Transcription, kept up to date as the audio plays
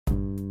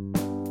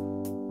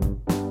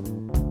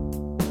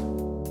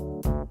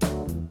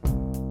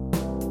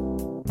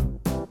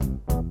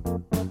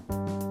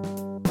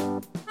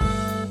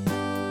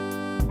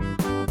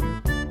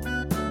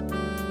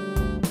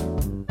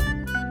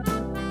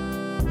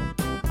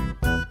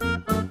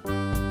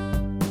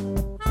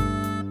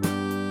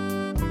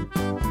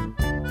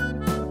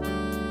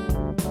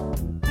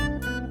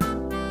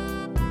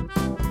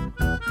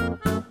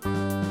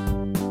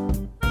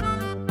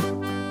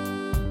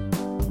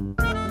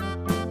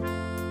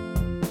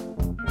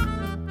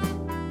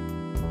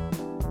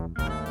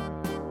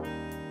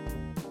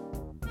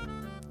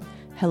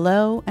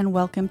Hello and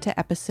welcome to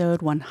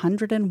episode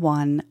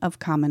 101 of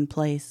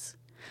Commonplace.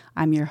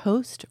 I'm your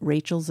host,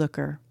 Rachel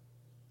Zucker.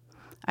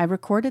 I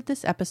recorded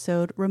this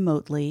episode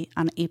remotely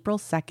on April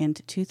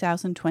 2nd,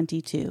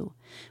 2022,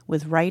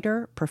 with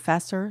writer,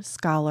 professor,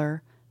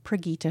 scholar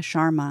Prageeta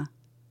Sharma.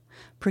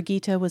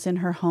 Prageeta was in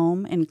her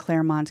home in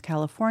Claremont,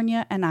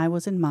 California, and I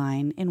was in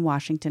mine in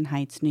Washington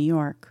Heights, New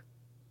York.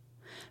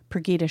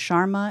 Prageeta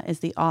Sharma is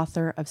the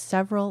author of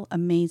several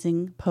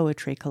amazing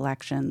poetry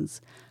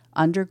collections,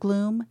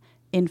 Undergloom,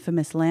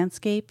 Infamous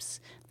Landscapes,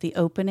 The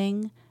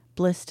Opening,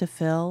 Bliss to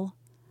Fill,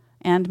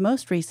 and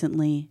most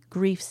recently,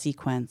 Grief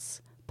Sequence,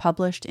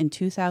 published in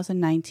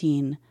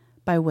 2019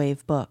 by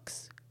Wave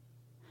Books.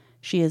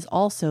 She is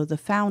also the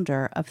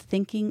founder of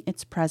Thinking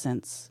Its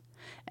Presence,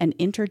 an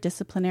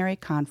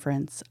interdisciplinary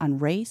conference on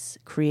race,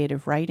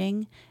 creative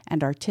writing,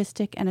 and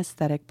artistic and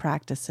aesthetic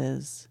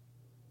practices.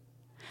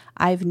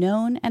 I've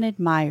known and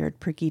admired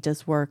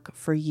Prageeta's work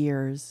for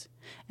years,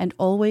 and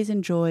always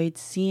enjoyed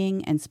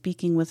seeing and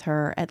speaking with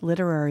her at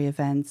literary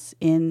events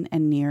in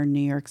and near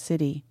New York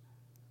City.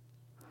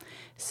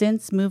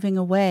 Since moving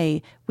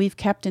away, we've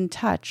kept in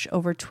touch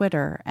over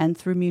Twitter and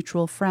through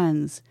mutual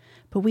friends,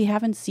 but we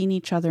haven't seen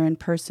each other in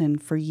person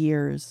for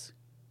years.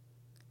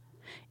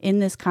 In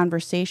this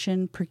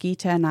conversation,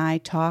 Prageeta and I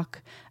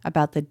talk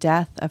about the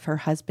death of her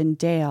husband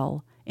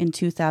Dale in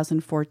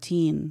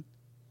 2014,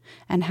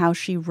 and how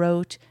she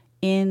wrote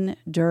in,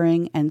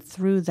 during, and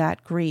through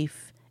that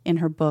grief in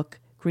her book,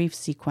 Grief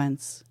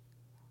Sequence.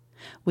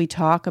 We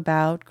talk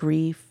about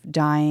grief,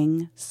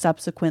 dying,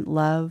 subsequent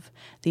love,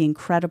 the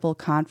incredible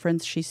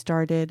conference she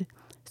started,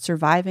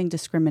 surviving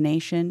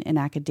discrimination in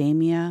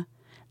academia,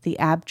 the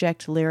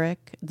abject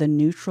lyric, the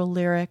neutral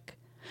lyric,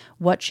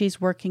 what she's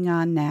working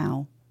on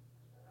now.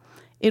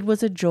 It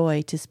was a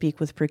joy to speak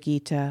with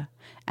Prageeta,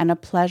 and a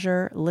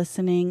pleasure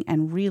listening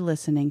and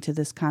re-listening to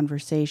this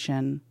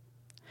conversation.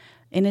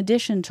 In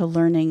addition to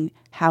learning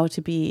how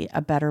to be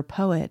a better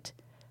poet,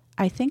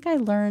 I think I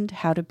learned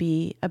how to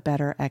be a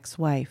better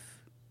ex-wife.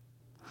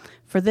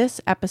 For this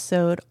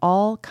episode,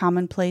 all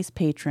Commonplace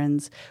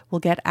patrons will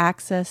get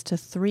access to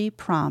 3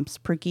 prompts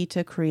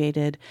Prageeta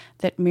created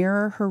that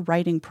mirror her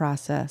writing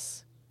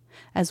process,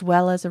 as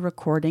well as a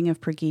recording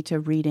of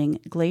Prageeta reading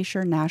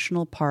Glacier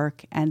National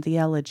Park and the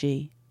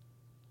Elegy.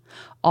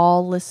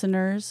 All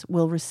listeners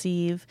will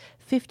receive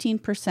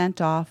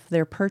 15% off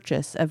their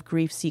purchase of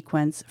Grief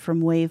Sequence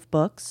from Wave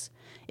Books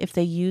if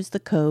they use the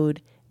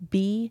code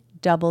BWLS.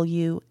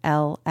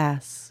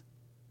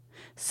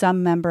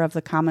 Some member of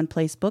the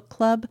Commonplace Book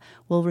Club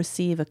will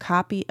receive a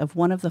copy of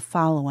one of the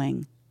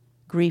following: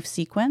 Grief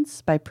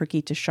Sequence by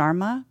Prageeta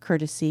Sharma,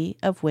 courtesy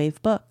of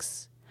Wave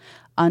Books;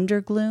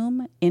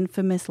 Undergloom,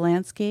 Infamous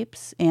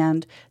Landscapes,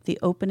 and The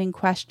Opening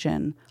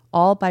Question,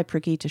 all by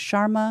Prageeta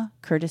Sharma,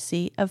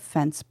 courtesy of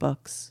Fence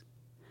Books;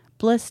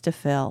 Bliss to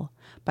Fill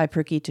by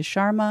Prageeta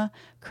Sharma,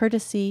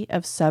 courtesy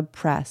of Sub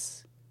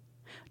Press;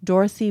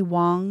 Dorothy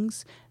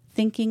Wong's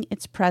Thinking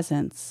Its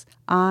Presence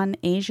on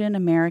Asian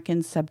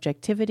American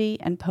Subjectivity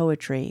and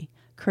Poetry,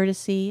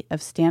 courtesy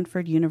of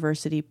Stanford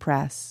University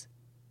Press;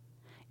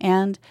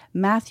 and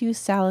Matthew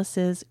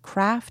Salas's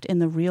Craft in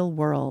the Real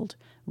World,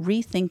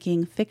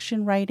 Rethinking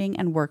Fiction Writing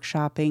and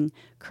Workshopping,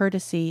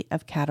 courtesy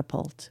of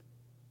Catapult.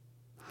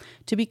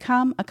 To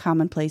become a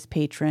Commonplace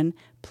patron,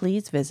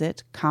 please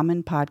visit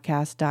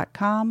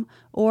commonpodcast.com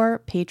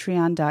or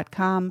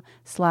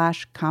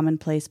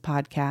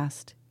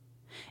patreon.com/commonplacepodcast.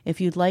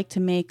 If you'd like to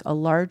make a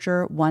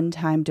larger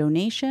one-time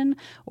donation,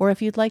 or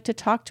if you'd like to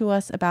talk to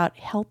us about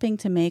helping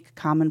to make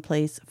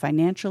Commonplace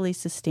financially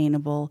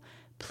sustainable,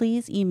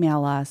 please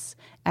email us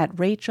at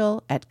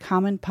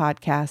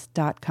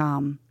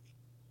rachel@commonpodcast.com.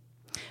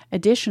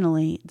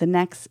 Additionally, the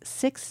next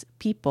 6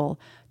 people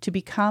to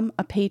become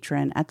a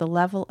patron at the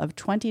level of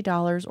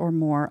 $20 or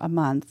more a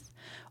month,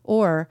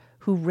 or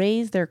who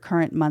raise their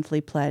current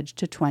monthly pledge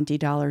to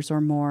 $20 or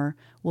more,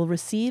 will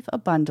receive a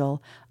bundle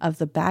of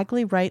the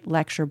Bagley Wright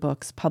lecture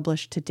books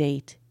published to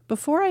date.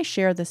 Before I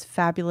share this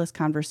fabulous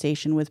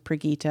conversation with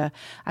Prageeta,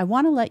 I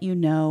want to let you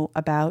know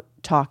about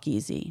Talk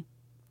Easy.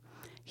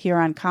 Here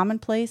on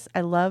Commonplace, I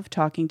love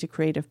talking to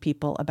creative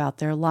people about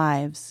their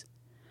lives.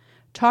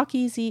 Talk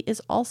Easy is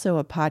also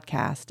a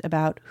podcast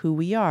about who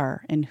we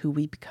are and who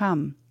we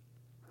become.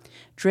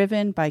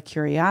 Driven by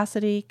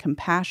curiosity,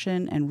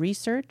 compassion, and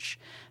research,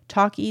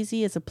 Talk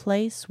Easy is a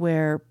place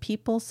where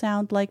people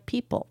sound like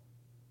people.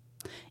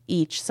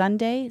 Each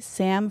Sunday,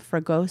 Sam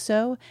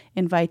Fragoso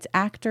invites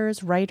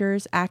actors,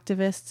 writers,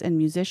 activists, and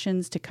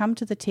musicians to come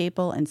to the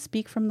table and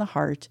speak from the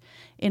heart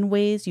in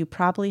ways you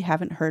probably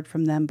haven't heard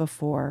from them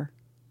before.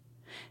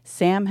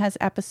 Sam has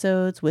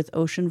episodes with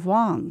Ocean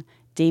Vuong,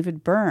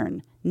 David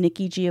Byrne,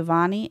 Nikki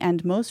Giovanni,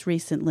 and most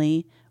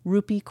recently,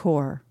 Rupi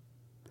Kaur.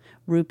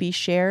 Rupi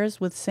shares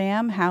with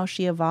Sam how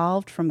she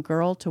evolved from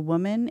girl to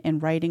woman in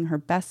writing her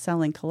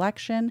best-selling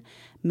collection,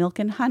 Milk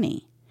and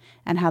Honey,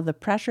 and how the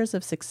pressures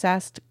of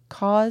success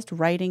caused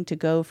writing to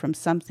go from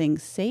something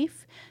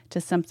safe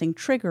to something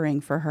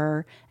triggering for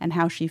her, and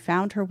how she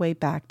found her way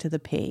back to the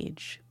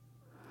page.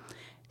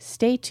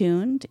 Stay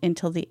tuned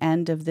until the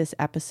end of this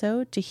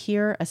episode to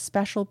hear a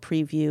special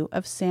preview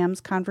of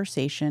Sam's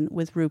conversation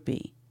with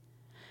Rupi.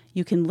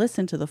 You can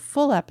listen to the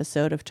full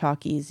episode of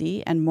Talk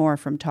Easy and more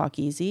from Talk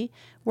Easy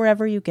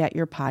wherever you get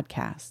your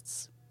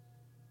podcasts.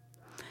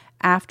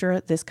 After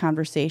this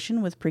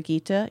conversation with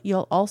Prageeta,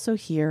 you'll also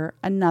hear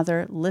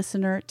another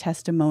listener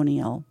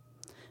testimonial.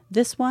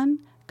 This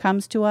one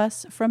comes to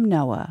us from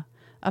Noah,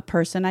 a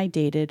person I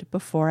dated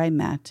before I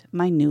met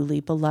my newly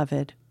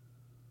beloved.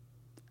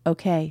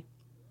 Okay,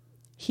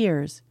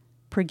 here's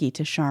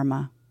Prageeta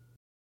Sharma.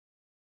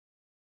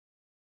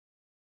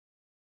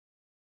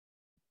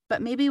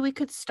 But maybe we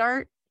could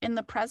start in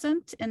the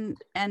present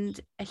and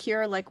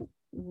hear like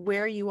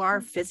where you are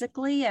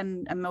physically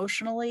and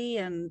emotionally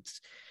and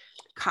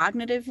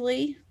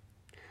cognitively.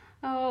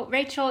 Oh,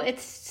 Rachel,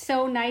 it's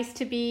so nice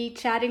to be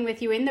chatting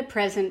with you in the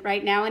present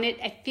right now. And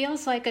it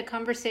feels like a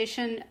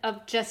conversation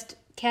of just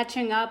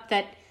catching up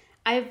that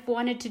I've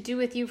wanted to do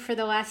with you for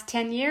the last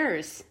 10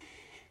 years.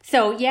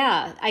 So,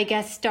 yeah, I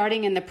guess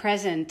starting in the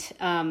present,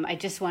 I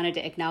just wanted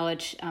to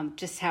acknowledge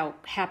just how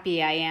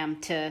happy I am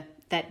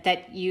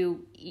that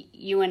you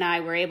and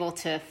I were able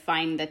to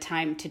find the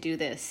time to do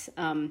this.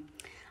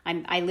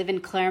 I live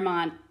in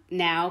Claremont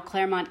now,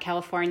 Claremont,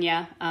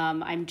 California.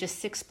 I'm just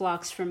 6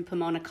 blocks from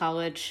Pomona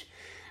College.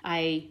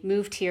 I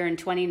moved here in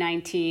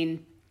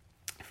 2019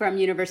 from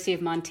University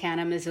of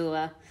Montana,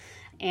 Missoula,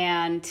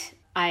 and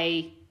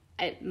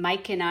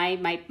Mike,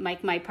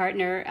 my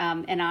partner,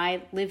 and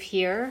I live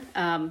here.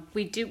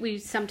 We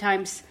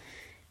sometimes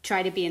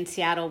try to be in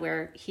Seattle,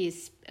 where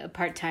he's a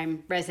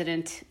part-time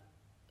resident.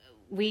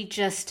 We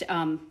just,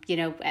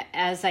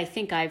 as I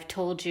think I've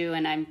told you,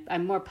 and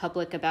I'm more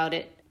public about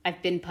it.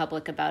 I've been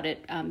public about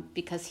it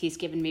because he's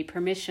given me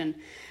permission.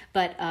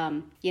 But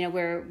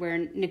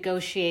we're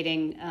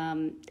negotiating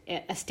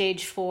a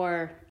stage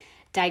 4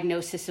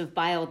 diagnosis of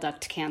bile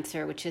duct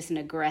cancer, which is an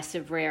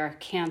aggressive rare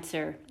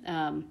cancer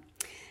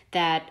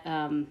that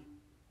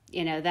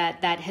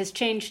has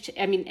changed.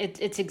 I mean,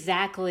 it's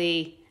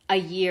exactly a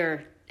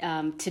year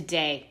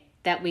today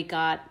that we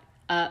got.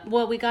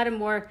 We got a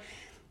more.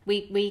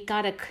 We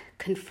got a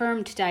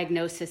confirmed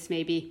diagnosis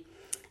maybe,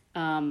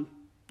 a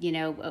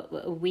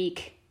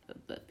week,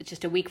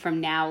 just a week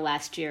from now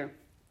last year.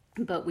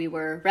 But we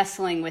were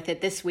wrestling with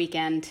it this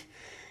weekend,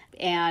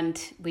 and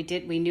we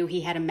knew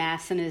he had a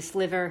mass in his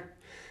liver.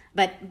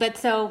 But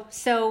so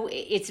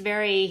it's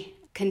very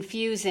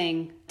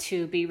confusing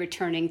to be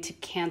returning to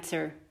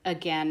cancer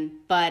again.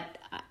 But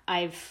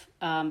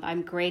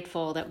I'm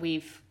grateful that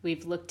we've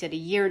looked at a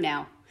year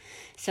now.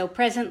 So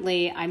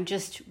presently, I'm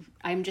just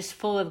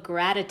full of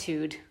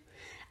gratitude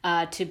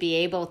to be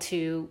able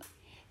to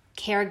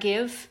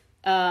caregive,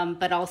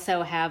 but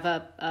also have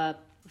a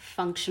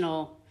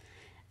functional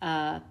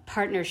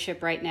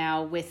partnership right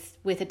now with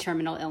a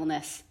terminal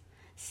illness.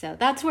 So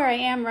that's where I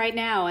am right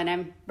now, and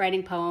I'm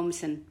writing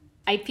poems, and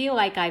I feel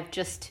like I've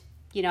just,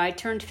 I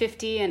turned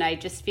 50, and I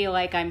just feel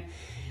like I'm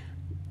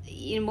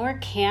more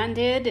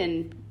candid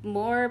and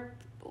more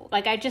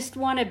like I just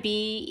want to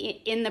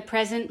be in the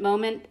present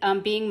moment,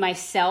 being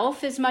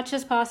myself as much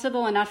as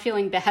possible and not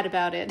feeling bad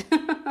about it.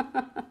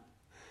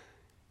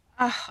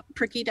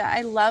 Prageeta,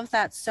 I love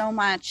that so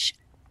much.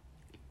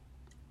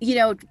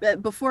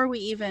 Before we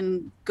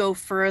even go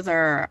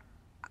further,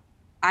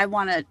 I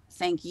want to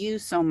thank you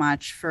so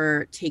much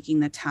for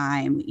taking the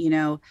time,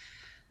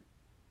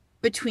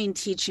 between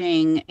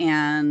teaching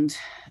and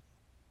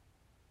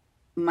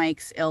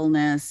Mike's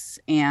illness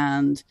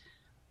and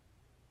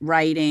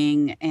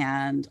writing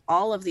and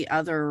all of the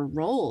other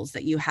roles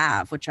that you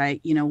have, which I,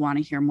 want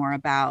to hear more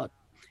about.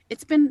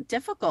 It's been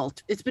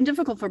difficult. It's been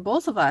difficult for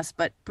both of us,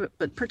 but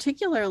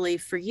particularly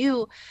for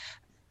you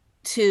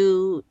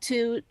to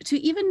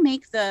even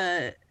make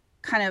the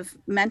kind of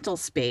mental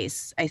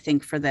space, I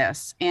think, for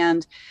this.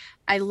 And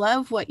I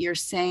love what you're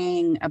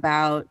saying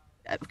about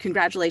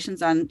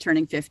congratulations on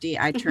turning 50.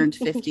 I turned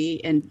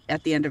 50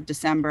 at the end of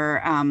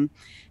December.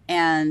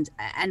 And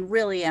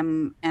really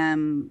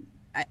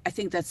I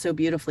think that's so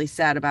beautifully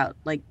said about,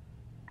 like,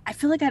 I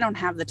feel like I don't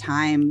have the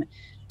time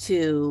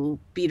to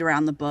beat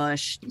around the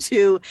bush,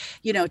 to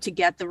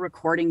get the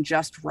recording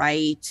just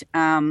right.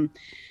 And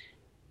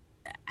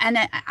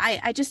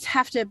I just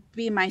have to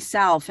be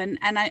myself. And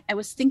I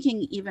was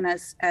thinking, even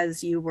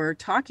as you were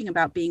talking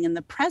about being in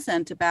the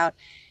present, about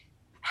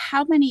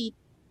how many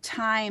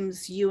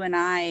times you and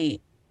I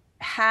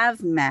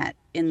have met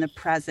in the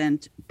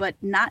present, but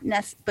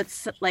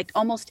like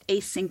almost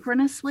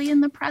asynchronously in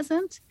the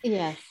present.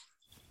 Yes.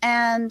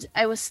 And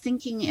I was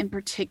thinking in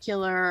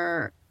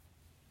particular,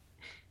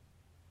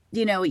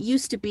 it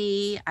used to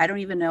be, I don't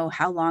even know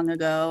how long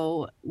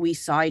ago we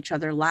saw each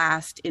other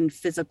last in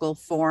physical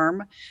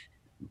form,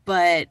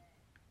 but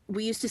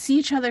we used to see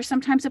each other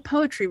sometimes at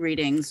poetry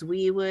readings.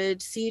 We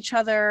would see each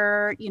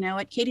other,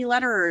 at Katie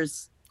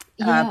Letterer's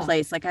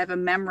place. Like, I have a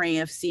memory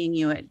of seeing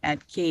you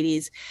at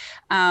Katie's.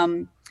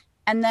 And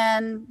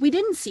then we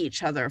didn't see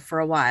each other for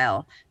a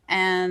while.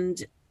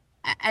 And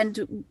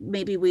and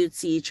maybe we would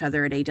see each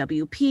other at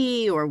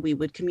AWP, or we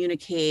would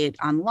communicate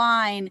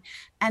online.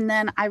 And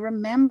then I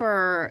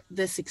remember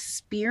this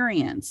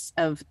experience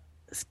of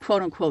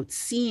quote unquote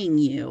seeing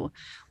you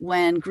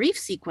when Grief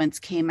Sequence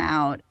came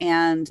out,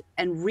 and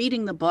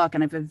reading the book.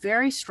 And I have a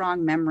very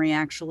strong memory,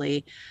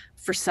 actually,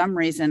 for some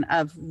reason,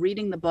 of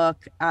reading the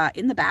book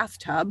in the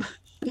bathtub.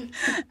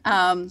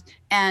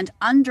 And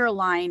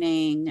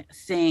underlining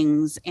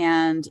things,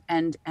 and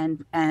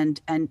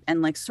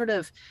like sort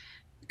of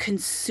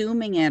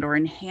consuming it or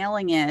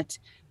inhaling it,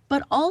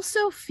 but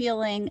also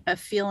feeling a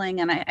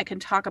feeling, and I can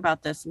talk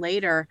about this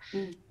later,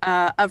 Mm.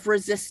 of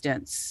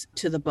resistance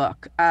to the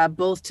book,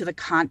 both to the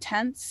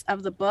contents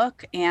of the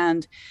book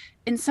and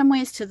in some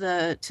ways to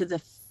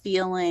the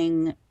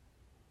feeling,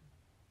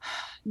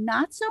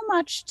 not so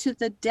much to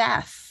the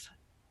death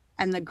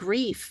and the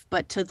grief,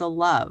 but to the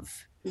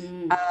love.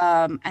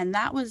 Mm. And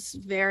that was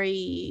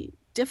very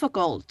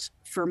difficult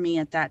for me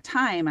at that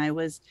time. I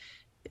was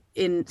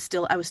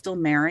still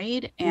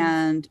married Mm.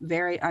 and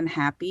very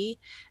unhappy.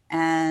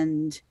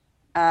 And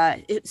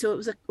so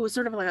it was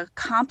sort of like a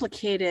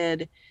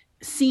complicated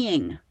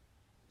seeing,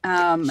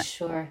 um,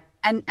 Sure.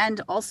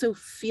 and also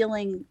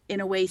feeling in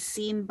a way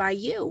seen by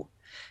you,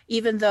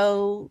 even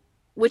though,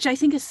 which I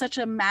think is such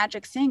a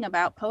magic thing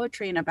about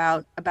poetry and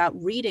about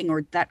reading,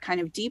 or that kind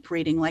of deep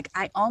reading. Like,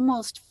 I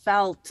almost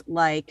felt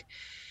like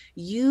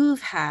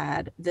you've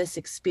had this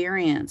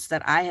experience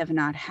that I have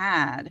not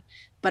had,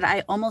 but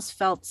I almost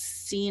felt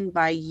seen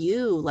by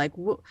you. Like,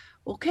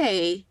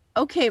 okay,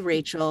 okay,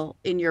 Rachel,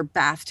 in your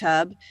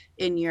bathtub,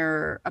 in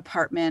your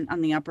apartment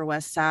on the Upper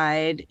West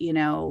Side,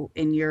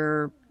 in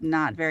your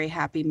not very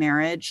happy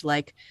marriage,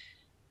 like,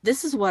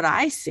 this is what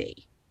I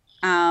see.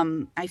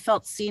 I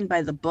felt seen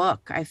by the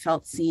book. I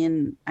felt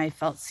seen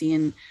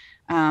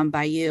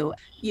by you.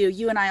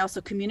 You and I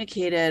also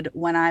communicated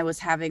when I was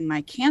having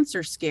my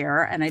cancer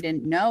scare, and I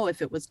didn't know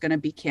if it was going to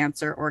be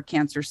cancer or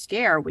cancer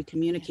scare. We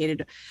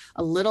communicated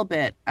a little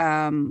bit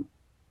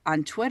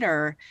on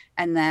Twitter,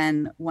 and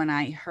then when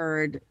I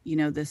heard,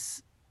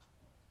 this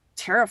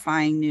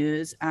terrifying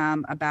news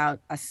about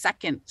a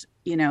second,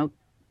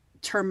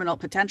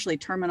 potentially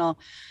terminal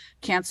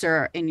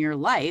cancer in your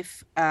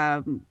life,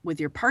 with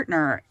your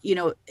partner,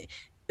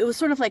 it was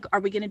sort of like, are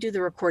we going to do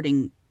the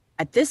recording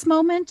at this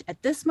moment,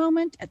 at this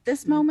moment, at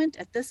this moment,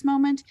 at this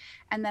moment?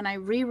 And then I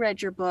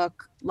reread your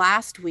book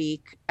last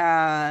week,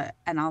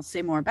 and I'll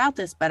say more about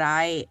this, but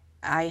I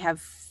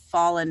have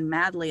fallen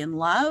madly in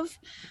love,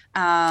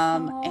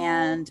 Oh.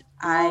 and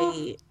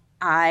Oh.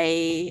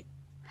 I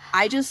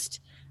just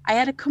I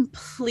had a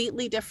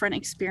completely different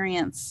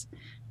experience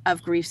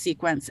of Grief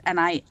Sequence, and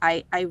I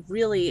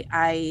really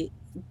I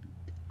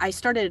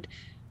started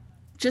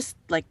just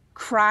like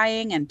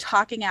crying and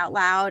talking out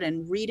loud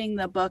and reading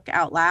the book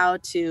out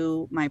loud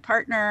to my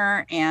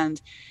partner.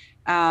 And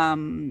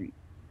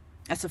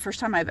that's the first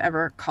time I've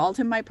ever called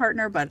him my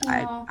partner, but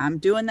Oh. I'm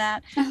doing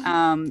that.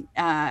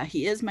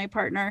 He is my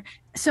partner.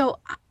 So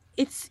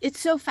it's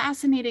so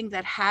fascinating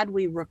that had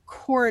we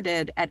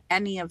recorded at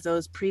any of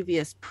those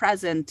previous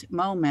present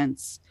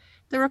moments,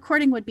 the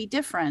recording would be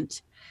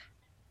different.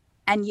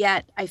 And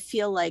yet I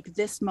feel like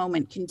this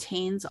moment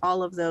contains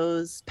all of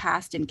those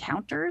past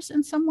encounters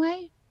in some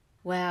way.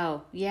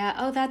 Wow. Yeah.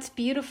 Oh, that's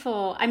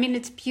beautiful. I mean,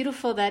 it's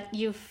beautiful that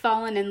you've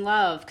fallen in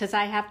love, because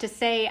I have to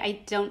say,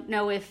 I don't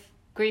know if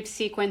Grief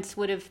Sequence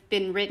would have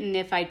been written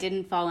if I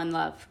didn't fall in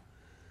love,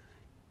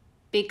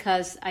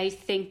 because I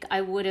think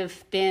I would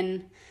have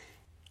been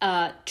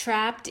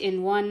trapped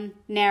in one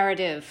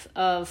narrative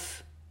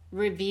of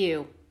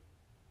review.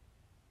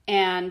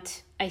 And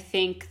I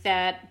think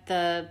that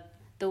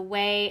the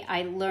way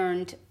I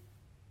learned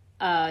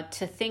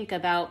to think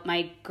about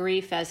my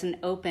grief as an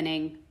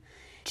opening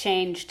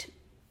changed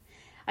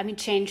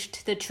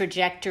changed the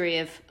trajectory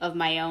of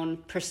my own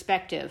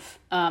perspective.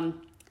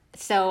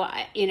 So,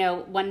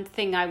 one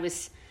thing I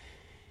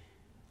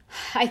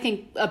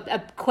think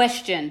a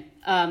question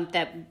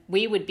that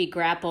we would be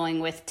grappling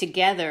with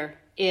together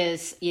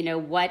is,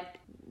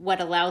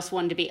 what allows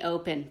one to be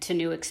open to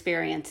new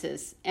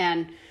experiences.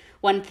 And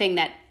one thing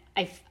that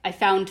I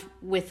found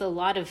with a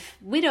lot of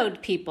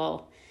widowed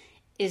people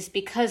is,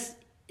 because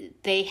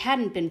they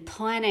hadn't been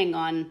planning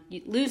on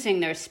losing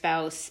their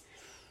spouse,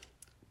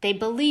 they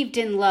believed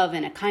in love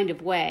in a kind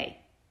of way.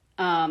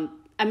 I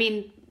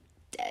mean,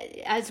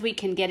 as we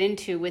can get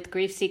into with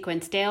Grief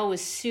Sequence, Dale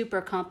was super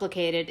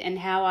complicated, and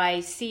how I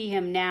see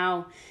him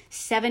now,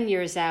 7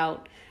 years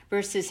out,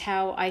 versus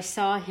how I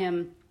saw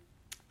him,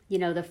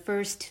 the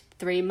first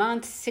 3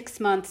 months, 6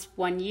 months,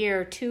 1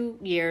 year, 2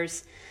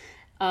 years.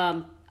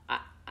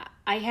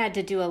 I had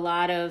to do a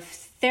lot of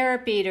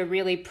therapy to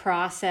really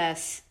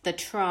process the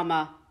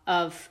trauma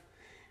of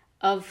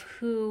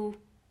who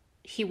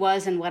he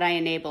was and what I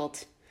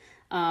enabled.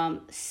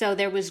 So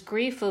there was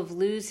grief of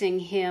losing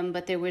him,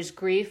 but there was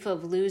grief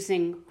of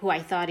losing who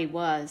I thought he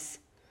was.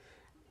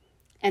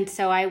 And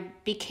so I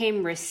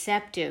became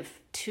receptive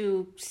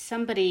to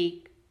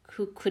somebody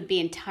who could be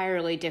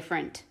entirely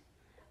different,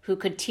 who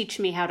could teach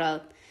me how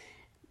to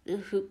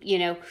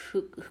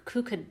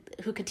who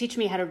could teach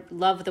me how to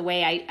love the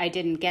way I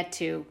didn't get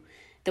to,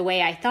 the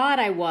way I thought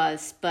I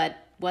was, but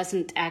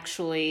wasn't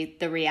actually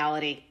the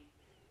reality.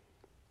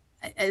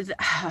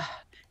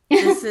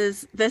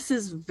 This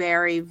is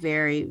very,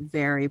 very,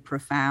 very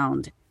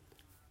profound.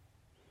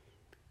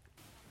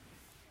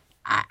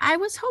 I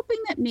was hoping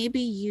that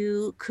maybe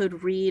you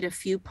could read a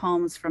few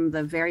poems from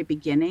the very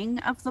beginning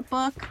of the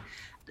book,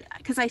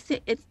 because I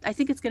think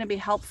it's going to be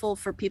helpful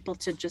for people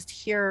to just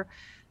hear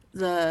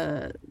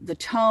the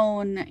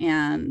tone,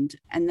 and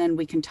then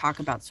we can talk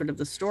about sort of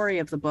the story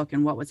of the book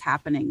and what was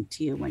happening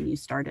to you when you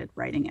started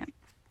writing it.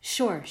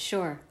 Sure.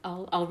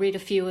 I'll read a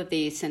few of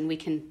these and we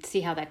can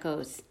see how that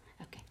goes.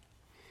 Okay.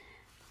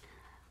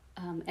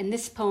 And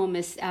this poem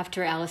is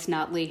after Alice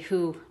Notley,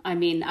 who, I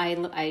mean,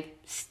 I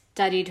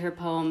studied her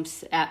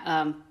poems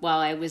while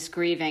I was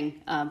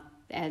grieving,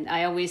 and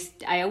I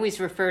always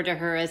refer to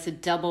her as a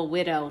double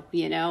widow,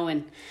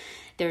 and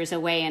there's a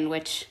way in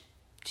which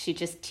she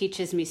just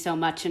teaches me so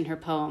much in her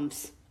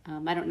poems.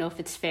 I don't know if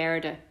it's fair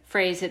to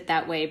phrase it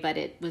that way, but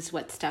it was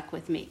what stuck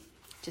with me.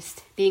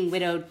 Just being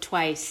widowed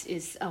twice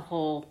is a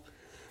whole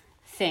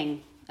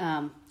thing,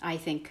 I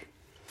think.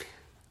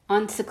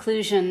 On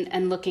seclusion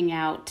and looking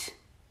out,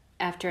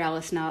 after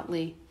Alice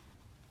Notley.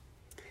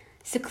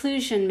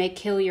 Seclusion may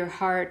kill your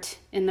heart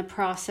in the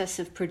process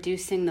of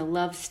producing the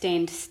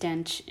love-stained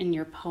stench in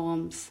your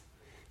poems,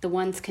 the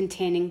ones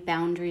containing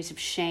boundaries of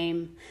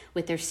shame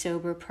with their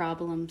sober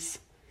problems,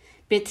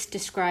 bits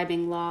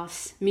describing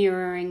loss,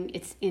 mirroring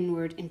its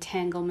inward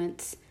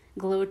entanglements,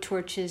 glow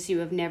torches you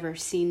have never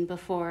seen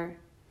before.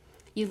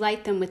 You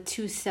light them with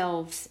two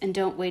selves and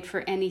don't wait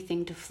for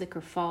anything to flicker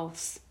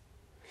false.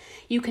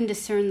 You can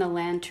discern the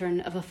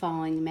lantern of a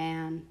falling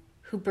man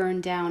who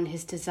burned down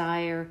his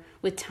desire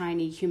with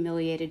tiny,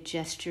 humiliated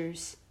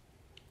gestures.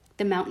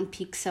 The mountain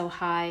peak so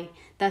high,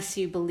 thus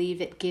you believe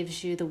it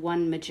gives you the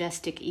one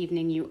majestic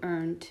evening you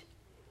earned.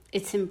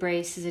 Its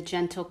embrace is a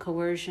gentle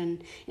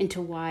coercion into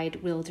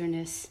wide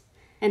wilderness,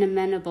 an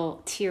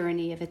amenable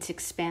tyranny of its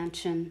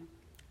expansion,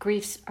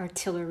 grief's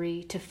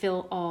artillery to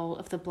fill all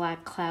of the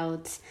black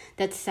clouds,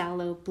 that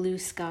sallow blue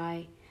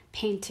sky,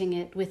 painting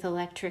it with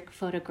electric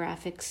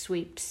photographic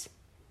sweeps.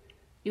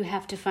 You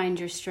have to find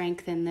your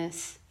strength in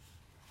this.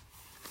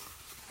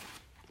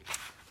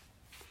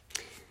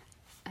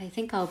 I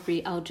think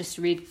I'll just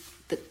read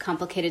the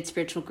Complicated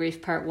Spiritual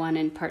Grief Part 1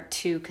 and Part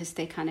 2 because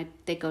they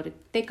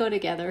go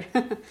together.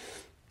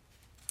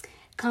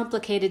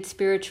 Complicated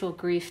Spiritual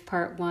Grief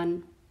Part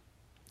 1.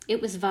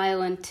 It was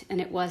violent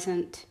and it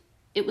wasn't.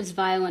 It was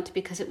violent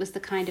because it was the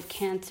kind of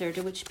cancer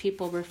to which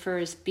people refer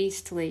as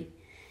beastly,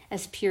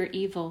 as pure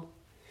evil.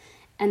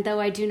 And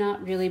though I do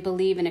not really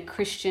believe in a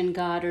Christian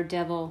God or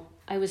devil,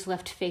 I was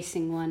left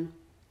facing one.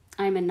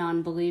 I'm a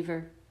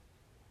non-believer.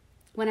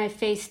 When I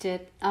faced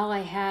it, all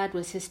I had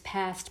was his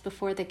past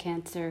before the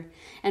cancer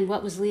and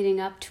what was leading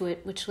up to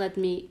it, which led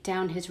me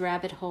down his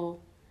rabbit hole,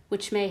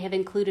 which may have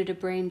included a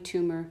brain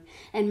tumor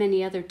and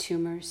many other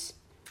tumors,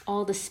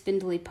 all the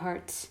spindly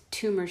parts,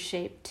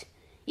 tumor-shaped,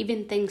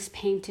 even things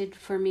painted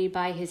for me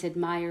by his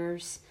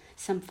admirers,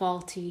 some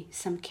faulty,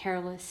 some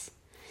careless,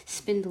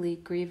 spindly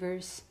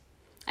grievers.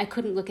 I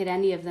couldn't look at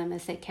any of them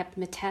as they kept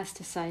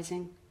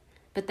metastasizing,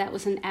 but that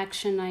was an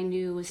action I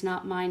knew was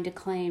not mine to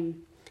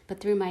claim, but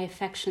through my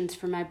affections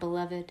for my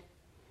beloved.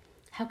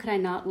 How could I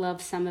not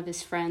love some of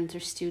his friends or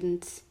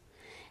students?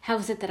 How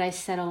is it that I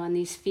settle on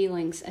these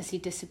feelings as he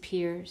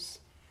disappears?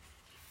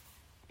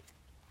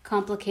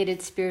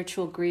 Complicated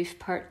Spiritual Grief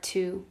Part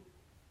 2.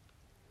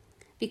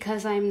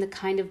 Because I am the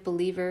kind of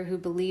believer who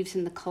believes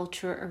in the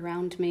culture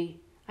around me,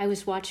 I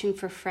was watching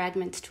for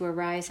fragments to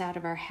arise out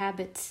of our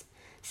habits,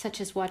 such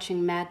as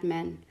watching Mad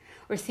Men,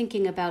 or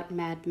thinking about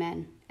Mad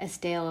Men, as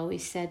Dale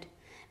always said,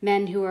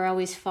 men who are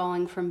always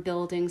falling from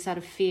buildings out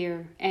of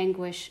fear,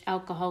 anguish,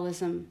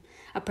 alcoholism,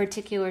 a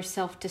particular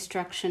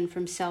self-destruction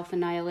from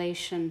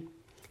self-annihilation,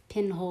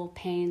 pinhole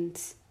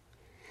pains.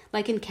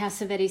 Like in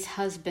Cassavetes'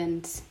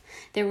 Husbands,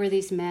 there were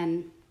these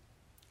men.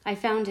 I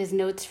found his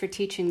notes for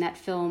teaching that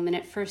film, and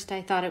at first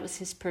I thought it was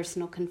his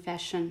personal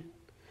confession.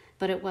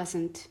 But it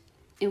wasn't.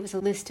 It was a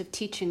list of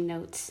teaching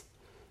notes.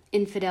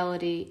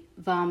 Infidelity,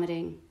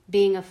 vomiting,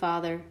 being a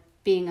father,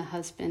 being a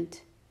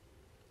husband.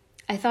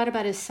 I thought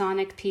about his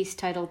sonic piece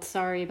titled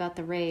Sorry About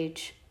the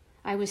Rage.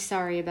 I was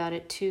sorry about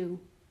it too.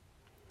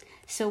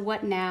 So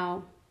what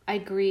now? I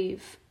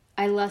grieve.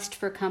 I lust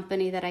for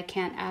company that I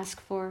can't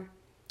ask for.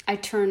 I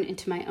turn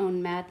into my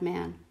own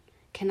madman.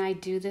 Can I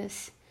do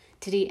this?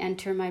 Did he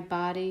enter my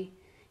body?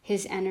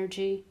 His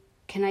energy?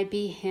 Can I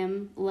be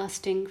him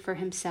lusting for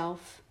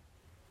himself?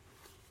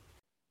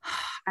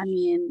 I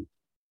mean,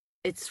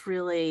 it's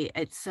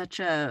such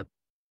a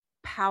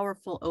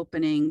powerful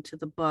opening to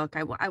the book.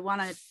 I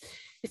want to,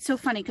 it's so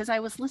funny because I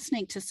was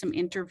listening to some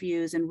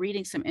interviews and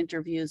reading some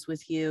interviews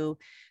with you.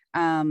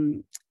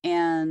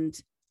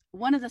 And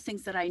one of the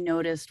things that I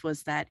noticed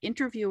was that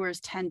interviewers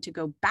tend to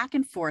go back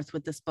and forth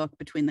with this book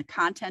between the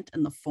content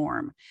and the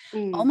form,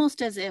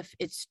 almost as if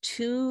it's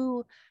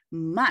too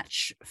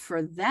much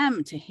for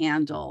them to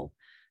handle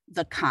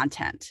the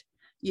content,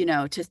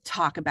 to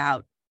talk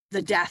about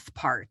the death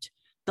part,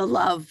 the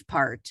love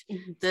part,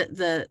 Mm-hmm.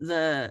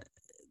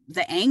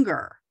 the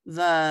anger,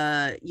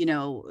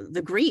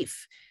 the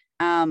grief.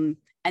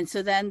 And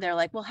so then they're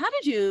like, well, how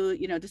did you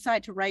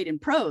decide to write in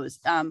prose?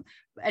 And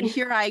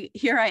here I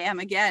am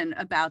again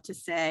about to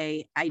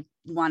say, I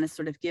want to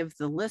sort of give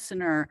the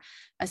listener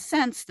a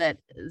sense that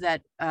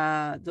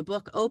the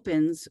book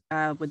opens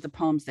with the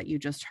poems that you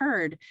just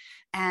heard,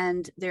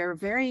 and they're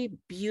very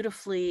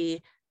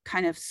beautifully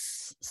kind of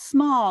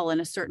small in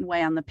a certain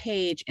way on the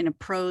page in a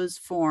prose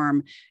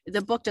form.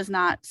 The book does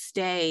not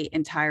stay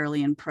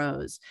entirely in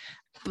prose,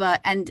 but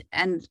and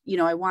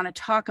I want to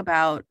talk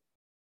about,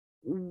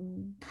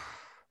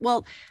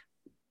 well,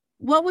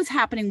 what was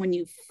happening when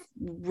you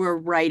were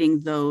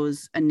writing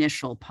those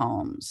initial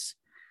poems?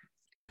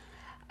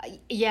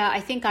 Yeah, I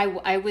think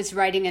I was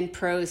writing in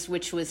prose,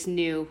 which was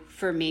new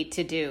for me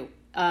to do.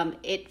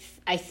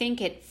 I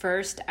think at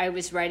first I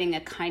was writing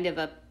a kind of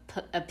a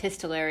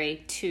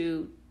epistolary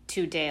to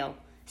Dale,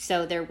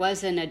 so there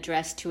was an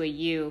address to a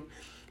you,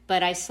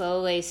 but I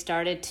slowly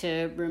started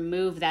to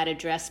remove that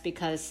address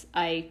because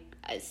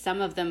some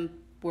of them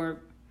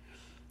were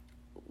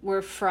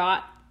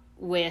fraught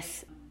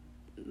with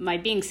my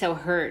being so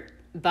hurt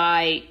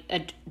by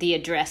the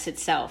address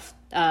itself,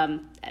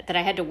 that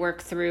I had to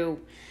work through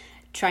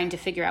trying to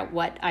figure out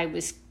what I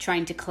was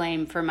trying to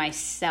claim for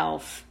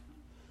myself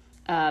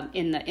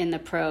in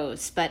the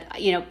prose. But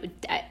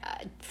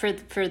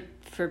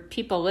for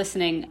people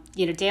listening,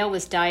 Dale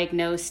was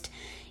diagnosed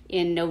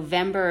in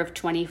November of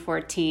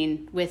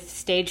 2014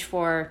 with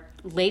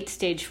late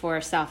stage 4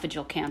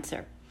 esophageal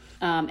cancer,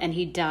 and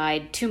he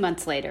died 2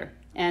 months later.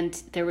 And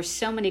there were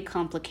so many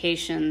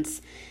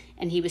complications,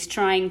 and he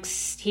wouldn't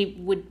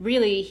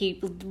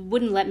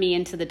let me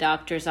into the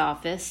doctor's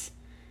office.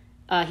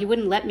 He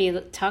wouldn't let me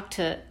talk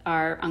to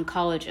our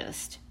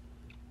oncologist.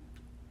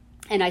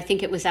 And I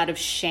think it was out of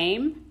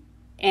shame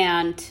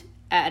and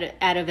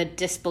out of a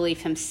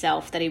disbelief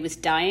himself that he was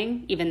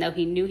dying. Even though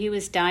he knew he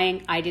was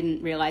dying, I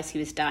didn't realize he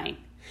was dying.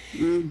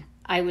 Mm.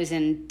 I was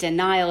in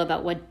denial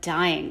about what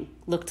dying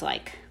looked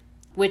like,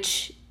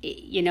 which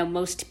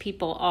most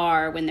people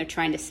are when they're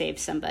trying to save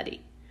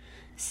somebody.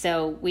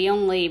 So we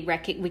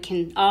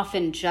can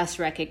often just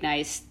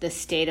recognize the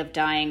state of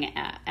dying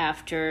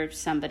after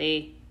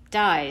somebody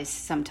dies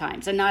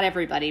sometimes, and not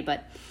everybody,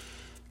 but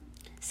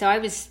so I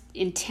was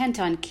intent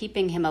on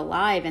keeping him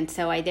alive, and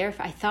so I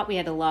thought we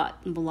had a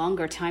lot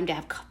longer time to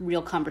have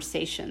real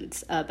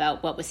conversations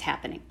about what was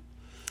happening.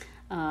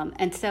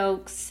 And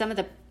so some of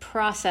the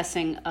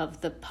processing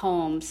of the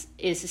poems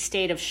is a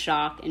state of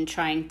shock and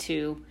trying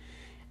to,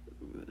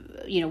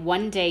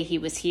 one day he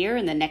was here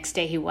and the next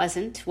day he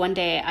wasn't. One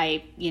day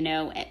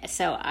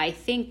so I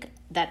think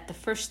that the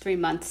first 3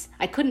 months,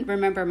 I couldn't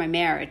remember my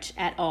marriage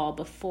at all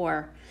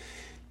before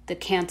the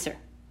cancer.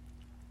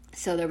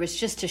 So there was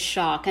just a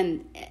shock,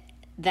 and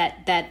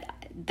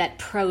that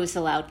prose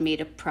allowed me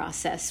to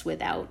process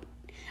without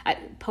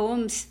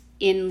poems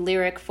in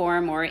lyric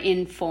form or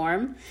in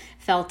form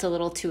felt a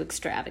little too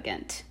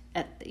extravagant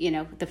at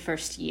the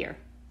first year.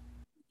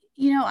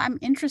 I'm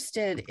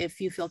interested if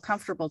you feel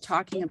comfortable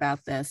talking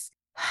about this.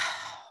 I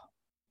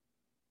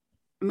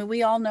mean,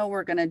 we all know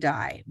we're going to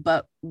die,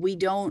 but we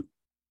don't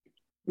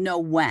know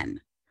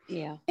when.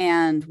 Yeah.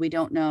 And we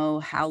don't know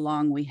how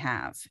long we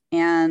have.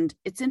 And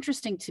it's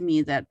interesting to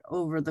me that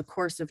over the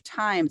course of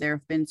time, there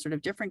have been sort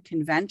of different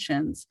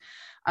conventions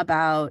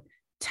about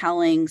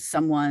telling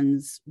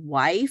someone's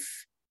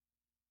wife,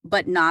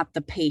 but not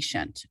the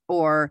patient,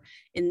 or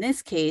in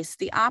this case,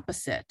 the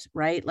opposite,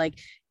 right? Like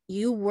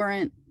you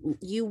weren't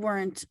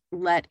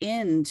let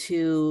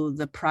into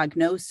the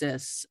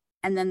prognosis.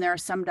 And then there are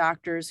some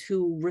doctors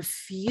who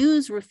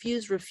refuse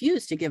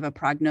to give a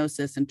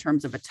prognosis in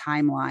terms of a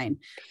timeline,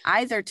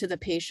 either to the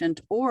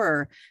patient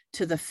or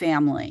to the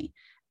family.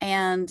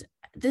 And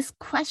this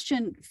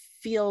question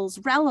feels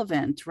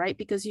relevant, right?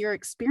 Because your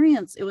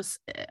experience, it was,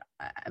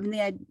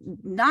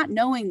 not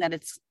knowing that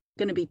it's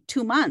going to be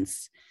 2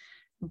 months,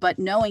 but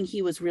knowing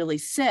he was really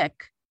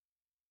sick.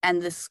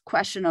 And this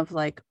question of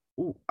like,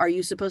 are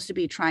you supposed to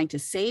be trying to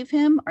save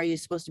him? Are you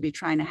supposed to be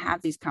trying to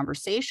have these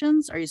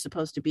conversations? Are you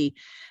supposed to be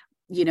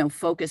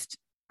focused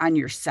on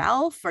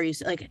yourself? Are you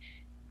like,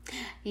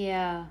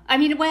 yeah, I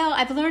mean, well,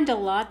 I've learned a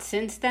lot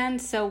since then.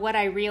 So what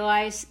I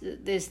realized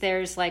is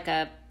there's like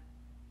a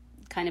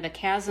kind of a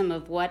chasm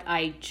of what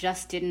I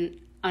just didn't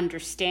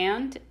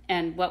understand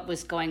and what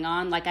was going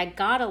on. Like I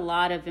got a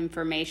lot of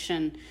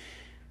information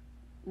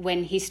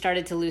when he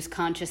started to lose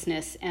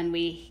consciousness, and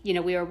we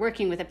were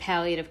working with a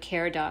palliative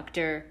care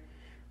doctor.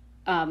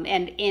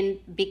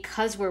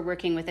 Because we're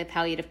working with a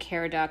palliative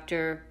care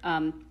doctor,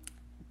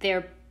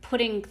 they're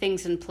putting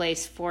things in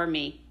place for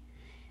me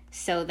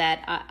so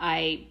that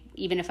I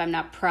even if I'm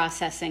not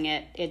processing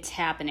it, it's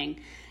happening.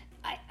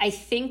 I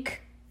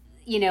think,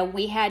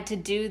 we had to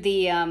do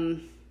the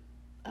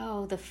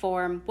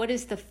form. What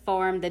is the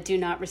form? The do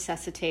not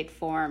resuscitate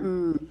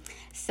form.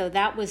 So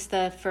that was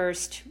the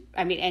first,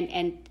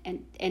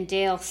 and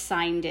Dale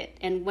signed it.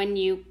 And when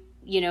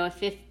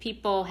if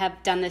people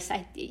have done this,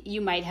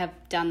 you might have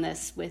done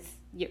this with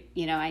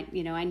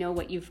I know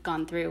what you've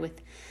gone through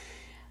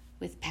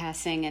with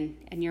passing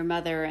and your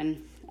mother,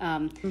 and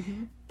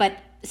but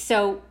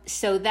so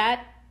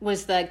that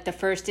was like the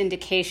first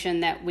indication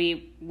that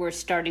we were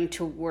starting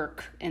to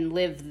work and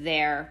live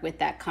there with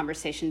that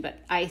conversation. But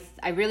I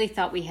really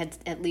thought we had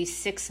at least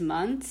 6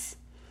 months,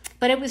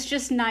 but it was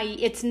just naive.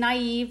 It's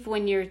naive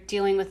when you're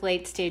dealing with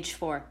late stage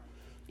 4.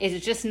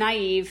 It's just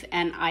naive.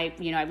 And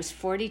I was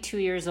 42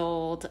 years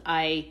old.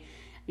 I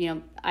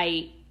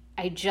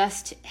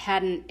just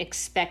hadn't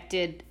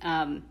expected,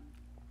 I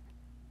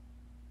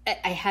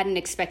hadn't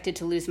expected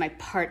to lose my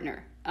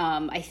partner.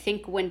 I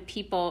think when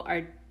people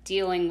are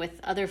dealing with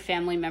other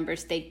family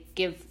members, they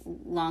give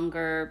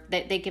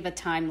they give a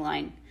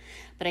timeline.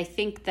 But I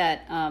think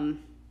that,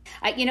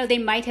 they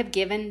might have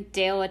given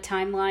Dale a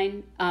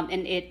timeline,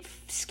 and it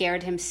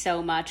scared him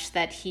so much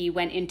that he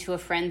went into a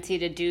frenzy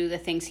to do the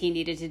things he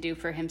needed to do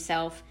for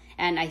himself.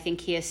 And I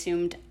think he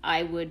assumed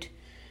I would,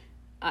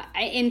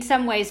 in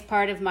some ways,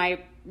 part of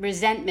my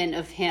resentment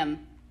of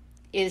him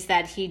is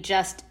that he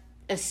just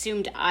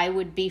assumed I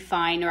would be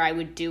fine, or I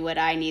would do what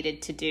I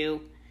needed to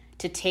do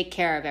to take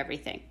care of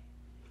everything,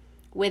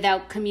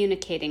 without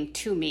communicating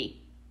to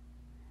me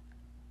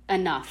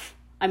enough.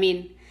 I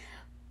mean,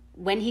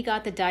 when he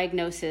got the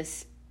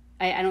diagnosis,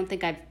 I don't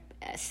think I've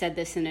said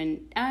this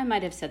I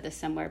might have said this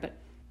somewhere, but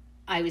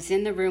I was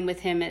in the room with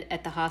him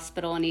at the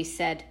hospital, and he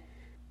said,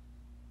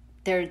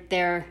 now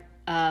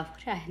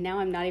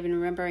I'm not even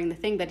remembering the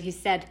thing, but he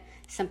said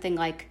something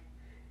like,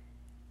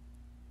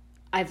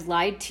 I've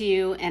lied to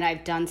you and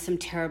I've done some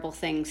terrible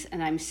things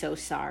and I'm so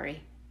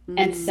sorry. Mm-hmm.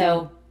 And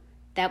so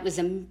that was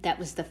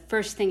the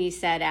first thing he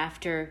said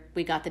after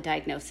we got the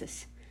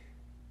diagnosis.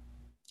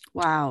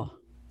 Wow.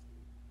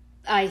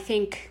 I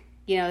think,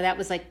 that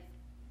was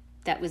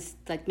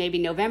like maybe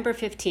November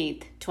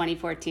 15th,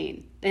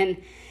 2014.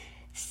 And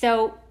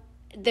so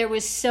there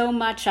was so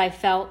much I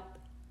felt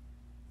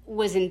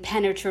was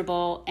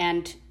impenetrable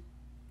and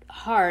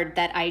hard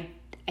that I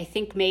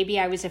think maybe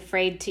I was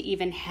afraid to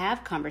even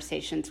have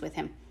conversations with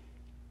him.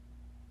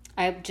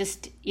 I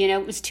just,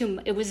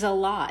 it was a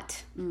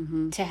lot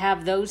to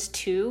have those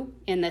two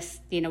in this,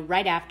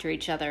 right after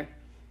each other.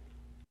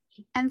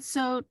 And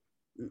so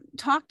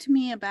talk to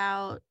me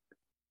about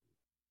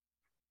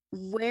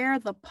where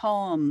the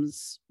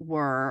poems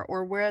were,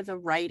 or where the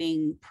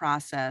writing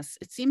process.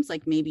 It seems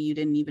like maybe you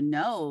didn't even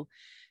know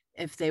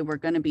if they were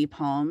going to be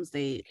poems.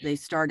 They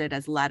started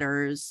as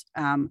letters.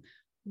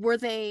 Were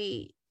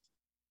they,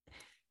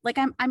 like,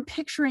 I'm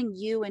picturing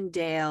you and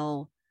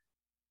Dale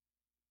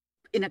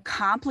in a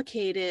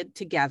complicated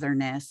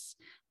togetherness,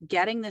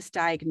 getting this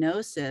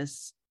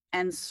diagnosis,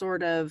 and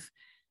sort of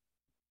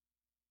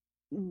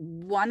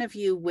one of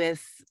you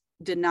with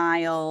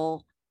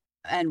denial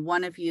and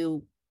one of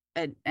you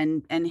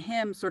and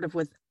him sort of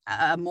with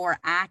a more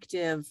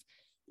active,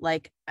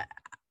 like,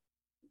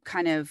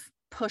 kind of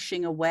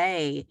pushing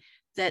away,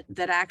 that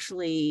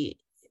actually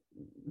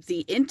the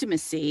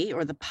intimacy,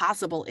 or the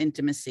possible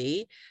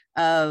intimacy,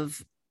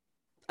 of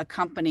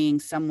accompanying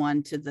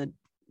someone to the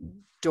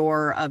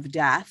door of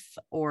death,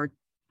 or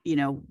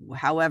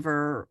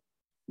however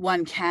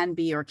one can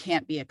be or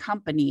can't be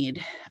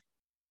accompanied,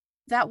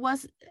 that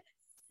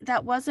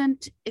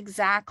wasn't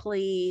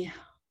exactly,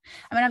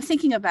 I mean, I'm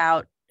thinking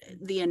about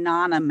the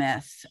Inanna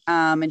myth,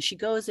 and she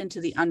goes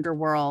into the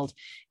underworld,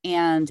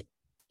 and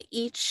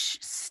each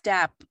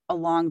step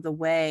along the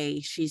way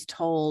she's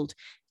told,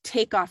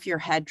 take off your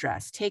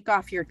headdress, take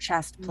off your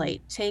chest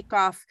plate, take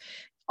off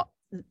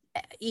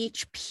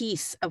each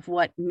piece of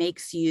what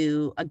makes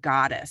you a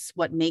goddess,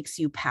 what makes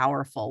you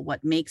powerful,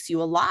 what makes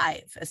you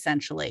alive,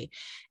 essentially.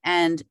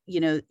 And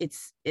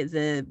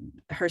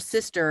her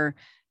sister,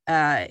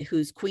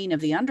 who's queen of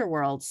the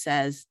underworld,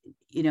 says,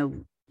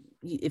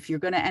 if you're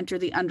going to enter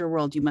the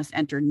underworld, you must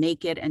enter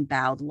naked and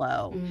bowed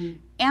low,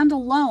 and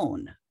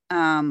alone,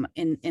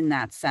 in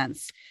that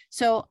sense.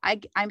 So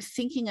I'm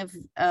thinking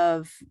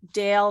of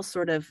Dale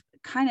sort of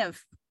kind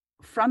of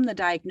from the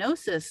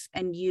diagnosis,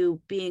 and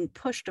you being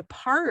pushed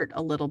apart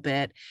a little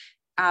bit.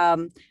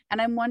 And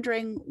I'm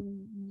wondering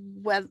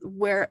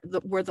were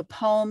the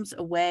poems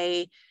a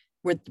way,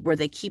 were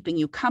they keeping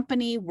you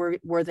company?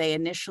 Were they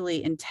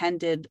initially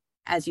intended,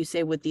 as you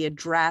say, with the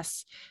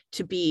address,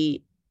 to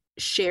be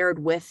shared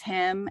with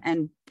him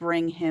and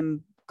bring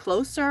him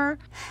closer?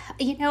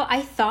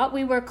 I thought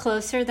we were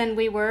closer than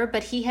we were,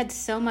 but he had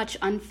so much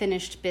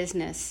unfinished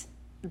business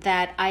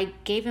that I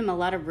gave him a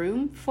lot of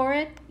room for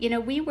it.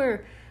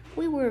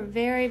 We were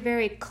very,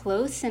 very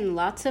close in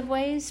lots of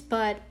ways,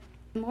 but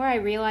the more I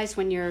realized,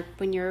 when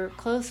you're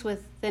close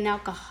with an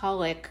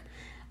alcoholic,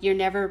 you're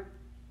never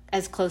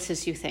as close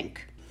as you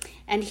think.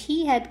 And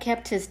he had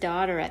kept his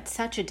daughter at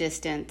such a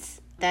distance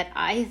that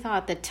I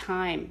thought the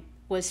time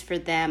was for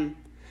them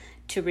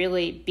to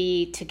really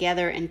be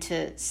together and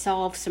to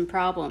solve some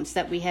problems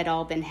that we had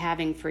all been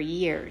having for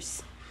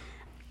years.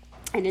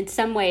 And in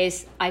some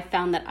ways, I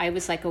found that I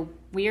was like a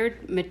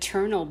weird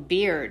maternal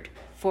beard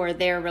for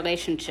their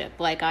relationship.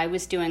 Like, I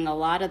was doing a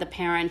lot of the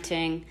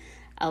parenting,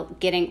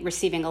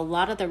 receiving a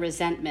lot of the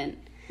resentment,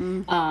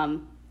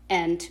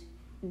 and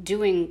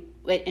doing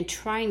and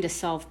trying to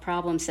solve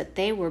problems that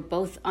they were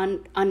both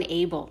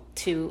unable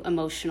to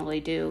emotionally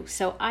do.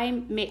 So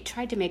I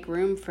tried to make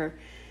room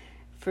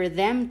for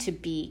them to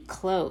be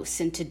close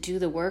and to do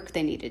the work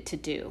they needed to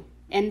do.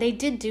 And they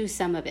did do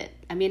some of it.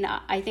 I mean,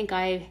 I think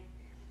I've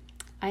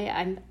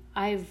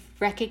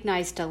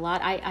recognized a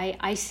lot.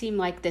 I seem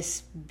like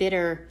this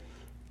bitter,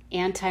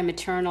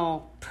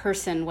 anti-maternal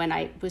person when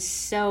I was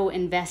so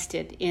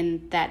invested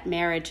in that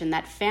marriage and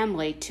that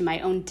family to my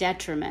own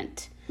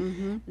detriment,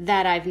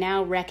 that I've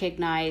now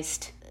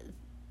recognized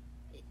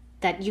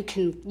that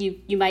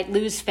you might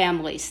lose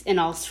families in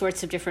all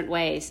sorts of different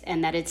ways,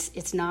 and that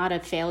it's not a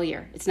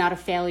failure. It's not a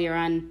failure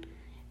on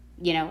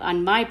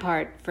my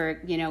part for,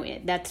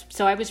 that's,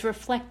 so I was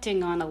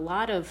reflecting on a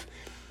lot of,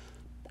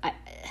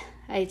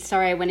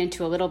 sorry, I went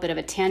into a little bit of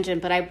a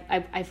tangent, but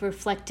I've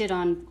reflected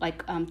on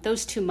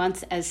those 2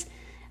 months as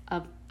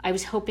I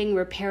was hoping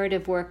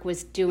reparative work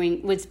was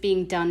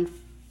being done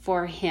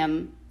for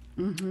him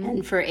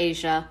and for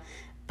Asia,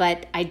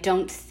 but I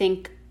don't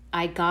think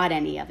I got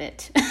any of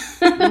it.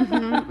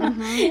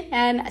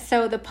 And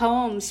so the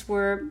poems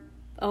were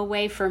a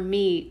way for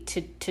me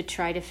to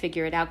try to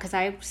figure it out, because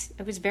I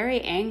was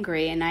very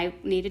angry, and I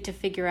needed to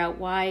figure out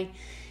why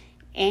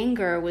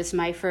anger was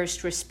my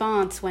first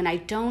response when I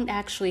don't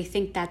actually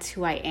think that's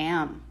who I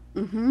am.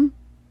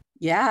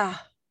 Yeah.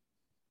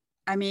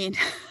 I mean,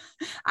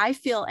 I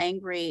feel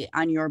angry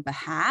on your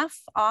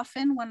behalf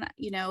often when,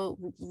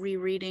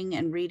 rereading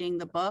and reading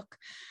the book,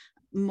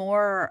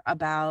 more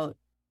about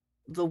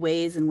the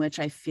ways in which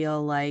I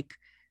feel like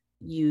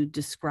you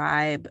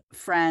describe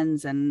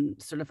friends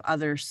and sort of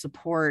other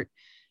support,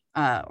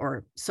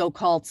 or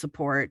so-called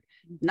support,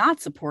 not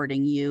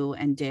supporting you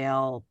and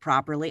Dale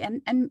properly,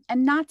 and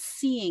not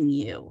seeing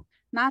you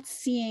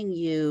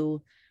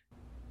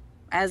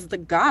as the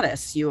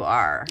goddess you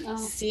are,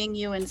 seeing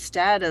you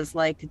instead as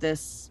like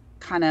this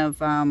kind of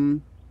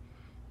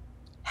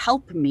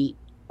helpmeet,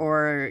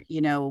 or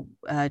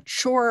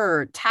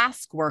chore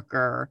task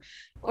worker,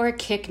 or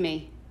kick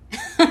me.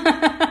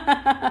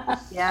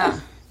 Yeah.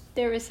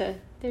 There's a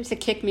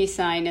kick me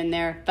sign in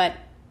there, but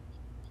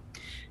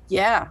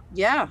yeah.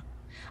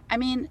 I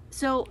mean,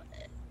 so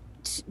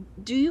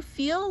do you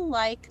feel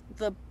like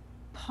the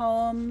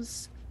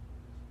poems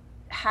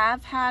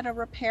have had a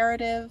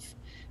reparative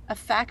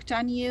effect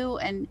on you,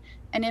 and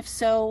if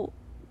so,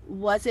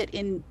 was it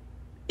in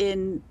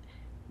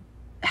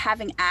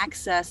having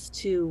access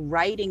to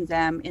writing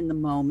them in the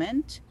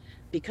moment,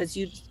 because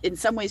you've in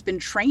some ways been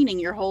training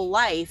your whole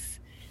life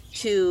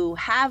to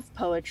have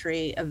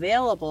poetry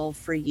available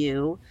for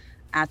you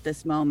at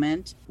this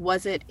moment?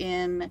 Was it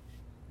in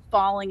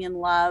falling in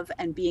love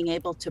and being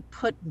able to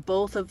put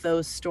both of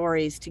those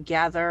stories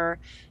together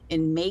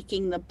in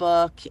making the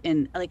book?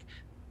 And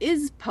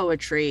is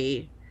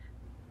poetry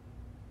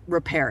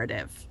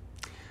reparative?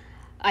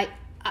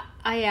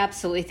 I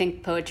absolutely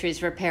think poetry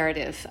is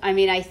reparative. I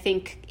mean, I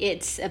think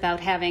it's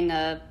about having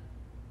a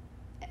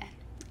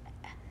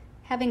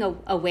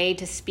way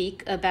to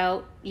speak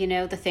about,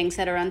 the things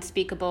that are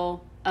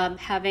unspeakable,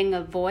 having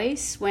a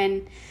voice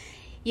when,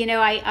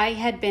 I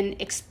had been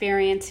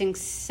experiencing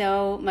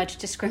so much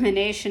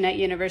discrimination at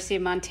University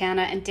of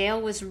Montana, and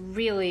Dale was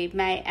really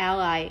my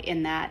ally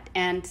in that.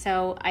 And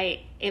so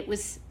it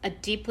was a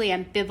deeply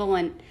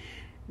ambivalent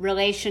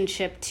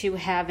relationship to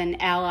have an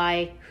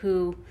ally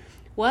who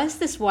was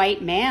this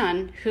white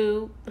man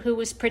who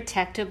was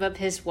protective of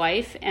his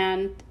wife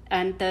and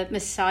the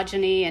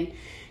misogyny and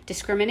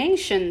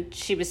discrimination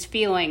she was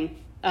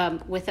feeling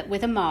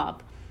with a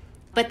mob.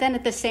 But then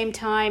at the same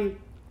time,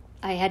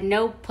 I had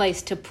no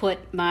place to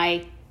put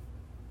my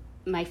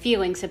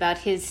feelings about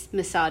his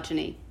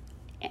misogyny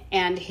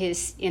and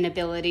his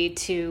inability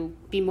to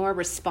be more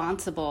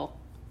responsible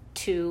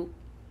to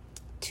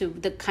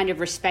the kind of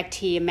respect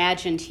he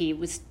imagined he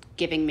was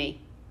giving me.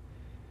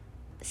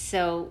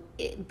 So,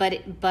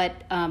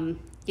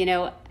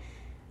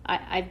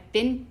 I've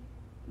been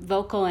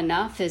vocal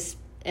enough as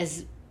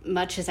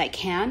much as I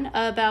can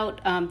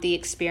about the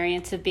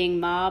experience of being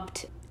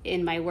mobbed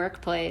in my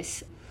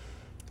workplace,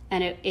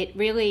 and it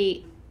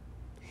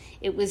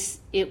was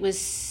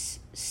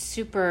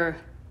super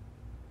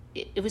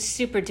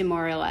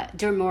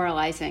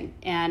demoralizing,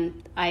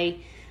 and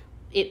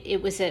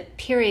it was a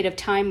period of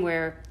time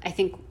where I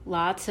think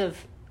lots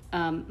of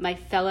my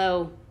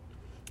fellow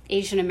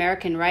Asian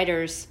American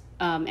writers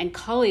and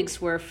colleagues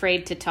were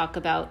afraid to talk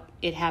about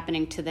it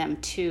happening to them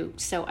too.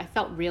 So I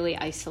felt really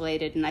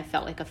isolated, and I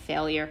felt like a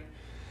failure.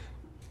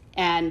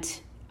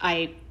 And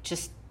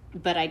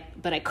but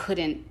I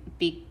couldn't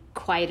be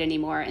quiet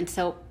anymore. And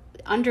so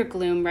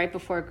Undergloom, right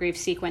before Grief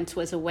Sequence,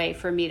 was a way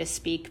for me to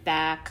speak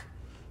back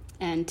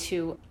and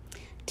to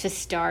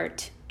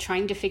start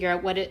trying to figure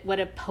out what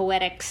a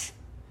poetics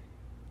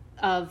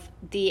of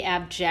the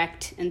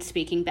abject and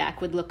speaking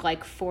back would look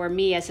like for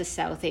me as a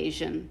South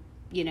Asian,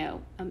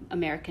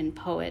 American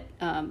poet,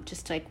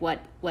 just like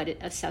what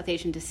a South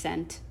Asian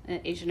descent,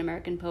 Asian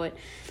American poet.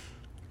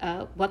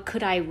 What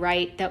could I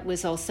write that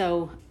was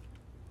also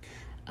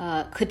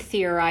could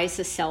theorize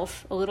the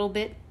self a little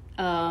bit,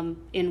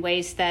 in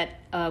ways that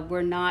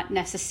were not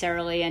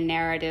necessarily a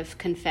narrative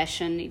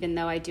confession, even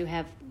though I do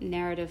have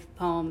narrative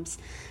poems,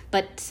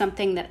 but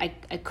something that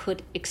I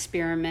could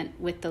experiment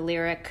with the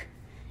lyric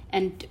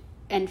and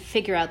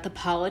figure out the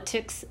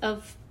politics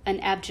of an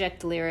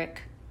abject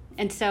lyric.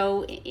 And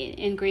so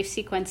in Grief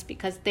Sequence,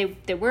 because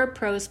there were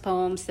prose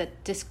poems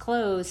that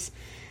disclose,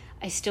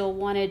 I still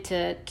wanted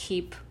to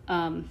keep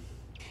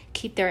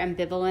their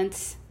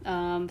ambivalence,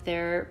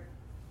 their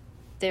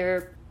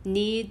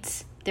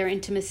needs, their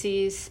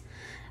intimacies.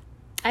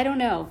 I don't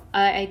know.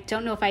 I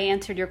don't know if I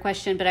answered your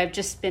question, but I've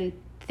just been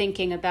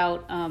thinking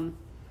about.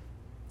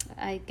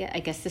 I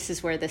guess this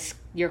is where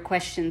your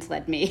questions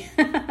led me.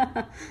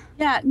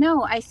 Yeah,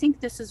 no, I think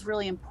this is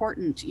really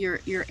important,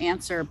 your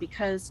answer,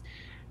 because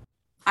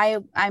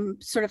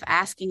I'm sort of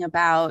asking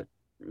about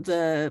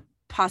the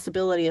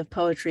possibility of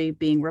poetry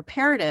being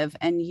reparative,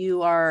 and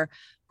you are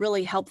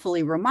really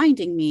helpfully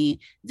reminding me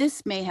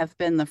this may have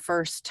been the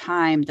first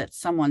time that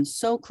someone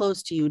so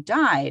close to you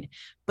died,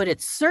 but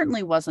it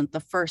certainly wasn't the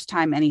first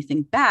time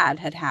anything bad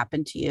had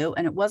happened to you,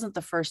 and it wasn't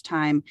the first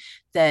time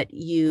that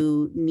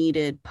you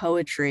needed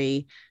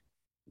poetry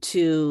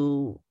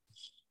to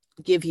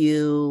give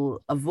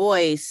you a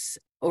voice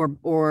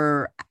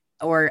or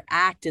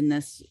act in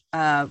this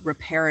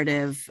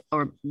reparative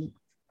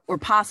or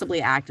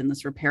possibly act in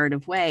this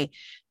reparative way.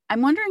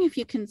 I'm wondering if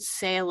you can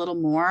say a little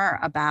more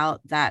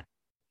about that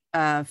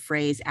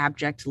phrase,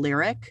 abject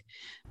lyric.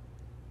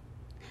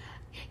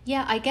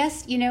 Yeah, I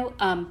guess,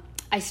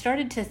 I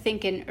started to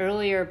think in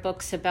earlier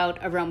books about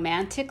a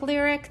romantic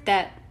lyric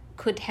that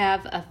could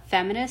have a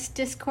feminist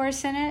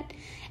discourse in it.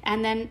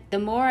 And then the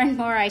more and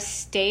more I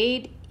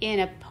stayed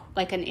in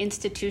an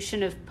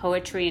institution of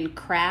poetry and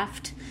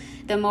craft,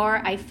 the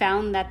more I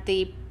found that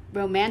the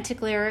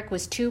romantic lyric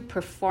was too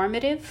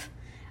performative.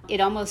 It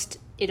almost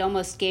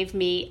gave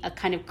me a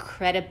kind of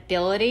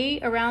credibility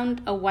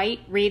around a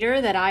white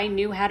reader that I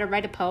knew how to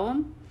write a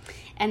poem.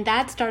 And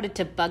that started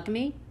to bug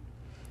me.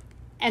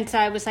 And so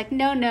I was like,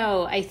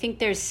 no, I think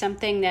there's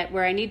something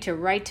where I need to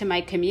write to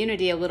my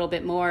community a little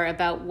bit more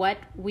about what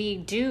we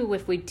do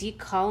if we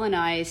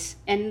decolonize.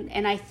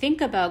 And I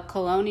think about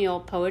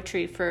colonial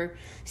poetry for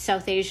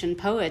South Asian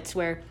poets,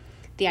 where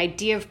the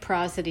idea of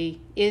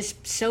prosody is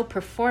so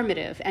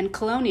performative and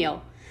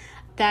colonial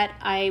that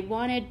I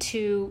wanted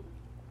to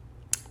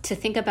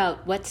think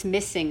about what's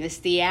missing, is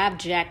the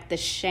abject, the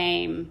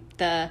shame,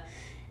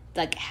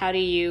 how do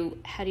you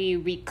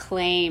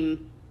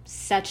reclaim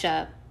such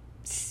a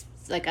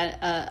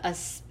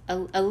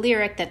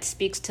lyric that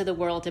speaks to the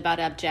world about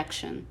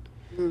abjection,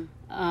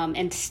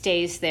 and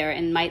stays there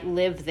and might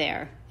live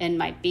there and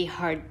might be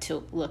hard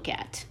to look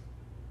at.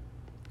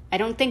 I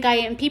don't think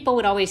and people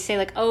would always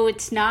say oh,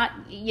 it's not,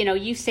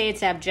 you say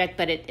it's abject,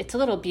 but it's a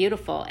little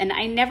beautiful. And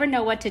I never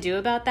know what to do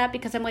about that,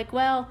 because I'm like,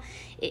 well,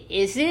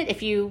 is it?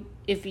 If you're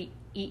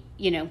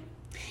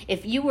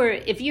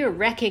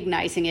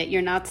recognizing it,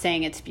 you're not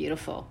saying it's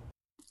beautiful.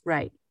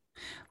 Right.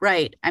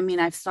 I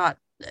mean, I've thought,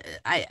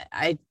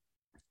 I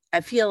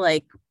feel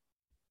like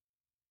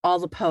all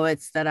the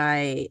poets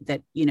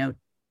that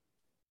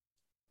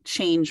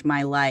change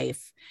my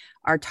life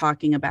are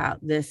talking about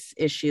this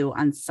issue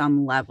on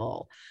some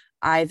level.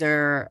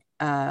 Either,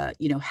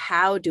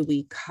 how do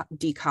we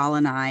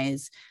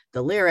decolonize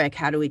the lyric?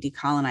 How do we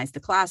decolonize the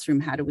classroom?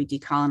 How do we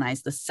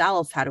decolonize the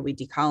self? How do we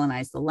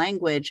decolonize the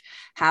language?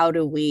 How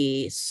do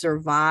we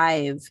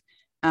survive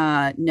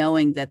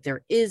knowing that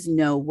there is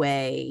no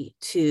way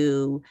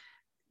to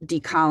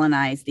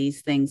decolonize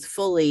these things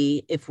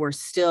fully if we're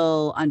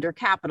still under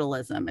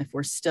capitalism, if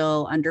we're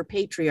still under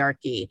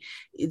patriarchy?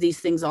 These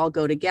things all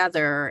go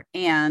together.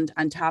 And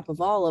on top of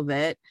all of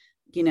it,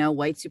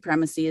 white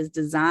supremacy is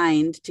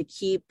designed to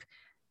keep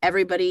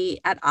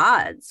everybody at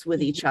odds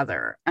with each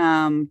other.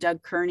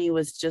 Doug Kearney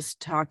was just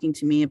talking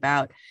to me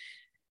about,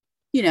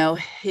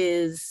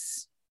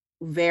 his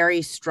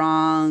very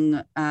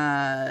strong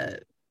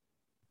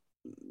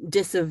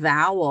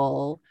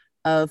disavowal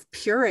of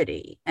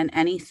purity and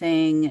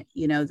anything,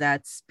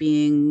 that's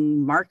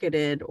being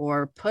marketed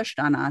or pushed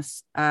on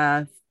us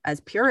as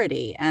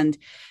purity. And,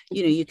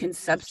 you can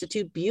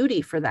substitute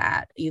beauty for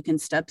that. You can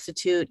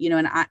substitute,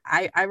 and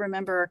I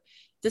remember,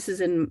 this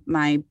is in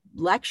my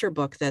lecture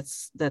book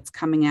that's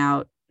coming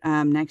out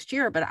next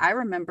year, but I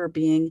remember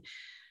being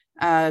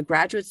a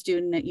graduate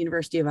student at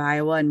University of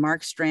Iowa, and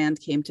Mark Strand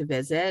came to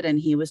visit, and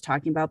he was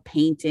talking about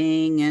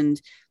painting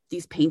and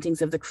these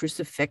paintings of the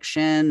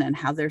crucifixion and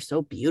how they're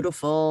so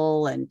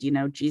beautiful. And,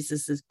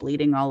 Jesus is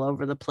bleeding all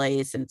over the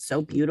place, and it's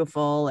so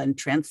beautiful and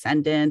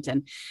transcendent,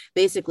 and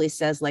basically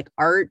says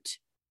art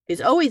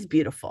is always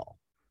beautiful.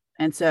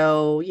 And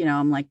so,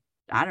 I'm like,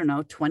 I don't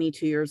know,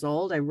 22 years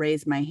old. I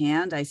raise my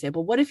hand. I say,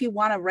 well, what if you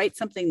want to write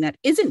something that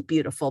isn't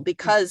beautiful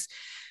because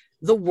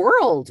the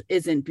world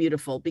isn't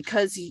beautiful,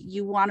 because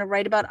you want to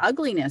write about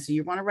ugliness, or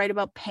you want to write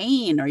about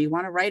pain, or you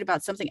want to write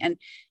about something? And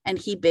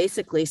he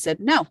basically said,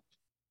 no,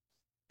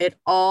 it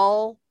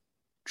all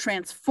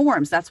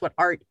transforms. That's what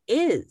art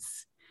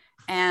is.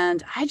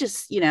 And I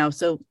just,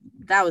 so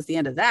that was the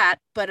end of that.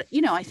 But,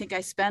 I think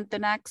I spent the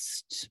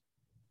next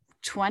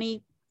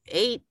 20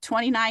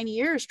 29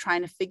 years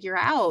trying to figure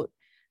out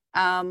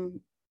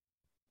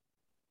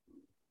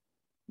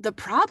the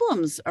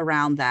problems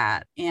around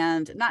that,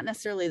 and not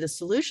necessarily the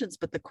solutions,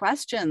 but the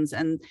questions.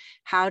 And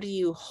how do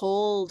you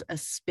hold a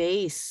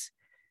space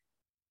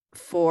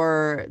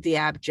for the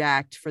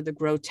abject, for the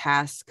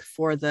grotesque,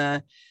 for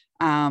the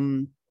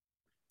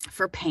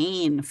for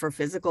pain, for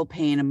physical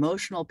pain,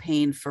 emotional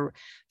pain, for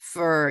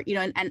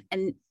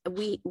and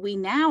we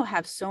now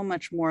have so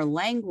much more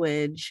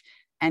language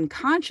and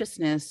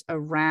consciousness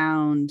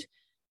around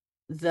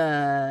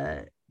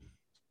the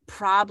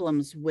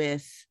problems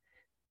with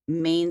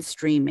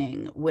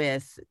mainstreaming,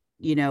 with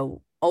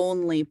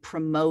only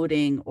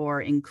promoting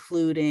or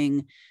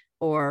including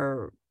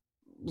or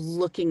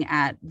looking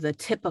at the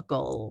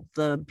typical,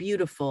 the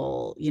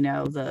beautiful,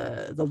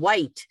 the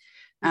white.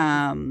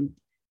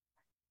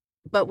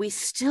 But we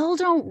still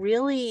don't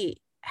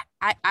really,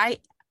 I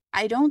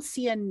don't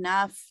see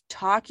enough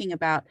talking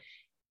about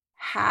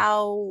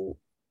how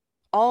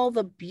all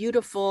the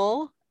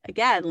beautiful,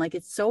 again, like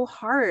it's so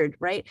hard,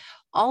 right?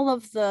 All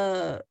of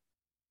the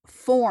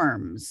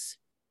forms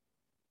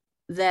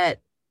that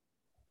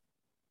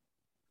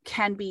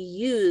can be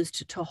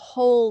used to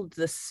hold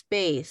the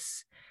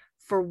space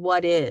for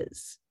what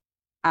is,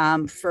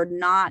 for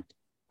not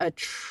a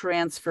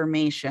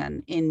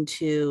transformation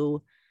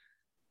into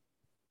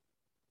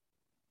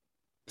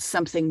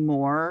something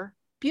more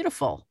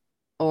beautiful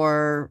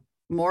or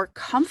more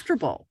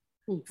comfortable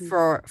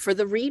for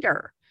the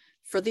reader,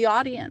 for the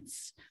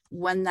audience,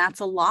 when that's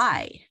a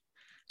lie.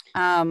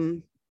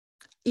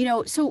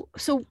 So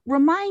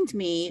remind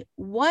me,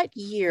 what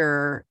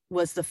year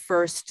was the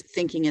first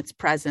Thinking Its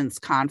Presence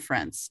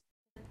conference?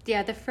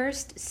 Yeah, the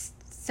first.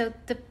 So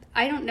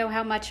I don't know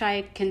how much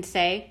I can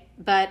say,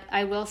 but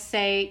I will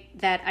say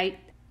that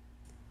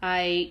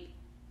I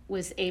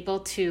was able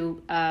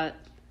to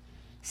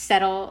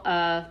settle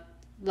a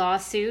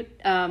lawsuit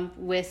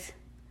with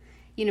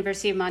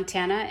University of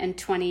Montana in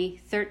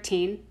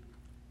 2013.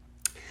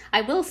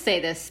 I will say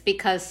this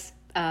because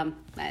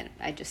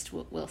I just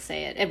will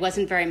say it. It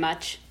wasn't very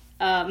much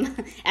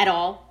at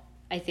all.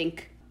 I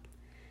think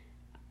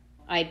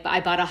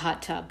I bought a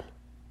hot tub.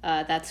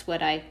 That's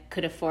what I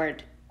could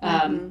afford.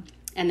 And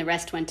the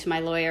rest went to my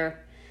lawyer.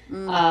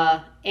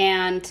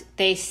 And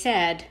they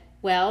said,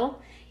 well,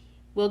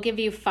 we'll give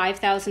you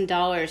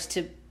 $5,000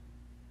 to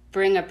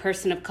bring a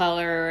person of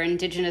color or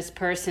indigenous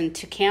person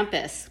to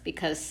campus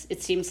because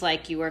it seems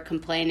like you were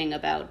complaining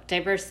about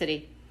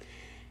diversity.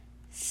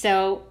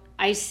 So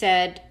I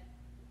said,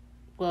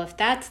 well, if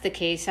that's the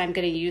case, I'm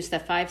going to use the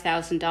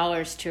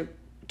 $5,000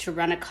 to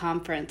run a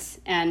conference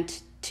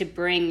and to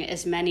bring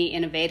as many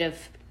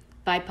innovative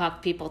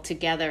BIPOC people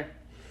together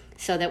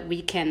so that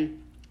we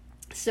can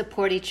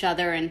support each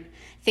other and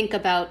think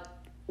about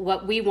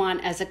what we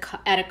want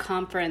at a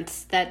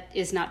conference that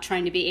is not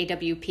trying to be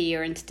AWP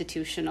or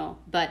institutional,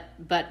 but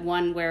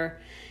one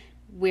where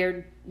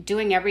we're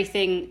doing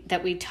everything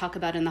that we talk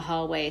about in the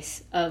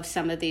hallways of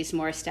some of these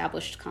more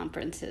established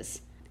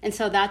conferences. And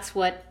so that's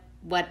what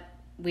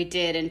we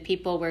did, and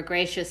people were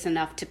gracious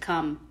enough to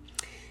come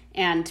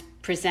and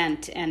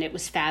present, and it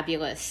was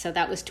fabulous. So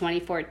that was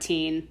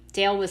 2014.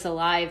 Dale was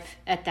alive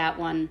at that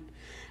one,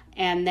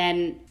 and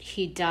then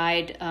he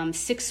died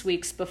 6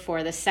 weeks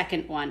before the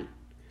second one.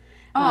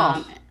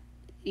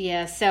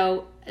 Yeah,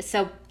 so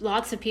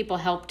lots of people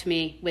helped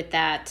me with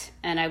that,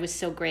 and I was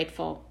so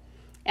grateful.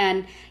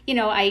 And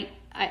I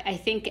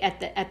think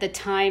at the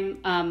time,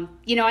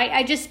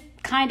 I just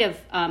kind of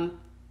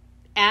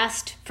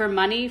asked for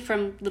money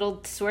from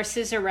little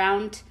sources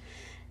around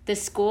the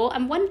school.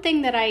 And one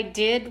thing that I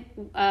did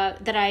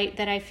that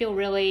I feel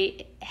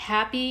really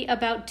happy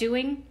about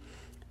doing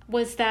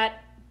was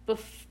that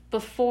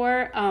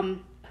before,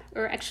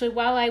 or actually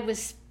while I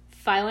was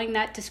filing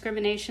that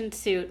discrimination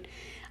suit,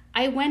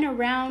 I went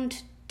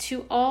around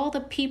to all the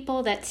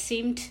people that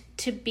seemed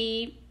to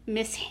be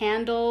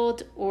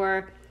mishandled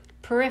or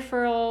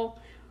peripheral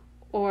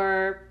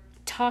or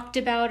talked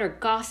about or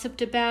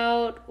gossiped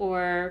about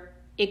or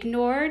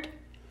ignored,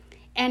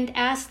 and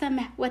asked them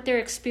what their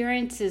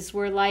experiences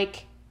were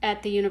like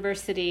at the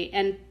university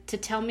and to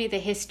tell me the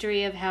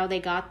history of how they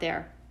got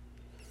there.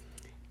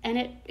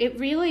 And it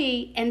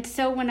really, and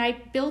so when I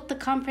built the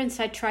conference,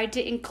 I tried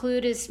to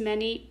include as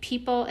many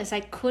people as I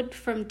could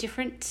from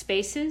different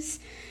spaces,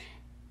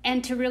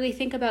 and to really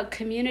think about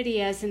community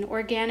as an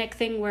organic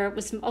thing where it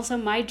was also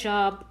my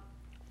job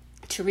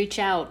to reach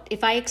out.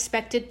 If I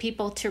expected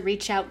people to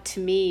reach out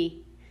to me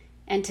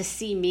and to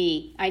see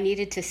me, I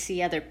needed to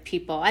see other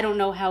people. I don't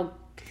know how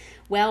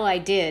well I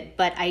did,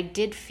 but I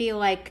did feel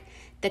like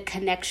the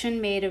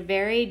connection made it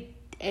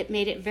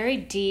very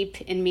deep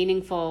and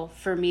meaningful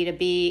for me to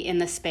be in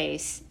the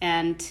space.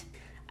 And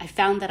I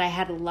found that I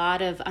had a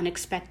lot of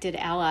unexpected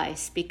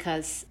allies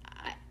because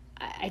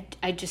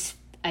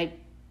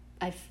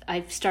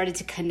I've started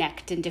to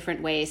connect in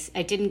different ways.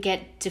 I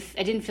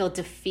didn't feel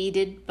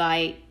defeated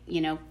by,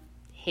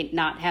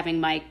 not having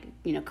my,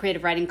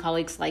 creative writing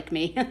colleagues like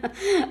me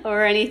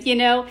or anything,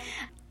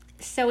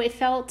 So it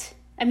felt,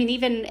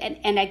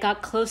 and I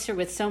got closer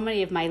with so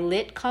many of my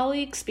lit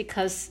colleagues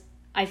because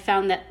I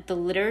found that the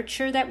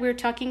literature that we were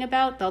talking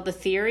about, all the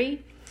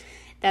theory,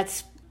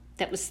 that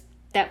was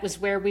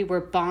where we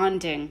were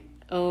bonding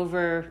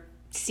over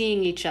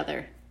seeing each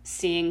other,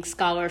 seeing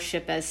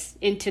scholarship as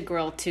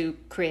integral to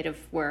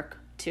creative work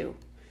too.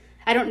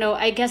 I don't know,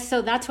 I guess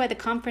so that's why the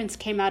conference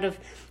came out of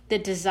the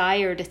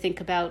desire to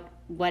think about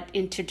what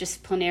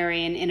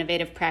interdisciplinary and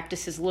innovative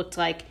practices looked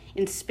like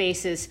in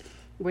spaces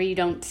where you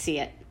don't see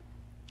it.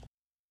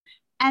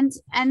 And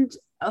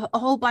a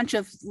whole bunch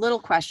of little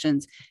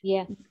questions.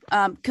 Yeah.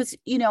 Because,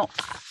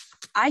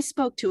 I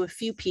spoke to a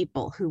few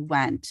people who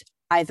went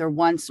either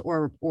once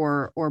or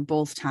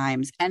both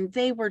times, and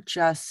they were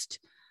just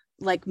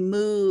like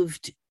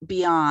moved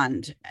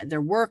beyond.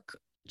 Their work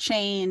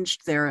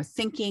changed, their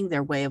thinking,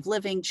 their way of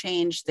living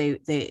changed. They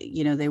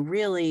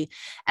really,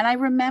 and I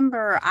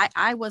remember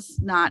I was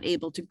not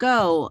able to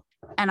go.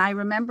 And I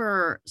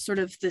remember sort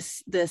of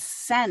this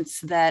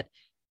sense that,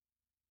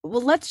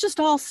 well, let's just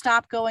all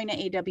stop going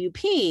to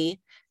AWP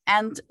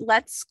and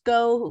let's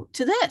go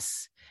to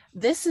this.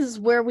 This is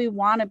where we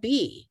want to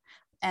be,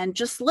 and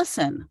just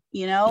listen,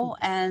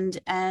 and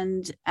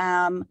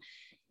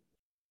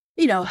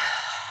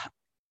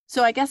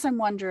so I guess I'm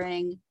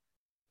wondering,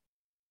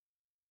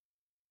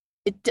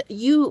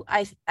 I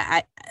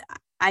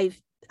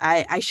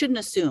shouldn't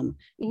assume.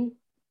 Mm-hmm.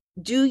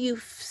 Do you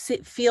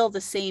feel the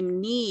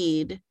same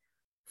need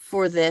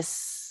for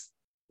this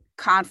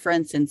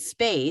conference and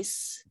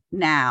space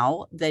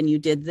now than you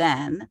did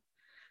then?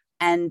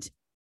 And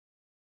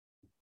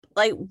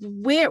like,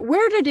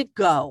 where did it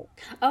go?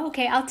 Oh,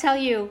 okay, I'll tell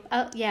you.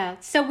 Yeah.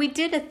 So we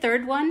did a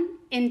third one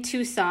in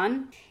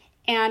Tucson,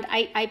 and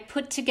I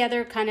put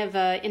together kind of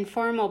an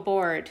informal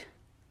board.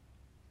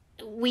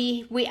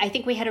 I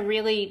think we had a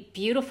really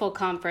beautiful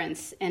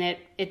conference, and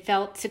it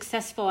felt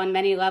successful on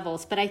many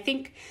levels. But I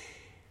think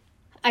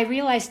I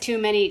realized there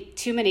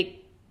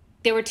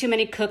were too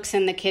many cooks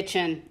in the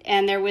kitchen,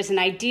 and there was an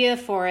idea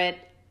for it,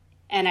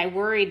 and I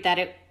worried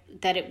that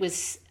it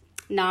was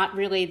not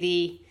really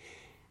the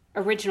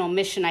original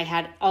mission I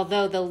had,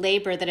 although the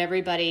labor that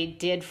everybody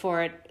did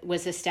for it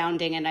was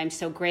astounding, and I'm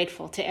so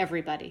grateful to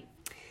everybody.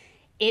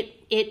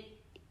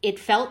 It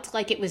felt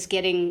like it was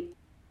getting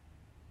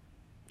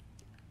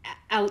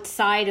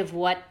outside of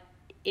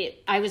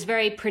I was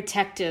very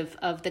protective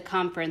of the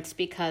conference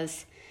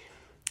because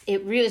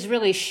it was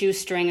really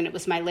shoestring, and it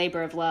was my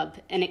labor of love,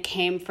 and it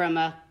came from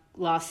a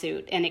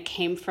lawsuit, and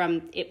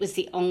it was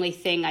the only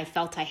thing I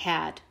felt I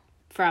had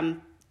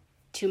from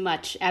too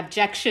much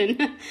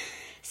abjection.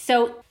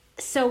 So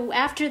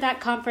after that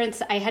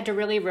conference, I had to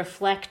really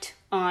reflect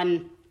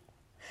on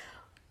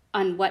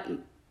what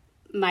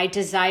my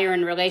desire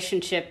and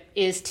relationship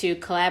is to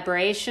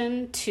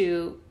collaboration,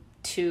 to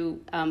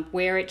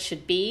where it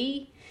should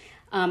be.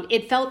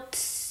 It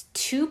felt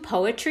too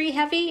poetry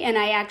heavy, and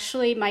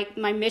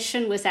my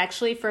mission was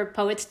actually for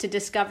poets to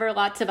discover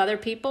lots of other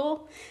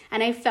people,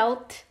 and I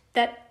felt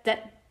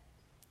that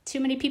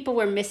too many people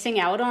were missing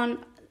out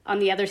on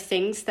the other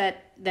things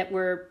that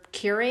were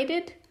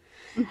curated.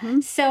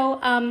 Mm-hmm. So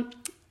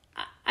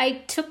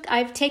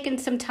I've taken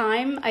some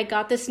time. I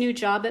got this new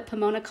job at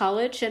Pomona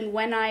College, and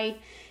when I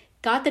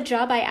got the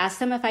job, I asked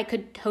them if I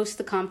could host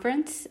the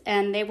conference,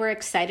 and they were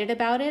excited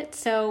about it.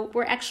 So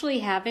we're actually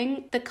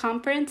having the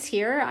conference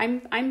here.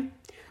 I'm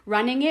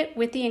running it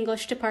with the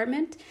English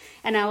department,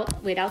 and I'll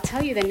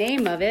tell you the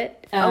name of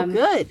it.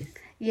 Good.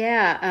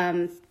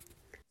 Yeah.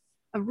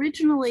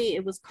 Originally,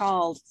 it was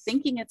called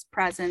Thinking Its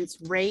Presence,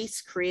 Race,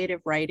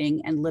 Creative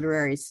Writing, and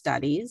Literary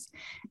Studies.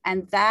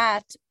 And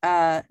that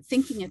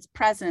Thinking Its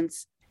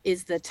Presence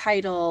is the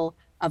title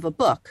of a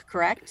book,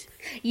 correct?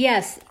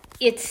 Yes,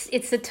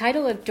 it's the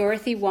title of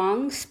Dorothy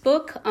Wong's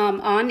book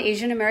on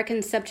Asian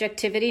American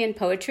subjectivity and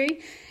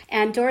poetry.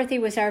 And Dorothy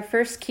was our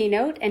first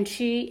keynote, and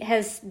she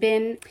has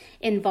been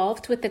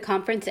involved with the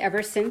conference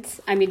ever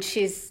since. I mean,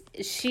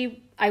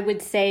 I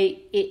would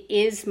say it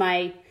is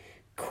my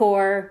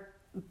core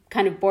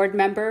kind of board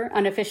member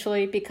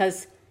unofficially,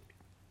 because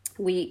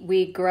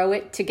we grow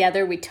it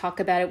together, we talk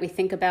about it, we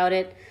think about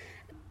it.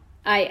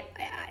 I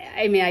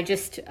mean, I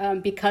just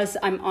because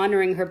I'm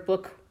honoring her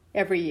book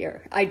every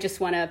year, I just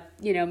want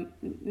to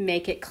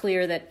make it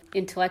clear that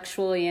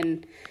intellectually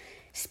and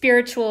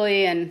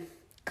spiritually and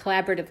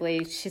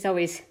collaboratively, she's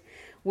always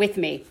with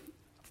me.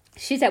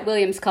 She's at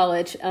Williams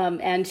College,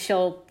 and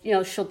she'll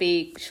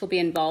be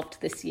involved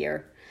this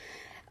year.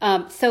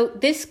 But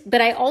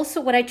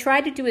what I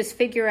try to do is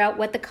figure out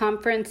what the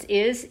conference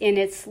is in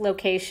its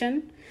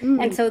location.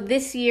 Mm. And so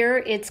this year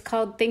it's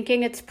called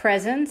Thinking Its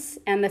Presence,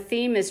 and the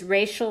theme is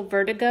racial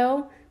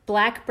vertigo,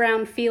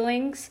 Black-brown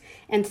feelings,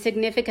 and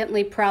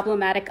significantly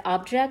problematic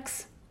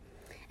objects.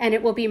 And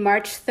it will be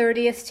March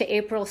 30th to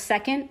April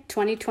 2nd,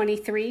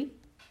 2023.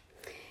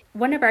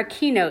 One of our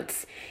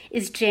keynotes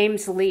is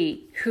James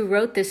Lee, who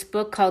wrote this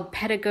book called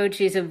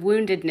Pedagogies of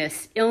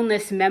Woundedness,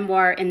 Illness,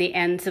 Memoir, and the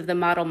Ends of the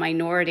Model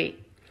Minority.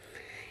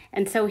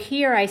 And so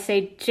here I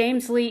say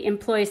James Lee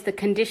employs the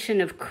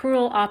condition of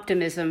cruel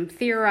optimism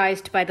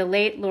theorized by the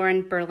late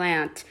Lauren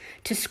Berlant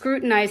to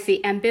scrutinize the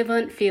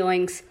ambivalent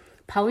feelings,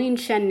 Pauline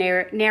Shen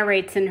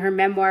narrates in her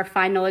memoir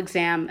Final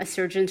Exam, A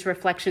Surgeon's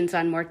Reflections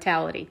on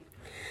Mortality.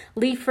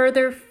 Lee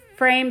further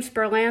frames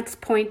Berlant's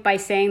point by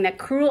saying that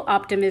cruel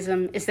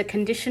optimism is the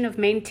condition of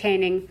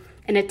maintaining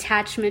an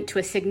attachment to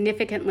a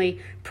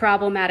significantly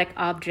problematic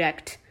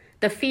object.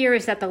 The fear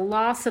is that the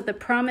loss of the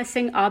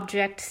promising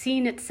object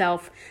seen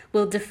itself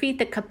will defeat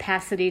the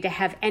capacity to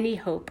have any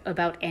hope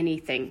about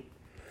anything.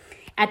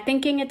 At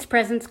Thinking Its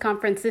Presence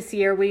conference this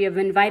year, we have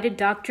invited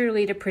Dr.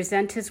 Lee to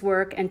present his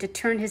work and to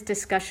turn his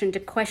discussion to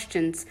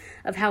questions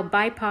of how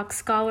BIPOC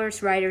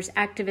scholars, writers,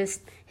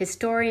 activists,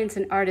 historians,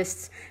 and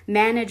artists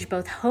manage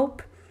both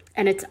hope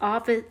and its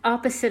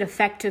opposite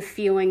affective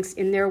feelings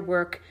in their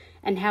work,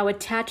 and how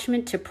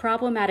attachment to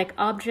problematic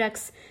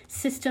objects,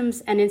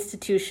 systems, and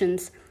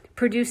institutions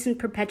produce and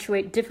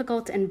perpetuate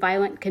difficult and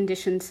violent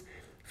conditions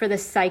for the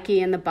psyche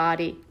and the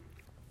body.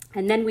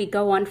 And then we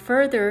go on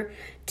further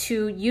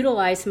to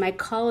utilize my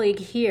colleague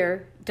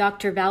here,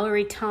 Dr.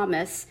 Valerie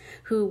Thomas,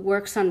 who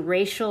works on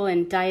racial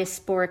and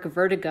diasporic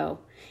vertigo,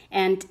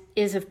 and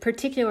is of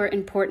particular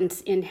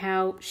importance in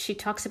how she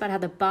talks about how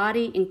the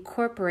body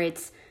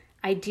incorporates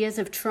ideas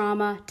of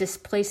trauma,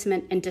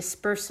 displacement, and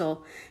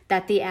dispersal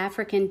that the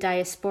African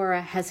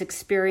diaspora has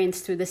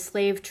experienced through the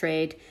slave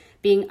trade,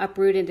 being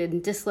uprooted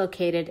and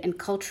dislocated and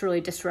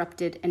culturally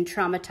disrupted and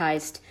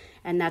traumatized.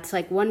 And that's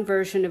like one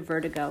version of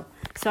vertigo.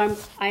 So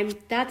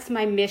that's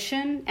my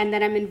mission. And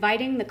then I'm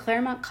inviting the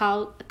Claremont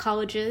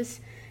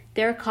colleges,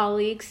 their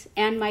colleagues,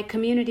 and my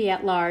community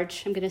at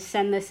large. I'm going to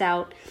send this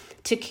out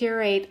to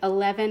curate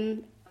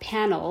 11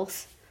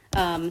 panels,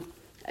 11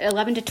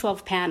 to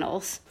 12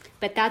 panels.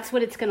 But that's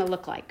what it's going to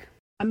look like.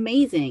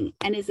 Amazing.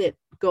 And is it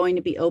going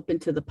to be open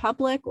to the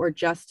public or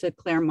just to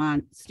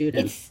Claremont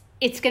students?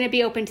 It's going to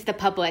be open to the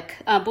public.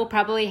 We'll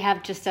probably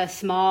have just a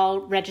small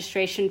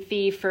registration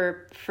fee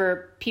for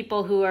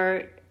people who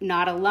are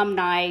not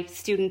alumni,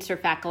 students, or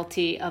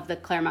faculty of the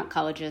Claremont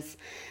colleges.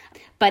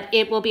 But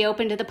it will be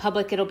open to the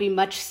public. It'll be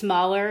much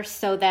smaller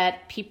so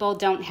that people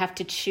don't have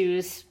to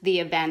choose the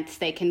events.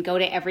 They can go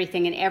to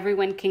everything, and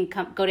everyone can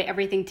go to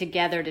everything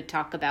together to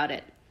talk about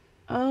it.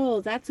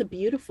 Oh, that's a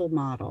beautiful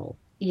model.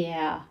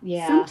 Yeah.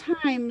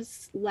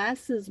 Sometimes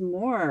less is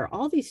more.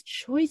 All these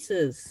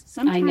choices.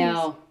 Sometimes I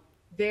know.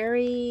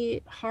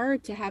 Very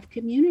hard to have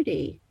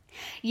community.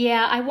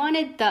 Yeah, I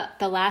wanted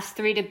the last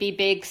three to be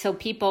big so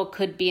people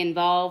could be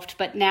involved,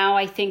 but now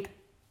I think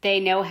they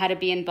know how to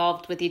be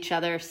involved with each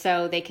other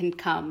so they can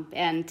come.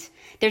 And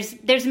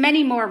there's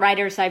many more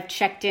writers I've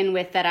checked in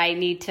with that I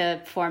need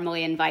to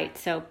formally invite.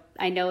 So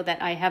I know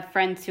that I have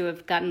friends who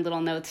have gotten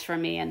little notes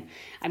from me, and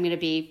I'm going to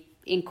be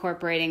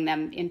incorporating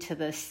them into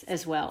this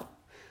as well.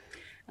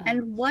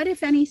 And what,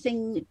 if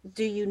anything,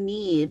 do you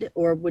need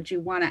or would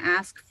you want to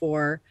ask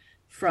for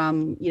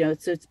from,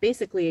 so it's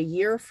basically a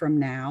year from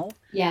now.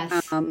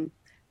 Yes.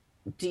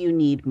 Do you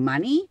need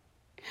money?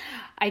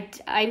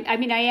 I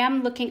mean, I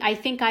am looking, I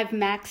think I've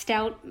maxed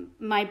out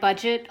my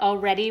budget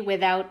already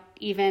without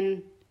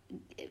even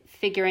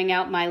figuring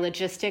out my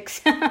logistics.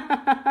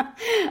 But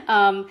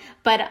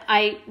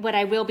what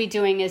I will be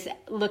doing is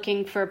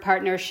looking for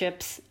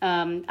partnerships.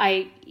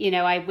 I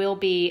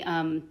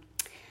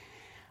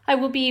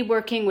will be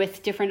working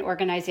with different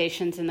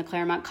organizations in the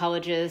Claremont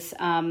colleges.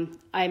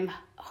 I'm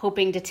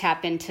hoping to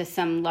tap into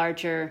some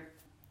larger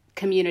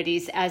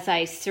communities as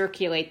I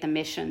circulate the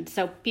mission.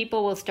 So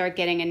people will start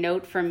getting a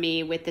note from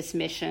me with this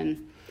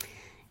mission,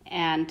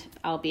 and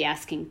I'll be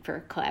asking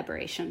for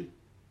collaboration.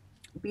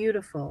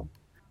 Beautiful.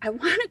 I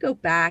want to go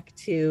back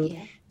to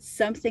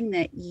something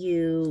that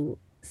you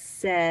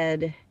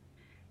said.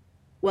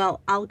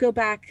 Well, I'll go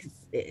back.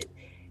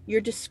 Your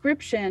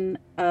description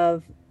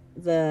of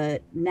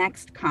the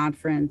next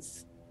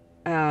conference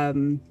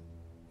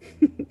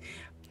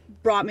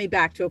brought me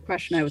back to a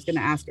question I was going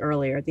to ask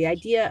earlier. The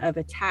idea of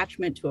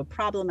attachment to a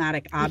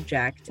problematic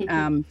object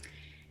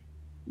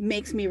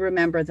makes me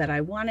remember that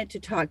I wanted to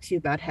talk to you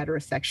about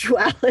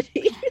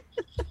heterosexuality.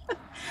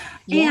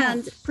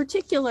 And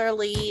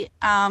particularly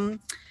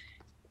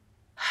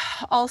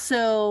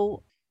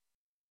also,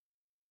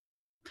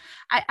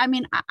 I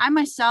mean, I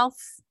myself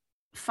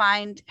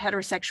find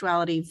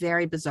heterosexuality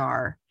very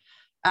bizarre.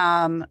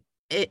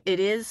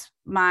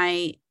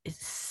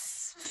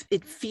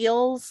 It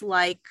feels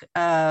like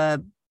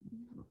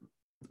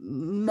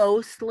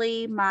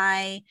mostly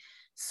my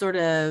sort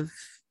of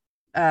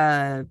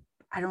I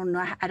don't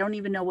know. I don't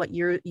even know what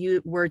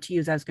word to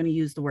use. I was going to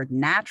use the word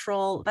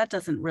natural. That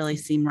doesn't really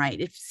seem right.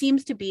 It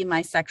seems to be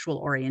my sexual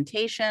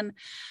orientation,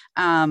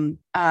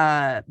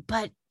 but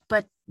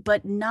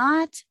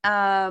not,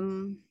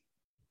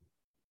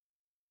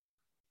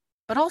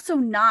 but also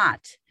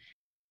not.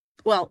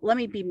 Well, let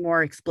me be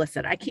more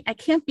explicit. I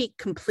can't be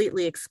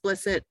completely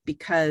explicit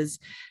because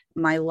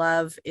my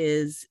love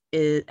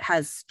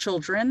has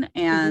children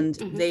and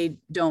they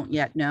don't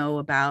yet know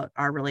about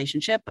our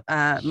relationship.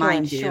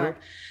 Mine do. Sure.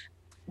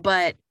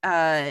 But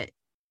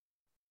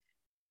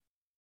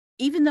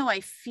even though I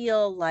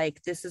feel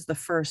like this is the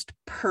first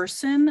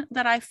person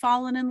that I've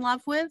fallen in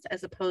love with,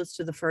 as opposed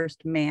to the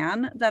first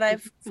man that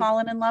I've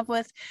fallen in love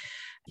with,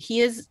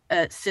 he is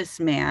a cis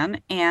man,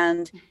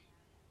 and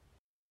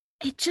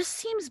it just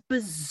seems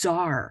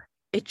bizarre.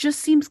 It just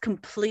seems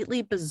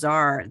completely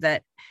bizarre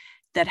that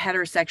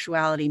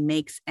heterosexuality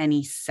makes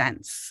any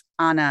sense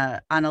on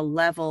a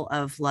level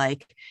of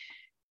like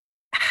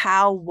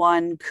how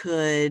one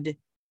could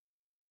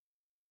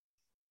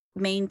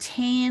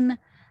maintain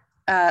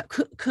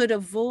could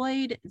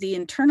avoid the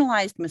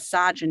internalized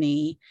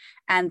misogyny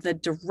and the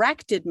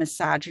directed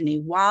misogyny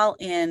while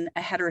in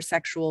a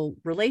heterosexual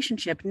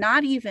relationship,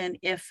 not even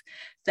if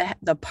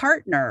the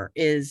partner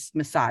is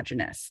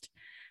misogynist.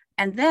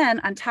 And then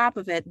on top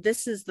of it,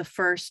 this is the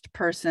first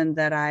person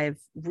that I've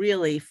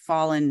really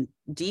fallen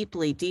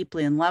deeply,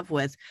 deeply in love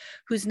with,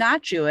 who's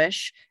not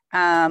Jewish,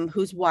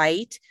 who's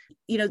white.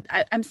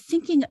 I'm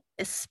thinking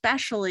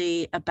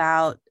especially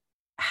about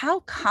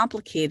how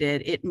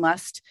complicated it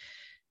must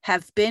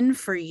have been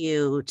for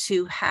you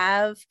to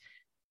have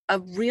a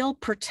real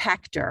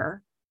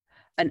protector,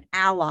 an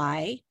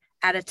ally,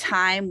 at a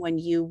time when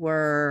you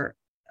were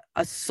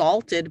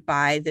assaulted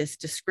by this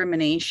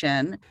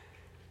discrimination.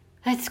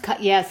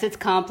 Yes, it's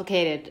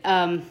complicated.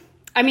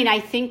 I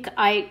think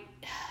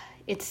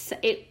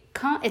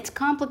it's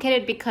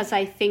complicated because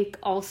I think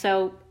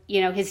also,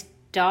 his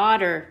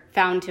daughter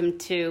found him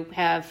to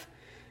have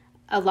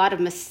a lot of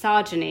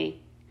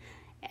misogyny,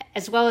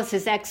 as well as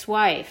his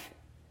ex-wife.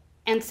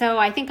 And so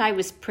I think I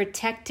was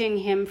protecting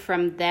him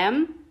from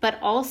them, but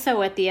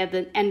also at the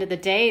end of the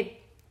day,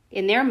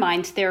 in their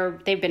minds,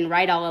 they've been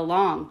right all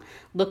along.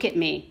 Look at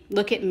me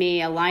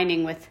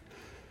aligning with,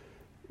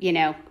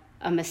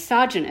 a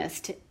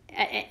misogynist.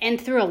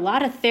 And through a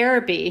lot of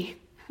therapy,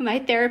 my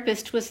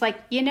therapist was like,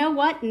 you know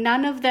what?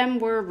 None of them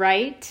were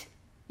right.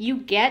 You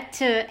get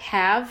to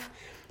have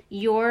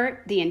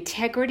the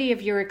integrity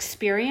of your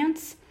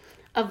experience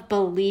of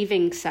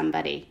believing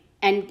somebody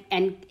and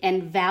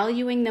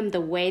valuing them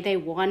the way they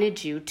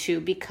wanted you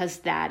to, because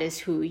that is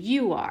who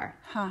you are.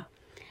 Huh.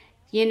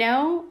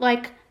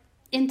 Like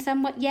in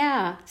somewhat,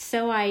 yeah.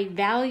 So I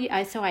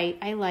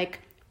like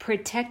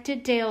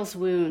protected Dale's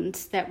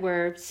wounds that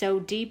were so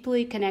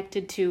deeply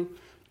connected to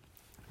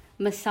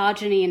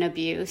misogyny and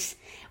abuse,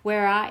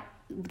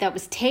 that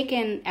was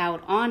taken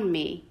out on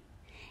me.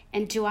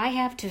 And do I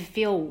have to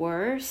feel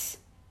worse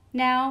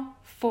now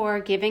for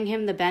giving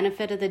him the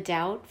benefit of the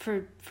doubt,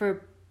 for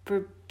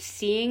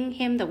seeing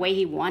him the way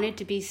he wanted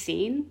to be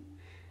seen,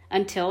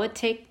 until it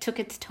took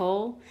its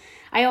toll?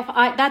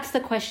 That's the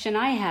question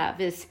I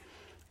have is,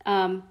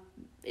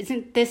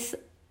 isn't this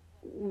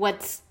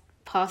what's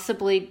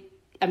possibly,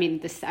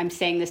 I'm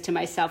saying this to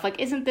myself, like,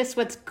 isn't this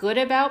what's good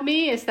about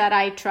me, is that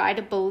I try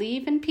to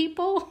believe in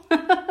people?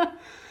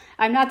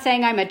 I'm not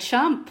saying I'm a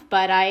chump,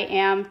 but I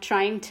am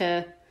trying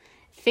to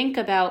think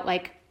about,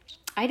 like,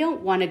 I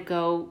don't want to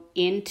go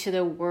into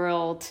the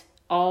world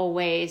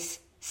always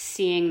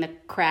seeing the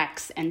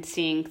cracks and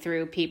seeing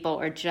through people,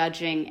 or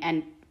judging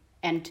and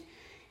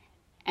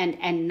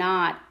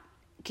not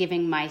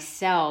giving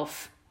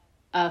myself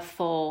a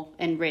full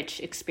and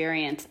rich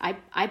experience.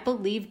 I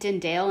believed in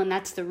Dale, and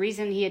that's the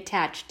reason he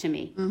attached to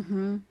me.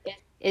 Mm-hmm.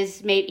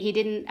 He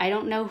didn't, I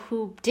don't know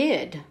who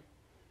did.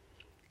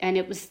 And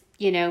it was,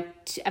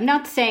 I'm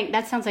not saying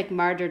that sounds like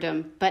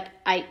martyrdom, but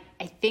I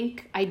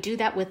think I do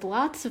that with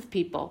lots of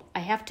people. I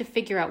have to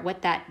figure out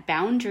what that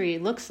boundary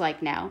looks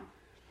like now,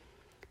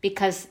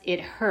 because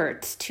it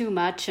hurts too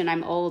much and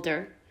I'm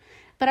older.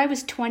 But I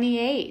was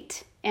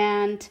 28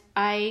 and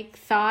I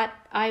thought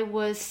I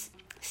was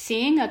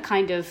seeing a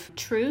kind of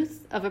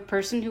truth of a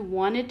person who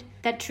wanted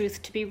that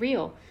truth to be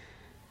real.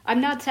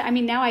 Now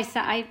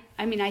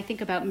I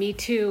think about Me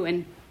Too,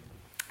 and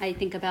I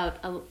think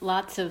about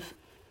lots of,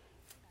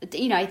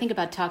 I think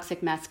about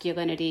toxic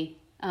masculinity.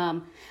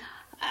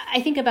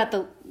 I think about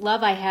the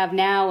love I have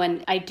now,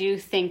 and I do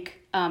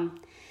think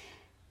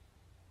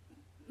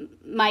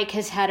Mike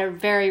has had a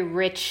very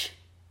rich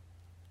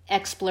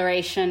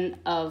exploration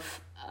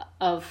of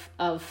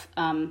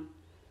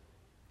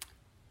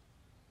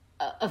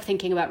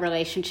thinking about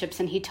relationships,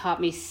 and he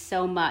taught me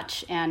so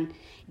much. And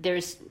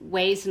there's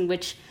ways in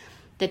which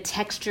the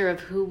texture of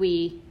who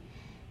we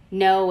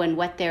know and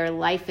what their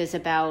life is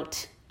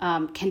about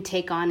can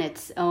take on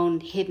its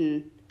own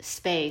hidden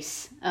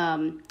space.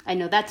 I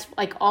know that's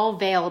like all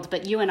veiled,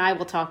 but you and I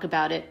will talk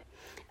about it.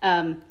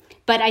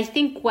 But I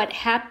think what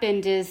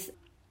happened is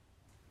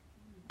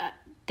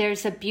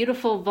there's a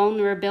beautiful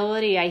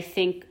vulnerability, I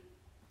think,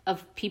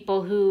 of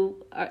people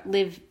who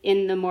live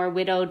in the more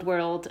widowed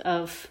world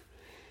of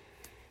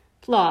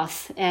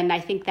loss. And I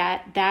think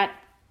that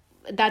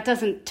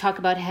doesn't talk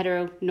about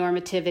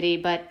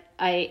heteronormativity, but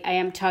I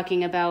am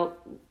talking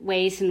about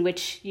ways in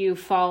which you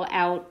fall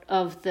out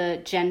of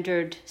the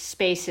gendered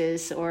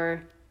spaces,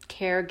 or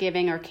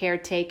caregiving or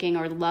caretaking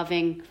or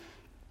loving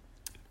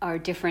are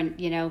different,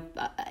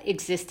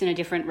 exist in a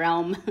different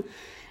realm.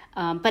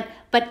 But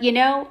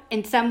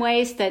in some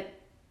ways that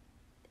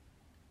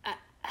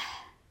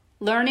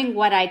learning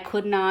what I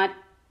could not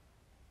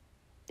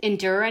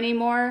endure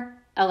anymore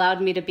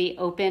allowed me to be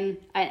open.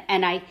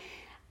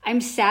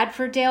 I'm sad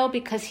for Dale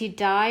because he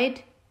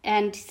died,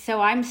 and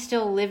so I'm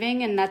still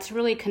living, and that's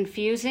really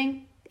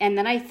confusing. And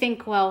then I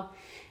think, well,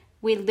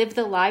 we live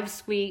the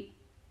lives we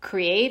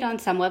create on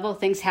some level.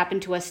 Things happen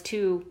to us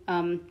too.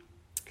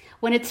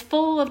 When it's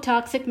full of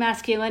toxic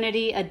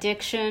masculinity,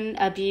 addiction,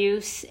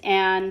 abuse,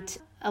 and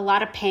a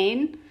lot of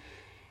pain,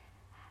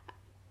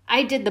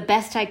 I did the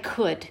best I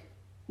could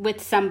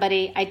with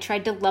somebody. I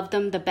tried to love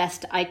them the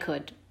best I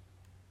could.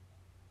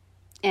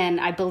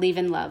 And I believe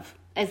in love.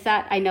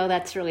 I know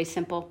that's really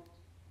simple.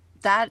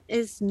 That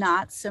is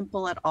not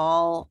simple at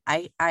all.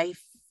 I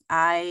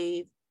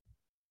I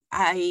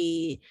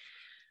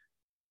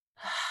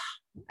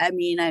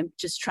mean, I'm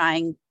just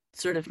trying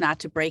sort of not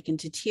to break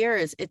into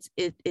tears.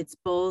 It's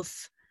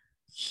both.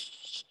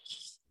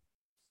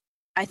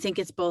 I think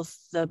it's both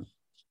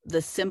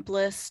the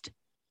simplest,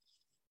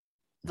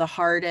 the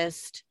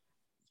hardest,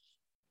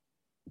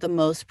 the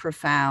most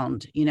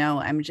profound.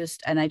 I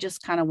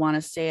just kind of want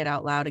to say it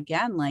out loud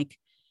again. Like,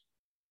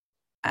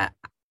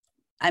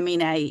 I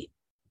mean,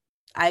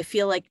 I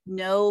feel like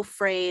no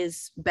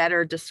phrase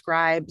better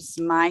describes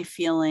my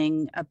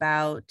feeling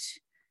about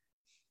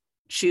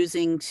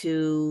choosing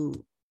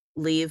to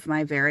leave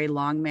my very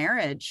long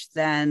marriage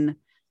than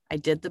I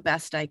did the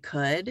best I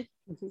could.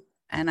 Mm-hmm.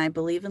 And I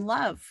believe in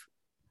love.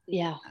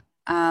 Yeah.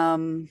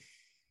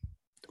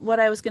 What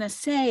I was going to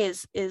say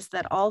is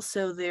that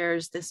also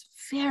there's this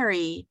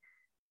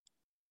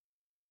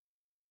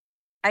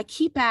I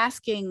keep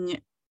asking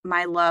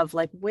my love,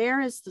 like,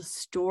 where is the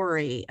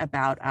story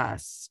about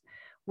us?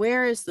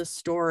 Where is the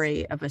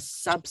story of a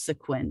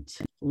subsequent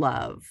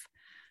love,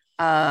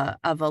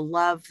 of a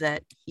love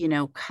that,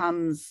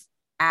 comes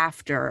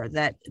after,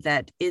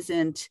 that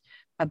isn't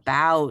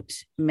about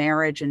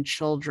marriage and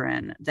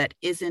children, that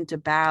isn't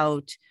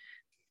about,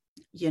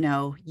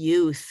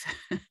 youth,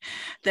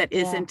 that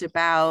isn't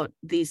about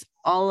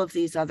all of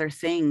these other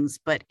things,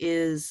 but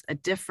is a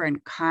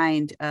different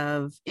kind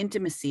of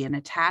intimacy and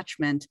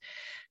attachment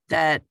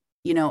that,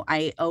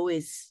 I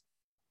always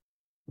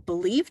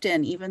believed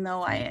in, even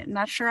though I'm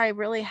not sure I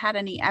really had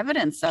any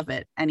evidence of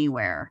it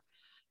anywhere.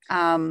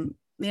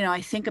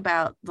 I think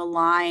about the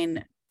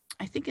line,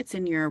 I think it's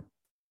in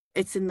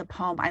the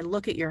poem. I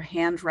look at your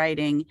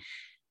handwriting,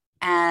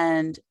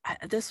 and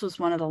this was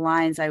one of the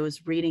lines. I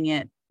was reading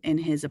it in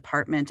his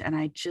apartment, and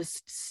I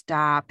just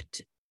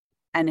stopped,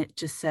 and it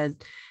just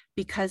said,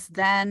 because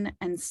then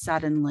and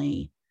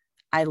suddenly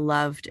I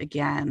loved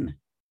again,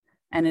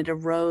 and it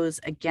arose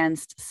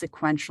against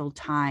sequential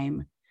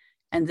time.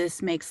 And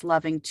this makes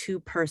loving two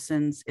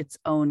persons its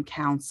own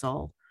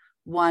counsel.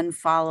 One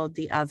followed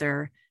the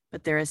other,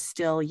 but there is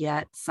still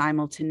yet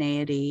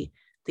simultaneity.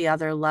 The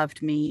other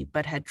loved me,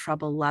 but had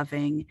trouble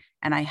loving,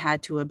 and I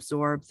had to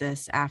absorb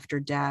this after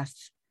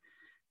death.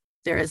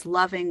 There is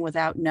loving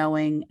without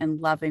knowing,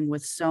 and loving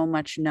with so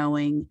much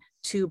knowing,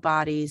 two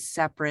bodies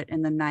separate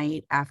in the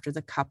night after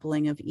the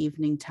coupling of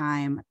evening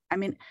time. I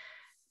mean,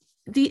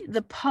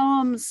 the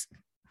poems,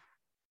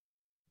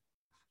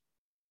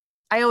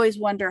 I always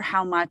wonder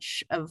how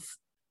much of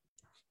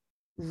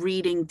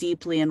reading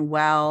deeply and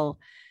well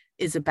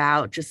is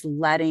about just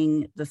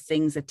letting the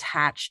things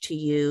attach to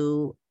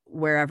you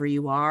wherever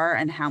you are,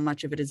 and how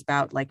much of it is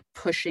about like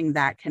pushing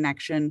that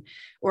connection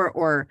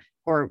or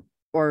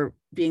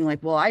being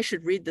like, well, I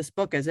should read this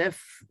book as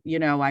if,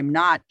 I'm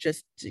not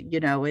just,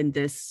 in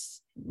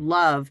this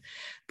love.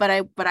 But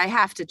I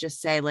have to just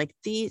say, like,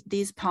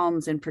 these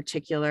poems in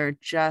particular,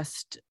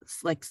 just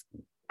like,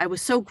 I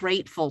was so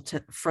grateful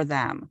for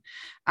them,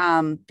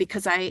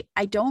 because I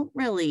don't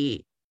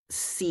really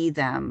see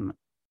them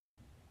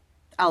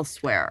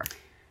elsewhere.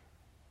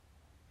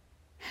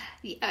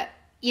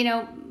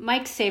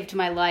 Mike saved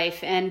my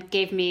life and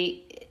gave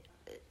me,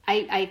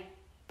 I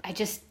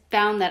just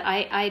found that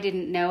I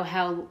didn't know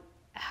how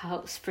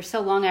for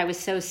so long I was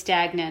so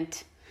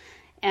stagnant,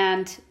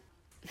 and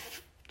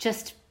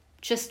just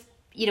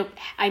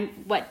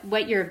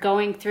what you're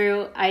going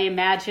through, I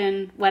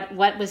imagine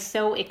what was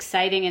so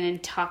exciting and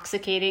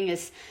intoxicating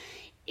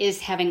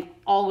is having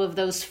all of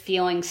those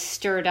feelings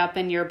stirred up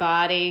in your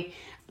body,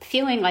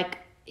 feeling like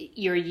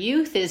your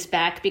youth is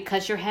back,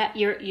 because I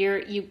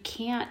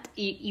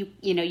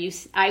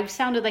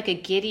sounded like a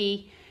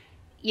giddy,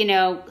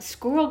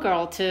 squirrel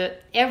girl to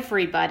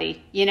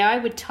everybody. I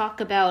would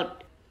talk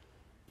about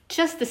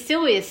just the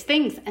silliest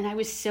things, and I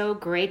was so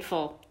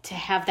grateful to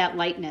have that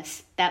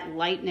lightness. That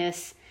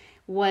lightness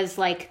was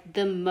like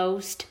the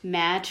most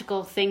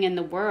magical thing in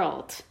the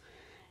world,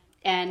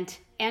 and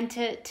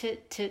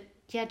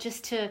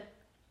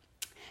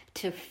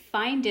to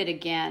find it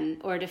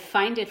again, or to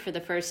find it for the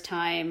first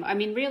time. I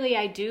mean, really,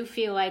 I do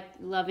feel like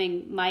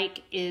loving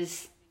Mike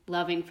is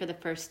loving for the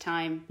first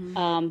time.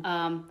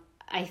 Mm-hmm.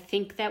 I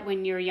think that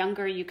when you're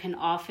younger, you can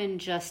often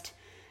just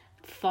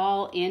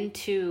fall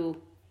into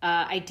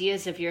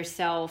ideas of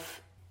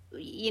yourself.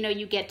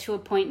 You get to a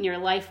point in your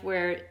life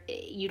where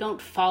you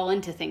don't fall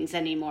into things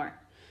anymore,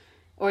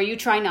 or you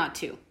try not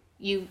to.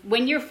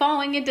 When you're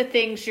falling into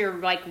things, you're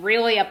like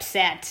really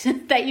upset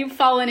that you've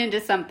fallen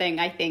into something,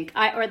 I think,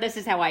 or this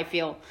is how I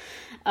feel.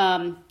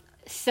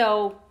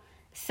 So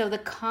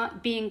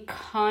being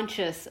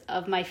conscious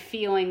of my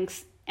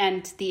feelings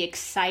and the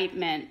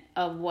excitement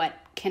of what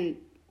can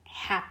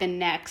happen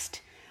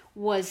next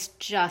was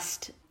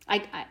just,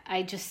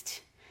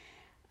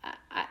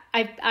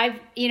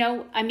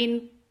 I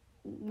mean,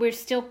 we're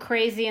still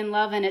crazy in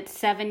love and it's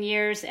 7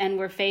 years and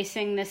we're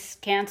facing this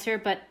cancer.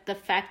 But the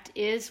fact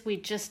is,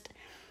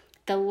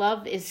 the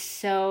love is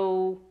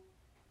so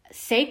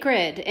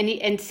sacred,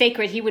 and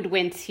sacred, he would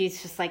wince.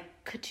 He's just like,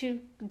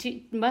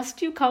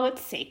 must you call it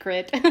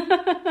sacred?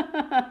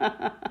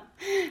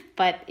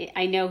 But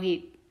I know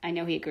he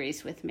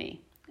agrees with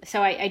me.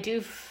 So I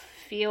do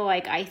feel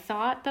like I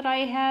thought that I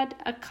had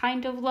a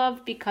kind of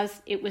love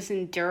because it was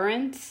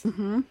endurance.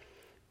 Mm-hmm.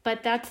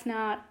 But that's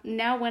not,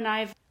 now when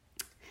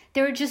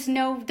there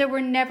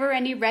were never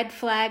any red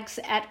flags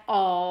at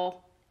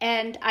all.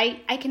 And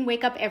I can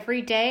wake up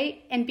every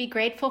day and be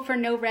grateful for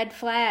no red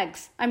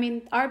flags. I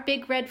mean, our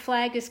big red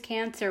flag is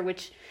cancer,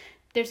 which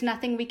there's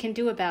nothing we can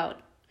do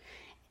about.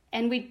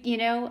 And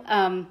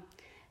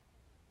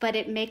but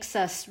it makes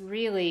us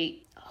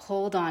really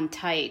hold on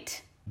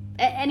tight.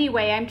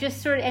 Anyway, I'm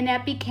just and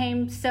that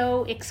became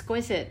so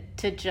exquisite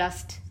to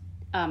just,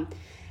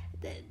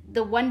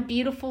 the one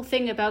beautiful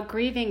thing about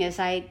grieving is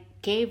I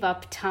gave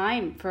up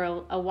time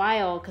for a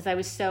while because I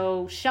was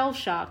so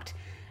shell-shocked.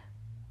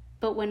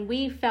 But when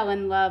we fell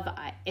in love,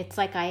 it's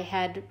like I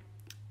had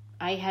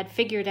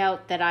figured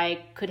out that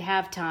I could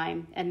have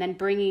time, and then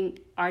bringing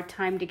our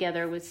time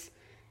together was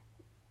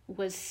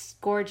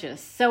gorgeous.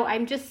 So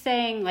I'm just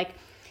saying, like,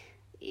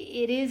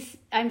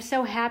 I'm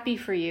so happy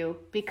for you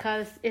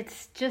because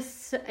it's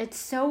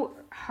so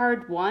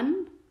hard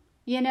won,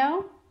 you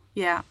know?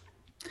 Yeah.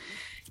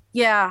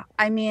 Yeah.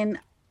 I mean,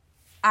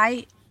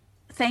 I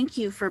thank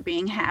you for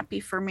being happy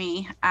for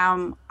me.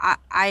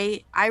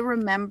 I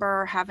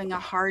remember having a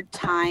hard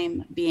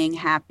time being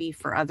happy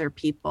for other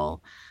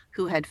people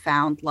who had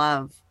found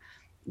love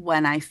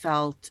when I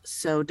felt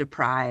so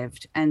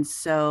deprived and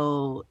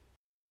so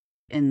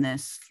in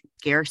this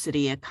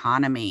scarcity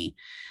economy.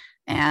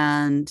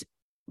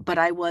 But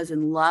I was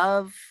in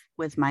love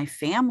with my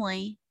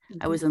family.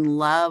 I was in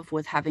love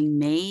with having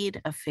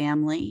made a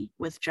family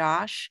with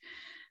Josh.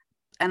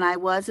 And I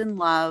was in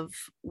love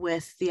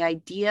with the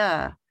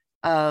idea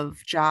of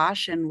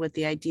Josh and with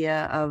the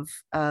idea of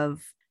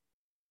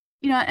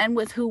and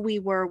with who we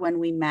were when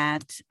we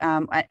met.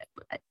 I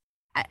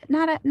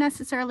not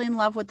necessarily in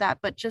love with that,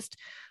 but just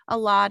a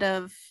lot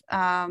of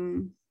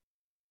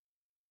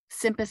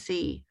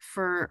sympathy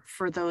for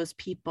those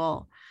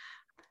people.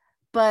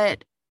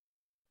 But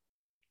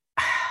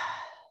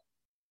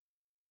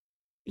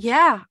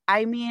yeah,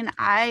 I mean,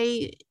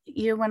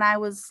 when I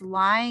was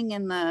lying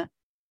in the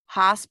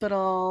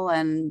hospital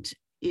and,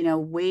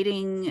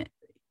 waiting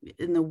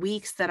in the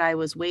weeks that I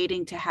was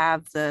waiting to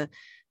have the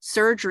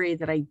surgery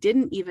that I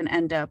didn't even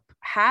end up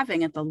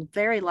having at the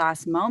very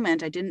last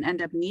moment, I didn't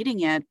end up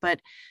needing it,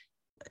 but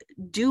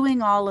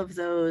doing all of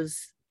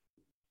those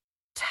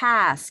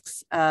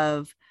tasks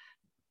of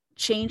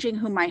changing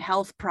who my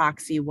health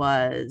proxy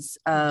was,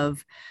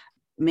 of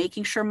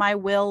making sure my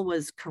will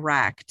was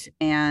correct,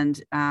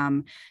 and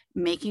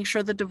making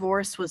sure the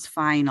divorce was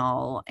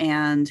final,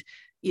 and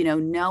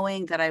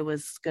knowing that I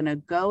was going to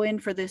go in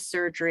for this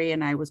surgery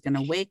and I was going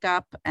to wake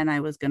up and I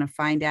was going to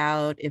find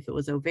out if it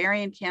was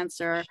ovarian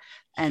cancer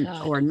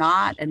or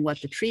not, and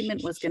what the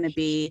treatment was going to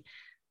be,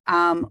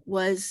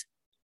 was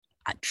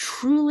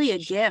truly a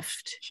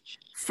gift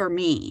for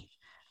me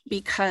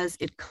because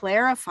it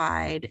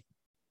clarified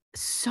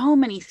so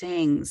many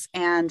things,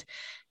 and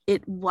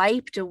it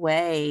wiped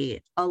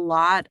away a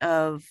lot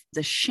of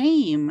the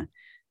shame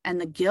and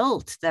the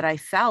guilt that I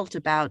felt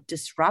about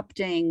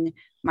disrupting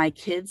my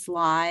kids'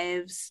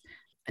 lives,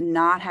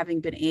 not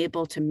having been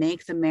able to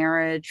make the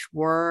marriage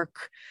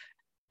work.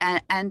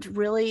 And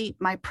really,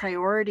 my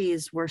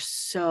priorities were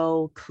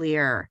so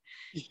clear.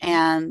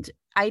 And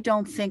I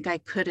don't think I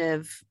could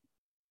have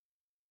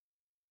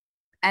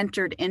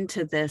entered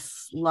into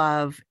this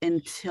love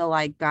until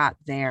I got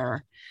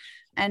there.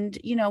 And,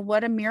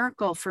 what a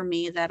miracle for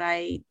me that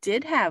I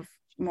did have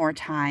more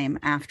time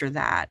after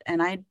that.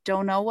 And I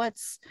don't know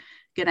what's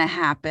going to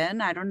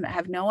happen. I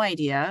have no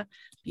idea,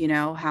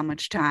 how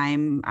much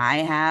time I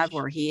have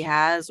or he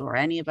has or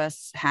any of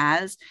us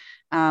has,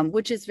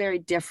 which is very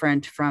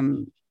different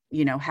from,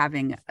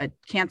 having a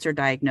cancer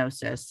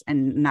diagnosis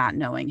and not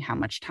knowing how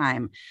much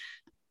time.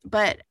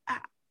 But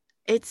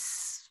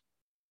it's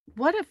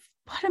what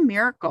a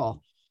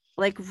miracle,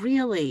 like,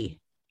 really.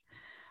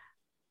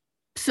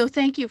 So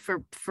thank you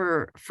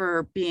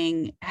for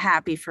being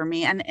happy for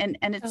me. And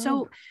it's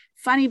so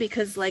funny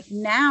because, like,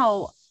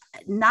 now,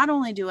 not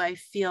only do I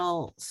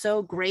feel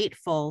so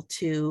grateful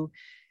to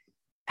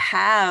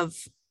have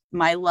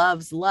my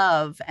love's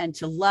love and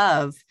to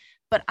love,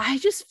 but I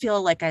just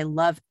feel like I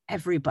love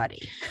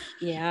everybody.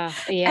 Yeah.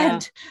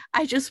 And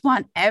I just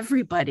want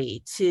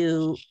everybody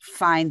to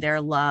find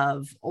their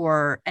love,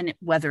 and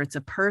whether it's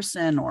a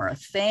person or a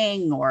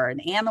thing or an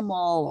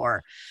animal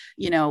or,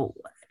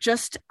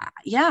 just,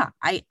 yeah,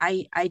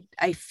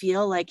 I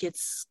feel like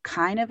it's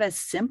kind of as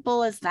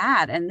simple as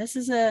that. And this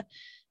is a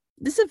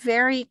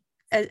very,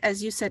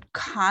 as you said,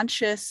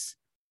 conscious,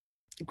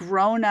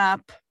 grown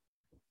up,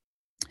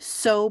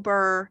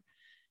 sober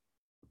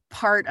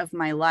part of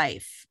my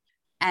life.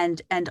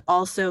 and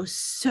also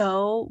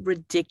so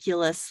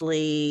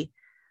ridiculously,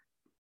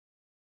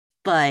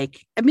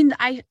 like, I mean,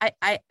 I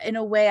in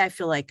a way I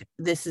feel like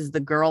this is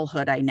the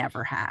girlhood I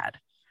never had.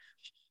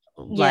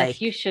 Yes,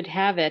 Like, you should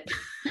have it.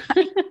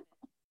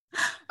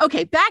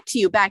 okay, back to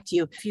you.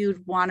 If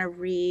you'd want to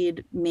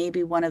read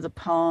maybe one of the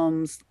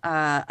poems,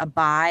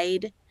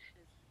 Abide.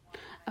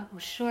 Oh,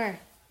 sure.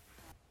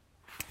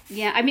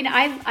 Yeah, I mean,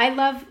 I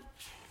love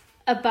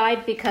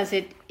Abide because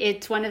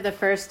it's one of the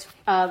first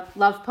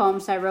love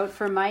poems I wrote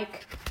for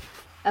Mike.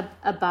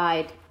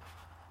 Abide.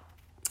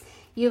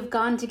 You have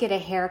gone to get a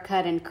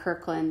haircut in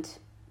Kirkland,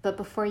 but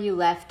before you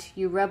left,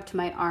 you rubbed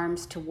my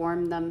arms to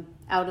warm them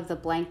out of the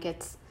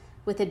blankets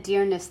with a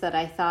dearness that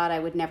I thought I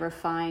would never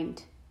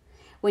find.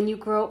 When you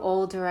grow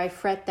older, I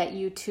fret that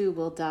you too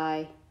will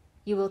die.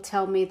 You will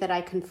tell me that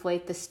I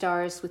conflate the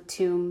stars with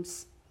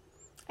tombs.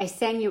 I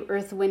sang you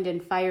Earth, Wind,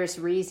 and Fire's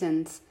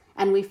reasons,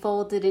 and we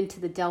folded into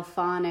the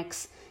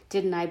Delphonics.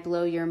 Didn't I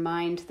blow your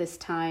mind this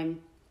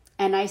time?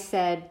 And I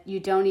said, you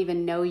don't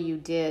even know you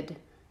did.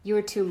 You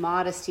were too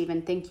modest to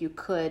even think you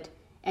could.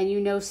 And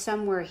you know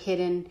somewhere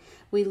hidden,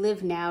 we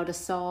live now to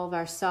solve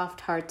our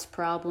soft heart's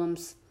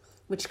problems,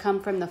 which come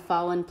from the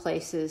fallen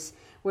places,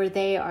 where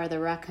they are the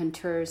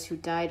raconteurs who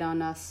died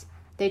on us.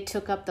 They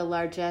took up the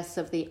largesse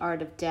of the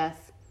art of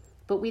death.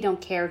 But we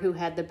don't care who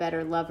had the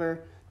better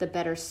lover, the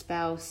better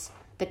spouse,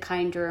 the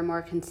kinder or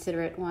more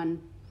considerate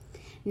one.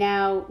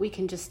 Now we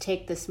can just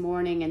take this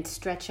morning and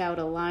stretch out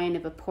a line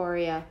of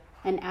aporia,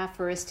 an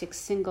aphoristic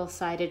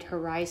single-sided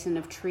horizon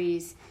of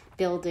trees,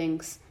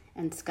 buildings,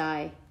 and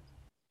sky.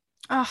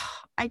 Oh,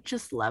 I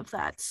just love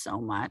that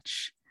so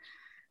much.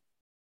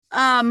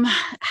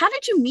 How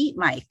did you meet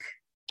Mike?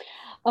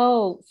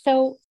 Oh,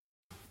 so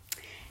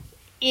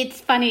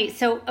it's funny.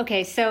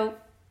 So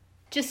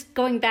just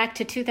going back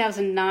to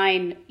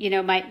 2009,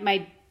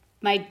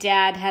 my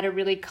dad had a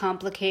really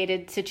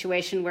complicated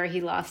situation where he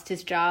lost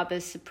his job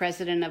as the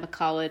president of a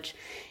college.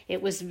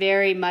 It was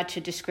very much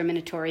a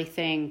discriminatory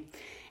thing.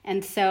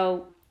 And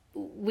so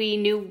we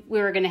knew we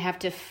were going to have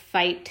to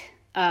fight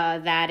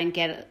that and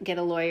get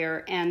a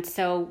lawyer. And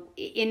so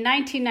in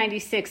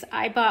 1996,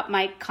 I bought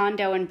my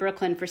condo in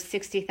Brooklyn for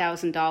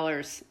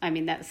 $60,000. I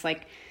mean, that's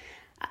like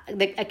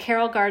a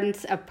Carroll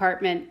Gardens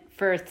apartment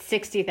for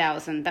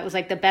 $60,000. That was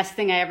like the best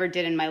thing I ever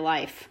did in my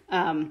life.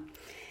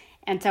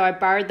 And so I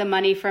borrowed the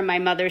money from my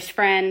mother's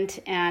friend,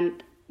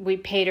 and we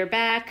paid her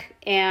back.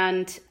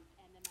 And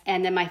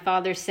then my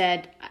father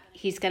said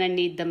he's going to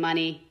need the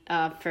money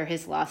for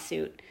his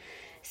lawsuit.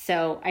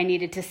 So I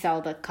needed to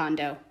sell the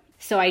condo.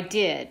 So I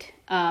did.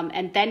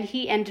 And then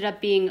he ended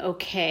up being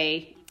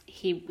okay.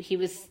 He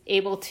was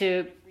able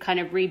to kind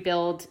of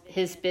rebuild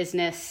his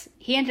business.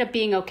 He ended up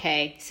being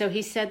okay. So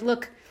he said,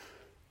 look,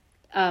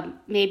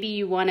 maybe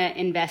you want to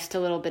invest a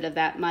little bit of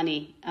that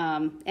money.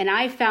 And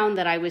I found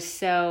that I was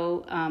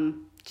so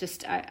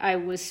I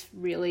was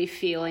really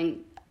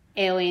feeling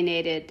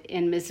alienated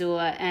in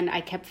Missoula, and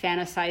I kept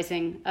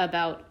fantasizing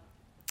about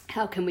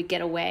how can we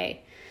get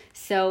away.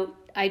 So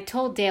I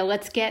told Dale,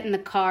 let's get in the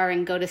car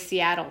and go to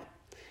Seattle,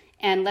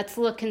 and let's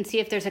look and see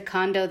if there's a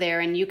condo there,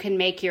 and you can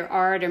make your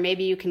art, or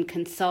maybe you can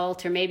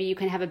consult, or maybe you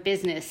can have a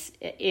business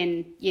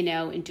in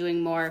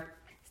doing more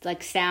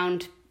like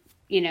sound,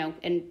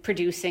 and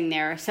producing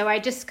there. So I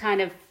just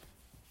kind of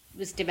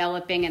was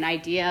developing an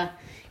idea.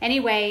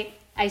 Anyway,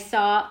 I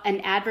saw an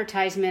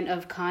advertisement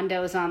of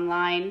condos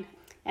online,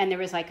 and there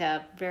was like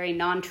a very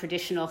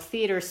non-traditional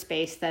theater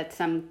space that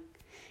some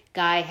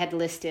guy had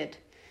listed.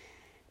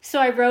 So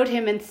I wrote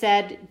him and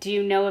said, do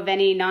you know of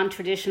any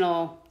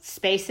non-traditional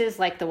spaces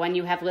like the one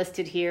you have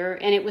listed here?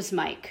 And it was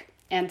Mike.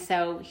 And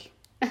so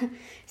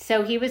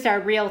he was our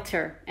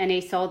realtor, and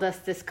he sold us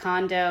this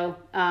condo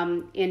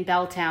in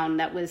Belltown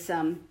that was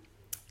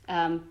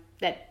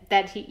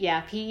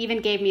he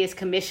even gave me his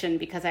commission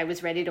because I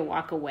was ready to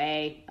walk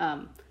away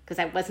because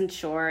I wasn't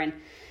sure, and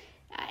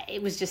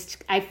it was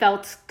just, I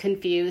felt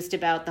confused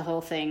about the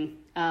whole thing.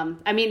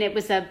 I mean, it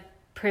was a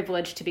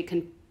privilege to be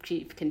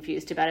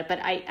confused about it, but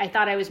I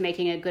thought I was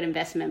making a good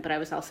investment, but I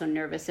was also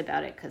nervous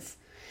about it because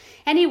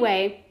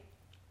anyway,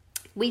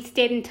 we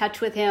stayed in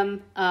touch with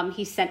him.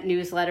 He sent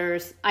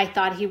newsletters. I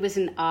thought he was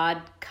an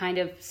odd, kind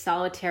of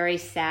solitary,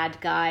 sad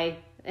guy.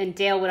 And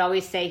Dale would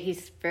always say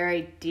he's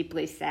very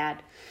deeply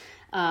sad.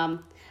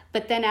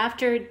 But then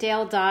after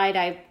Dale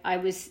died, I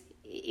was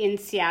in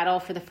Seattle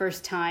for the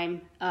first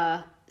time.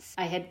 The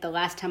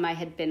last time I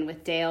had been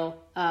with Dale.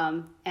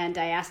 And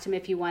I asked him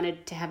if he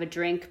wanted to have a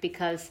drink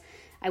because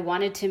I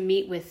wanted to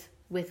meet with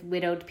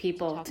widowed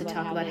people to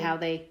talk about how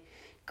they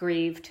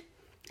grieved.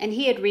 And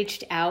he had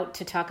reached out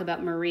to talk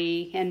about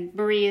Marie, and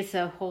Marie is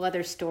a whole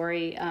other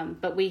story,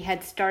 but we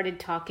had started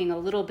talking a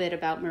little bit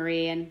about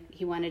Marie, and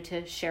he wanted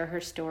to share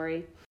her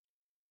story.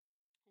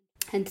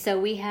 And so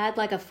we had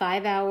like a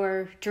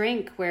 5-hour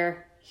drink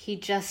where he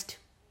just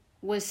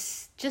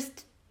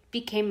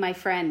became my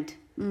friend.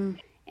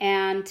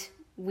 And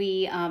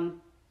we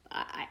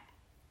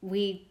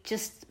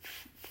just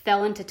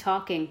fell into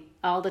talking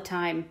all the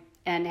time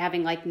and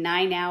having like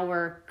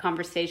 9-hour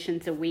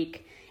conversations a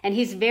week. And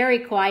he's very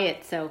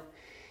quiet, so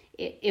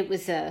it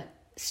was a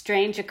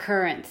strange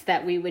occurrence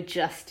that we would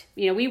just,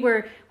 we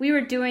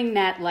were doing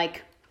that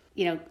like,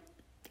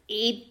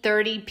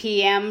 8:30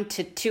 p.m.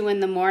 to 2 in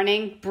the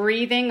morning,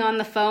 breathing on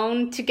the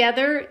phone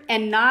together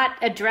and not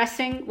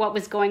addressing what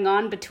was going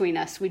on between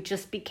us. We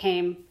just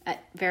became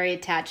very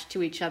attached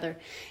to each other.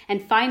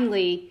 And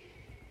finally,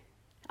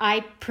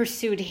 I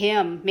pursued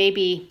him.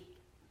 Maybe,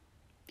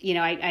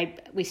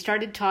 we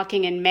started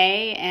talking in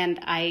May, and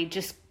I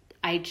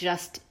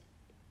just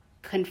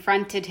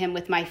confronted him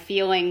with my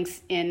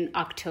feelings in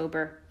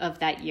October of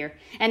that year.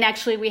 And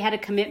actually, we had a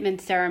commitment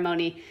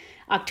ceremony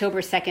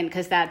October 2nd,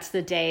 because that's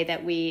the day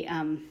that we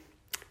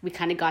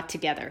kind of got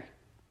together.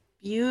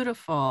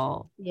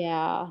 Beautiful.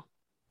 Yeah.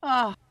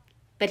 Oh.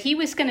 But he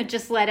was going to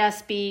just let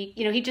us be,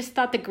 he just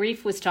thought the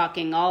grief was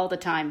talking all the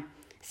time.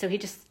 So he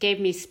just gave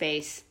me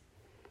space.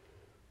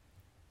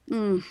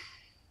 Mm.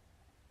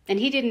 And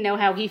he didn't know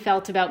how he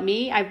felt about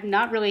me. I'm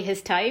not really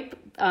his type,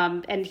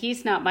 and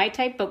he's not my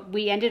type, but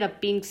we ended up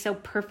being so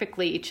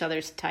perfectly each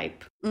other's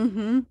type.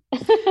 Mm-hmm.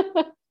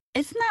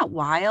 Isn't that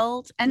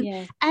wild? And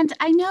Yeah. and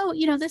I know,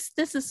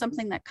 this is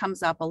something that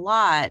comes up a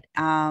lot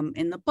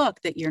in the book,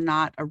 that you're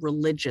not a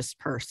religious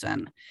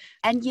person.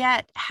 And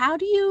yet, how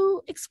do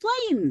you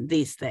explain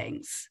these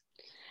things?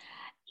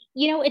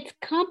 It's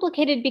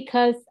complicated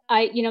because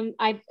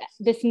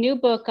this new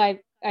book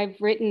I've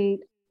written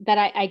that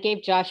I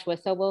gave Joshua,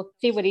 so we'll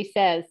see what he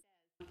says.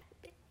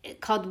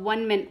 Called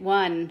One Mint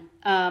One,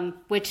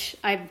 which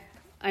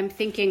I'm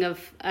thinking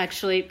of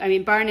actually. I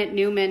mean, Barnett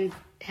Newman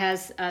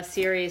has a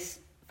series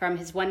from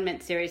his One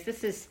Mint series.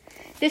 This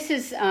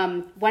is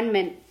One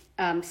Mint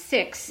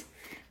 6,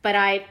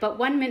 but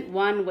One Mint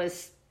 1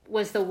 was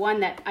the one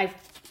that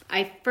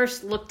I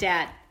first looked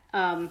at,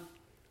 and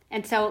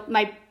so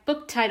my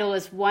book title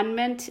is One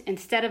Mint.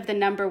 Instead of the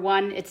number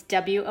 1, it's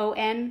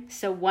WON,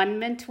 so One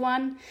Mint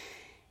 1.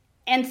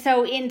 And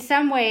so in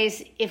some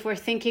ways, if we're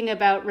thinking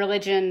about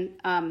religion,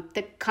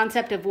 the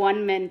concept of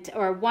one mint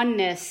or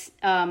oneness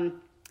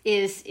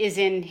is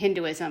in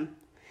Hinduism.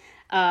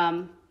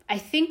 I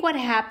think what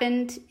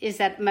happened is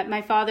that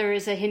my father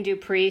is a Hindu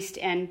priest,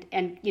 and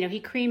he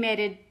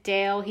cremated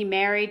Dale. He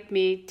married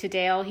me to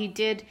Dale. He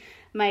did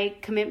my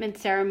commitment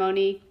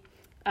ceremony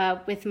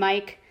with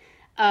Mike.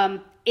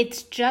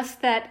 It's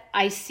just that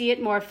I see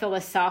it more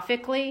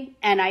philosophically,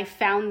 and I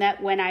found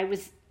that when I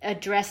was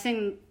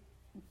addressing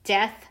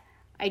death,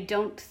 I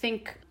don't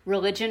think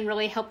religion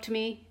really helped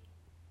me.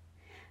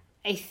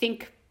 I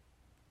think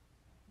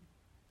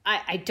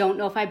I don't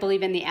know if I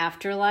believe in the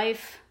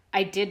afterlife.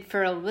 I did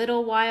for a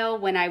little while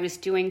when I was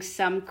doing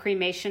some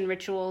cremation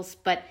rituals,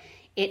 but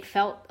it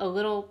felt a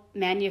little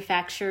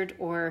manufactured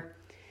or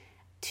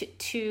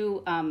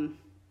too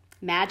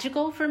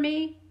magical for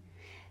me.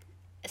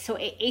 So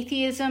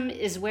atheism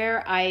is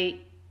where I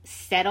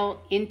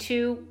settle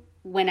into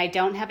when I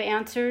don't have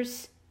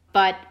answers,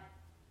 but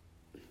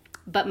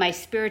my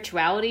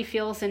spirituality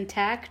feels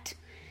intact,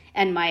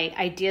 and my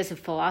ideas of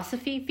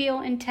philosophy feel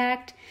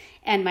intact,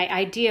 and my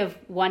idea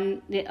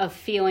of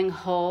feeling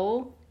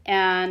whole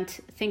and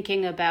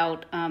thinking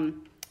about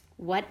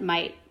what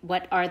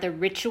are the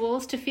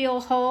rituals to feel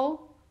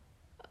whole,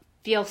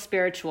 feel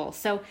spiritual.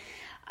 So,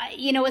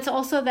 it's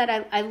also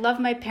that I love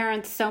my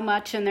parents so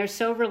much, and they're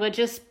so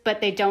religious,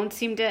 but they don't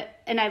seem to,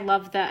 and I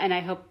love that, and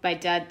I hope my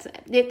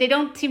dad, they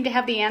don't seem to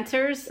have the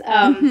answers.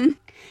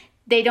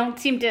 They don't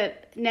seem to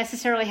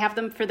necessarily have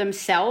them for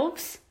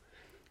themselves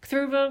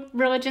through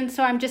religion,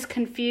 so I'm just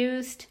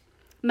confused.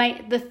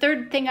 The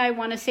third thing I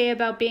want to say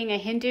about being a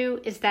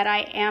Hindu is that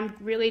I am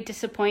really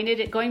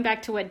disappointed. Going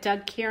back to what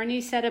Doug Kearney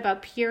said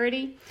about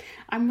purity,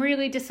 I'm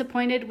really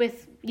disappointed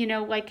with,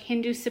 like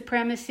Hindu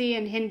supremacy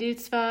and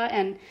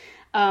Hindutva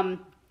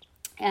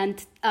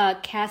and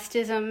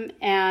casteism.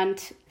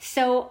 And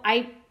so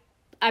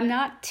I'm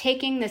not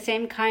taking the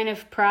same kind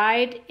of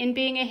pride in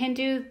being a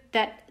Hindu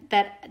that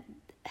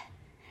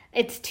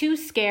it's too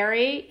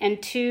scary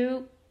and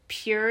too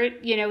pure.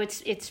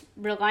 It's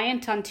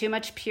reliant on too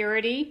much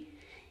purity,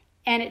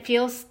 and it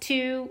feels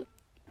too.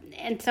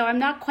 And so I'm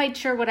not quite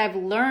sure what I've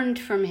learned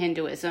from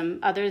Hinduism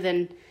other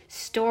than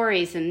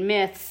stories and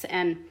myths,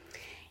 and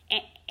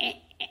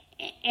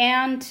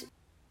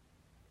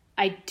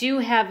I do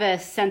have a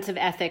sense of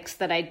ethics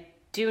that I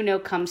do know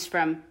comes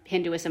from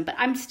Hinduism, but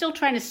I'm still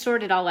trying to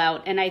sort it all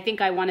out, and I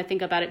think I want to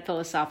think about it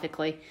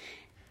philosophically.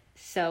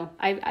 So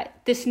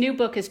this new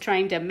book is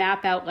trying to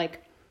map out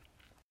like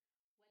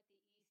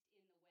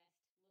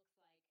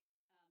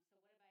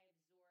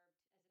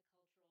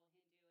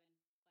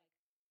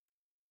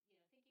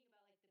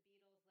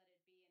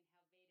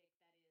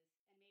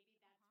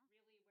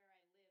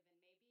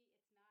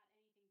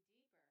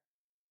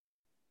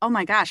Oh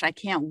my gosh, I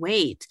can't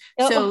wait.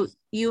 Oh. So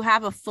you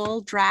have a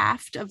full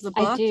draft of the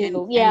book? I do,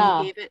 and yeah.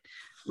 you gave it,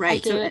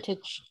 right. I gave it to,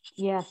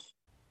 yeah.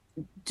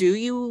 Do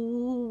you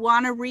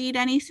want to read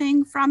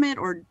anything from it,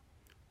 or?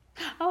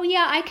 Oh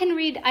yeah, I can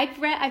read. I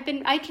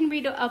can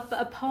read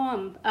a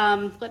poem.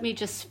 Let me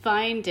just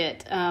find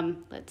it.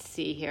 Let's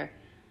see here.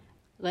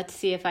 Let's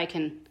see if I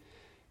can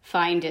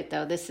find it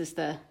though. This is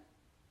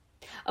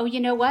Oh, you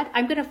know what?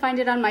 I'm going to find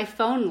it on my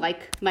phone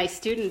like my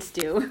students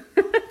do.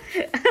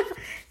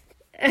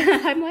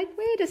 I'm like,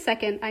 wait a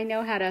second, I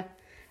know how to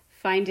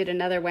find it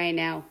another way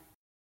now.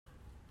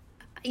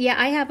 Yeah,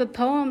 I have a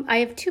poem. I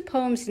have two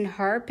poems in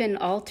Harp and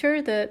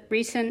Altar. The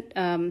recent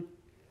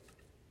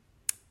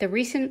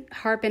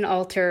Harp and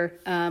Altar,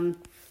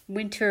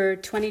 winter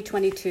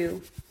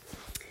 2022,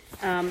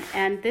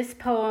 and this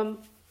poem,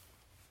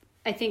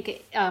 I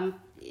think,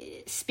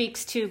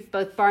 speaks to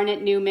both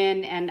Barnett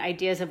Newman and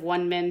ideas of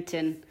one-ment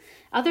and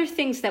other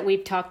things that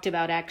we've talked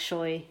about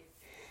actually.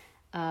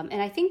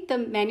 And I think the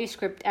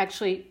manuscript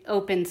actually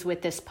opens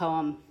with this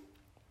poem.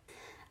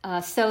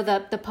 So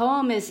the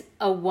poem is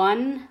a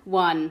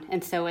 1-1,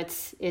 and so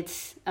it's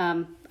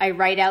I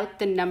write out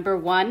the number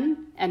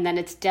 1, and then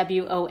it's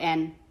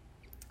WON,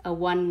 a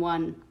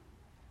 1-1.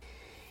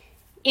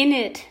 In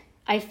it,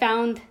 I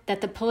found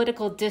that the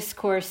political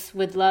discourse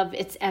would love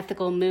its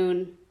ethical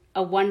moon,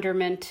 a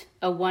wonderment,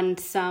 a one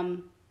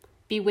sum,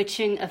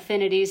 bewitching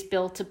affinities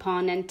built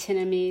upon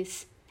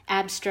antinomies,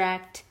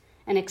 abstract,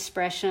 an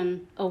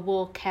expression, a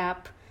wool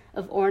cap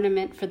of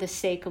ornament for the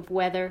sake of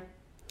weather.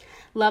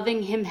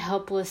 Loving him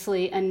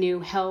helplessly anew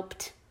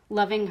helped,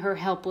 loving her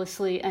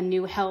helplessly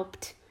anew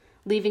helped,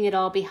 leaving it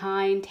all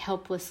behind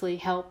helplessly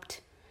helped.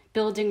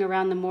 Building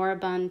around the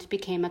moribund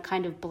became a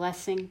kind of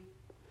blessing.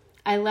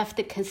 I left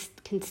the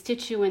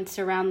constituents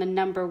around the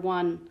number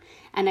 1,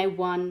 and I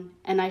won,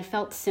 and I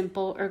felt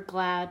simple or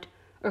glad,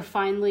 or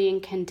finely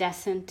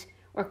incandescent,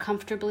 or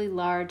comfortably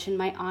large in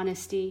my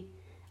honesty,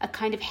 a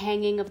kind of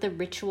hanging of the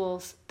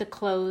rituals, the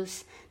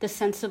clothes, the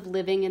sense of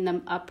living in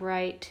them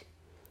upright.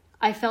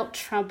 I felt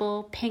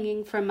trouble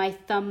pinging from my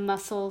thumb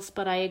muscles,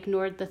 but I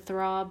ignored the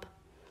throb.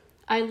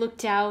 I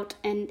looked out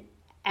and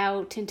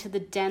out into the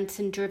dense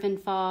and driven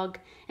fog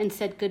and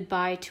said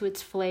goodbye to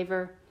its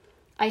flavor.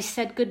 I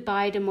said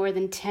goodbye to more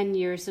than 10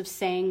 years of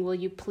saying, will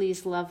you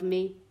please love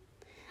me?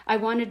 I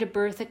wanted to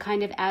birth a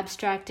kind of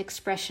abstract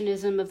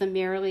expressionism of the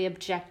merely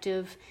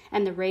objective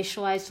and the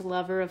racialized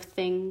lover of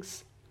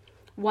things.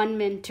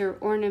 One-ment or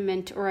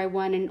ornament, or I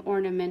won an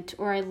ornament,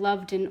 or I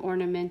loved an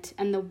ornament,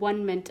 and the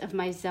one-ment of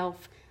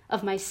myself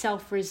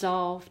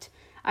resolved.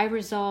 I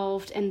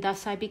resolved, and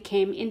thus I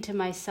became into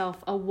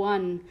myself a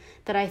one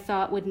that I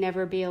thought would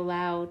never be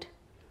allowed.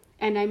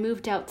 And I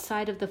moved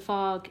outside of the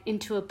fog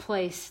into a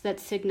place that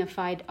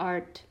signified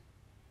art.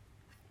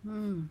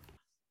 Oh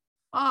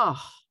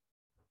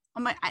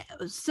my!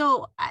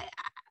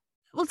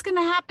 What's going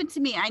to happen to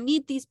me? I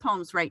need these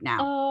poems right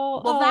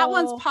now. That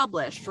one's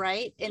published,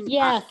 right?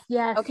 Yes.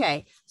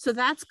 Okay, so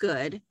that's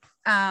good.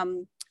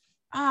 I'm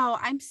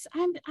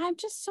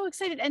just so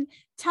excited. And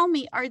tell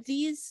me, are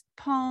these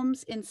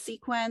poems in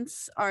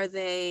sequence? Are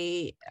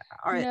they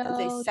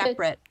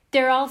separate?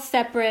 They're all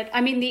separate.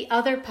 I mean, the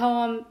other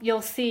poem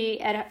you'll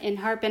see in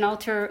Harp and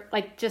Altar,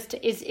 like, just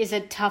is a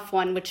tough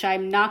one, which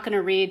I'm not going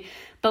to read,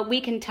 but we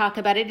can talk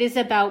about it. It is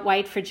about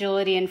white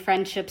fragility and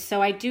friendship.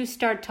 So I do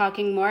start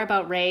talking more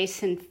about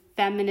race and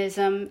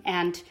feminism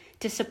and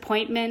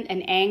disappointment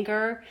and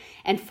anger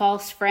and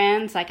false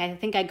friends. Like, I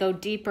think I go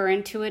deeper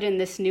into it in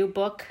this new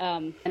book.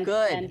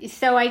 Good. And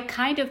so I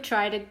kind of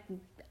try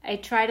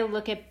to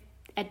look at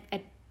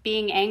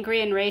being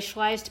angry and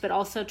racialized, but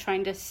also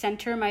trying to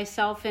center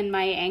myself in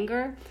my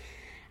anger.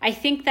 I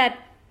think that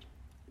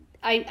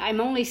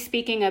I'm only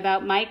speaking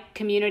about my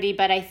community,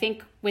 but I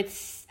think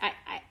with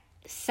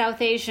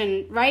South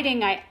Asian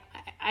writing,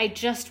 I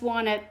just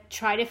want to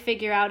try to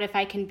figure out if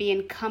I can be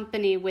in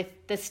company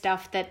with the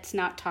stuff that's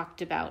not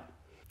talked about.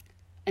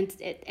 And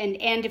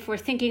if we're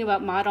thinking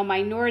about model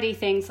minority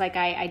things, like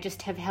I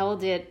just have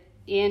held it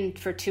in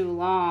for too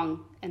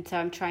long. And so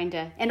I'm trying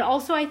to, and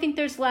also I think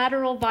there's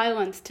lateral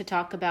violence to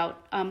talk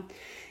about,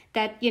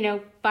 that,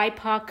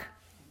 BIPOC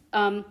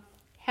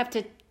have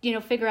to,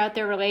 figure out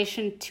their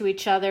relation to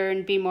each other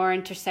and be more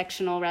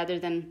intersectional rather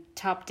than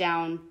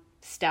top-down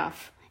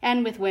stuff.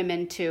 And with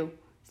women too,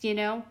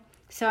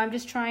 So I'm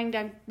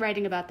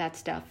writing about that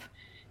stuff.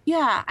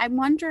 Yeah, I'm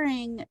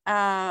wondering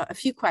a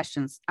few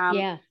questions.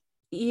 Yeah.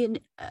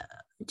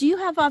 Do you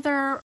have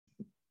other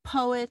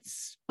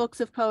poets,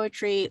 books of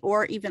poetry,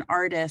 or even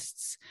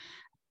artists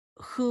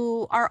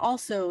who are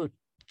also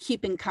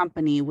keeping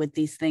company with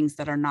these things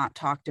that are not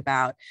talked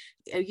about?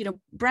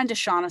 Brenda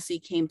Shaughnessy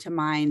came to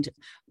mind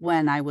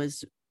when I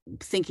was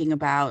thinking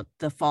about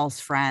the false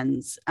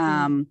friends.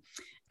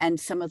 And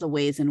some of the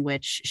ways in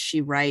which she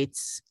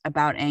writes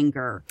about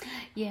anger.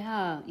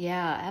 Yeah,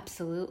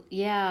 absolutely.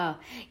 Yeah.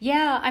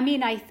 I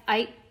mean,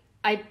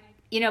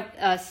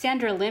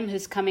 Sandra Lim,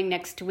 who's coming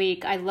next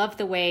week, I love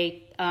the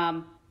way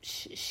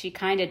she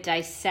kind of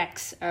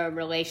dissects a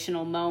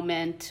relational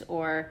moment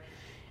or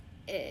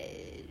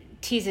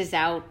teases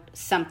out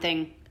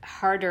something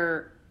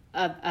harder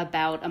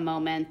about a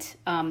moment.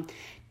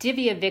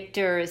 Divya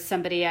Victor is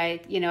somebody I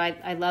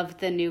love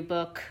the new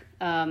book.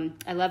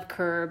 I love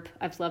Curb.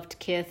 I've loved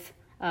Kith.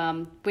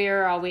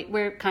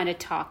 We're kind of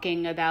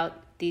talking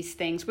about these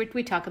things.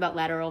 We talk about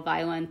lateral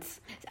violence.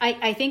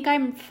 I think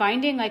I'm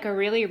finding like a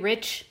really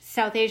rich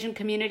South Asian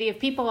community of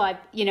people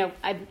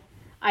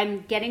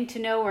I'm getting to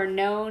know or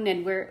known,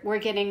 and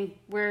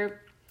we're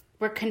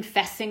we're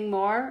confessing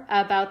more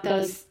about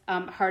those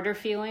harder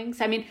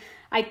feelings. I mean,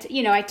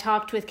 I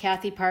talked with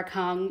Kathy Park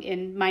Hung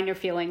in Minor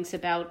Feelings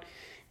about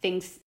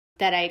things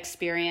that I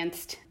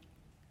experienced,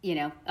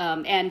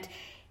 and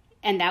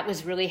that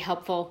was really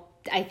helpful.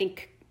 I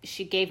think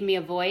she gave me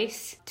a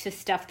voice to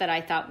stuff that I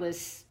thought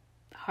was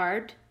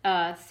hard.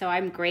 So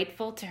I'm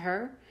grateful to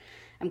her.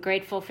 I'm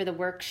grateful for the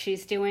work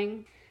she's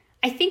doing.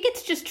 I think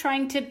it's just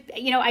trying to,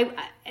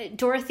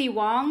 Dorothy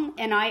Wong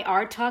and I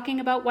are talking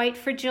about white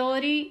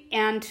fragility.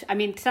 And I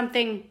mean,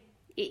 something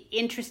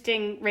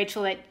interesting,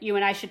 Rachel, that you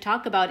and I should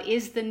talk about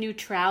is the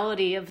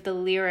neutrality of the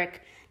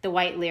lyric, the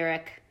white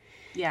lyric.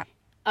 Yeah.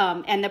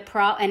 And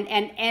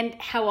and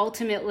how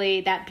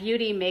ultimately that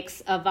beauty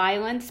makes a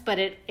violence, but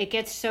it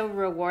gets so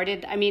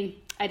rewarded. I'm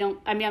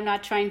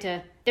not trying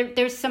to,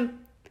 there's some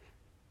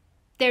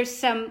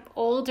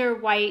older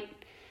white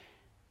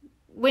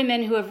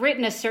women who have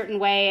written a certain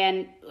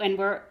way and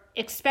were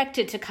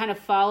expected to kind of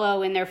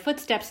follow in their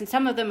footsteps, and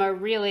some of them are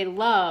really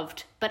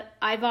loved, but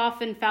I've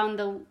often found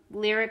the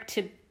lyric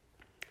to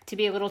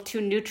be a little too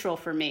neutral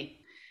for me.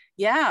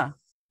 Yeah.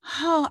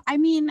 Oh, I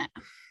mean,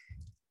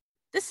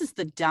 this is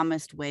the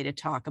dumbest way to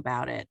talk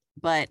about it,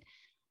 but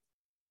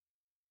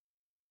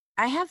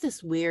I have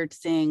this weird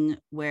thing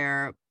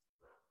where,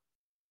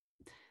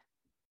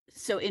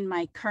 so in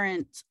my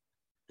current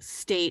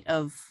state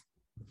of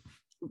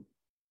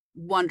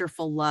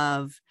wonderful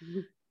love,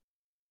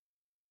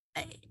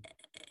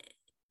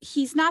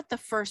 he's not the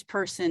first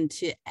person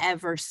to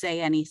ever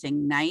say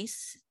anything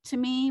nice to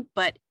me,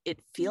 but it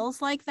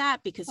feels like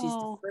that because he's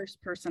the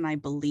first person I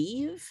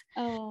believe.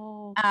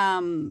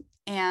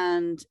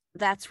 And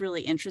that's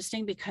really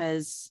interesting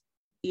because,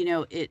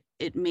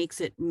 it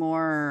makes it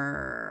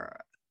more,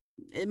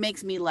 it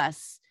makes me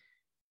less,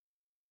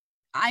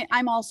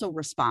 I'm also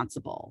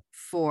responsible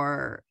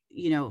for,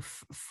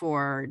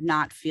 for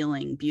not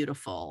feeling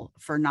beautiful,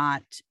 for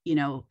not,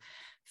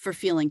 for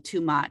feeling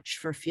too much,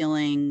 for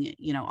feeling,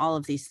 all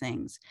of these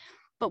things.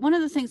 But one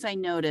of the things I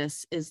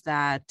notice is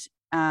that,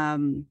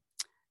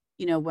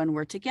 when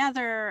we're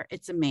together,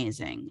 it's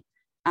amazing.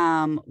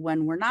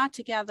 When we're not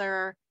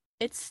together,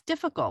 it's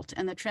difficult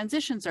and the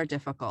transitions are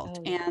difficult.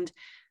 And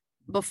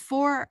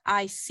before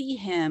I see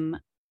him,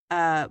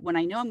 when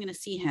I know I'm going to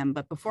see him,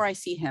 but before I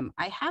see him,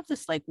 I have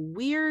this like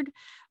weird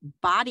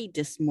body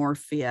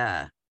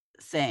dysmorphia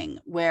thing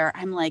where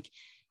I'm like,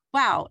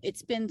 wow,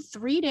 it's been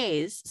 3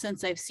 days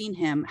since I've seen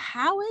him.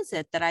 How is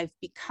it that I've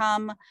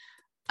become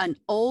an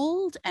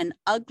old and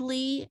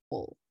ugly,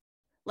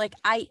 like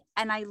I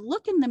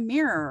look in the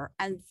mirror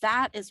and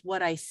that is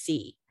what I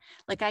see.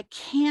 Like I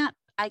can't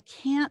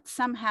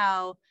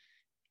somehow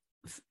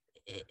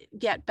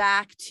get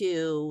back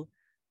to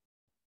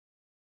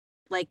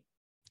like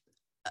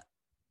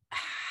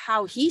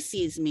how he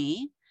sees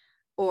me,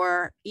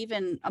 or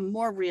even a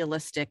more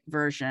realistic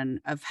version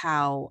of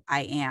how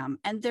I am.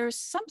 And there's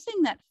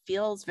something that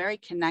feels very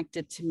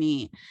connected to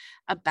me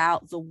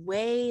about the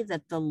way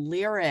that the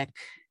lyric,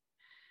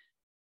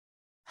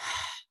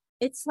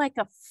 it's like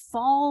a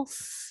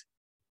false,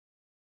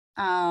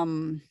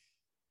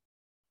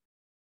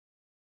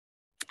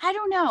 I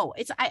don't know.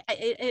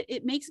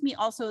 It makes me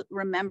also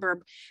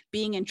remember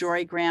being in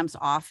Jory Graham's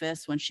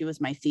office when she was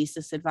my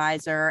thesis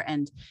advisor,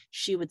 and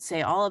she would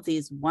say all of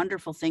these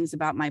wonderful things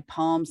about my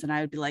poems, and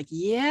I would be like,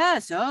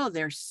 yes, oh,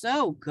 they're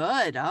so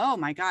good. Oh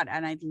my God.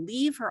 And I'd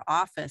leave her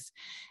office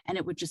and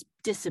it would just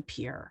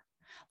disappear.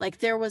 Like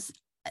there was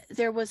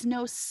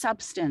no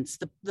substance.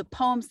 The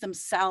poems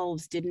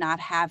themselves did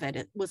not have it.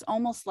 It was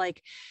almost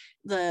like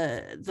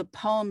the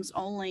poems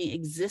only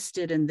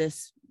existed in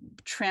this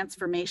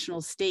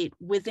transformational state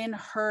within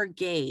her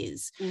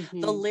gaze.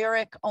 The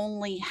lyric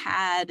only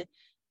had,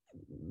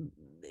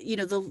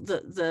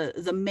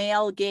 the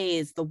male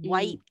gaze, the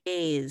white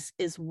gaze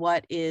is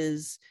what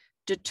is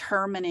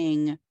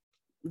determining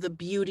the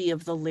beauty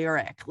of the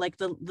lyric. Like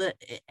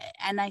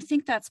and I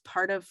think that's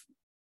part of,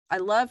 I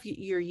love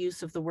your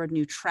use of the word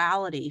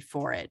neutrality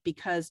for it,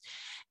 because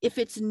if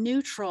it's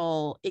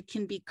neutral, it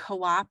can be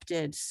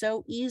co-opted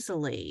so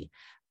easily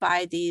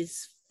by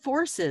these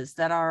forces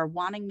that are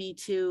wanting me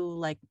to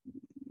like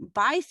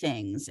buy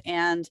things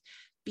and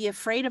be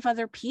afraid of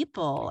other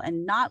people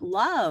and not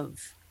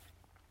love.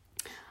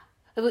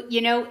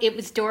 It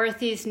was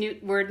Dorothy's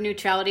word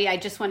neutrality. I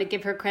just want to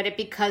give her credit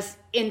because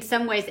in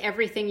some ways,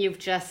 everything you've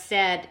just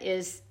said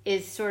is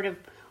sort of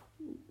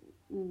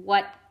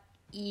what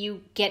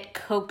you get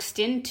coaxed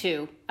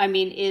into. I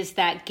mean, is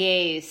that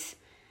gaze.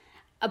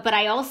 But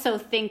I also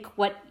think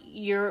what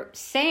you're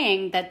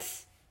saying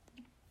that's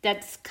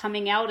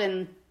coming out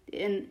in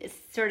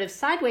sort of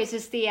sideways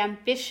is the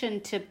ambition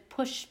to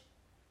push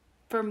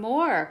for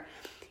more,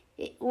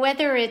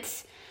 whether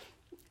it's,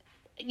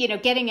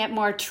 getting at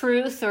more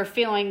truth or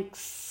feeling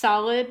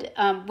solid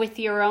with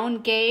your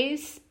own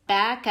gaze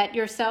back at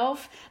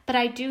yourself. But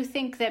I do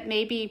think that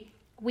maybe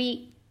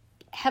we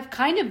have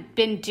kind of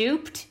been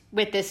duped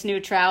with this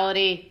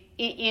neutrality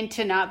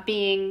into not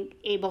being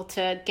able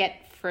to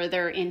get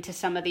further into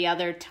some of the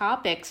other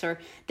topics or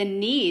the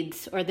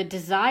needs or the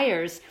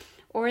desires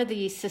or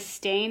the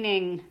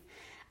sustaining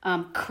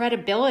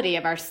credibility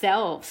of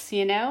ourselves,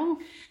 you know?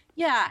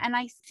 Yeah. And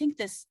I think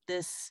this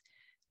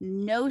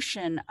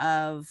notion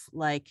of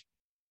like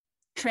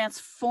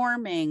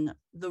transforming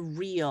the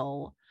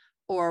real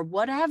or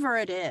whatever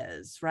it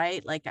is,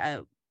 right? Like,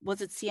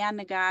 was it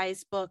Sienna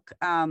Guy's book,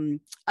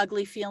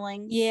 Ugly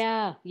Feelings?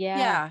 Yeah, yeah.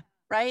 Yeah,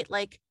 right?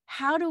 Like,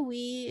 how do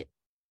we,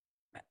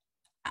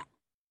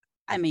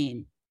 I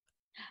mean,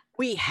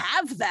 we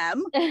have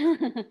them.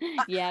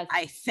 Yes.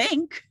 I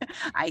think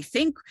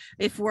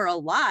if we're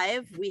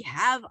alive, we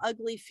have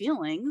ugly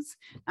feelings.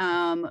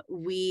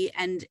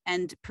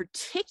 And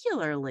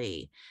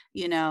particularly,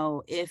 you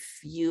know,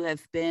 if you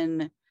have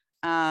been,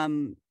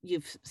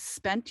 you've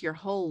spent your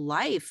whole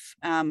life,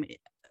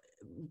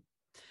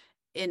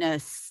 in a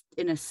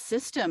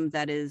system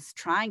that is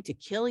trying to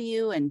kill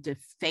you and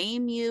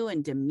defame you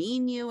and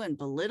demean you and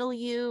belittle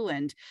you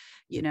and,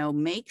 you know,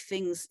 make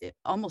things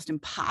almost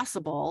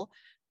impossible.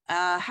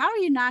 How are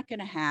you not going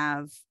to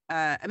have,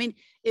 I mean,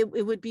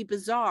 it would be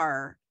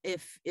bizarre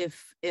if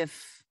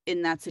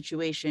in that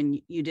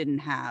situation you didn't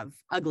have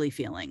ugly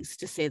feelings,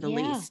 to say the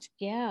least.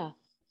 Yeah.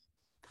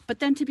 But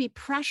then to be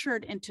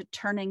pressured into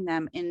turning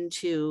them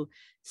into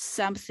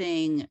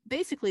something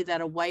basically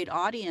that a white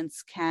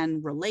audience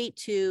can relate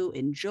to,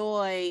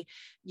 enjoy,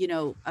 you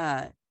know,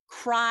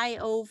 cry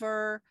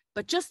over,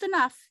 but just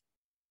enough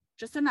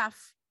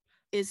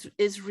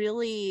is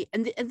really,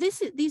 and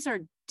these are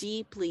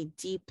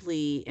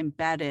deeply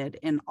embedded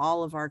in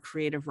all of our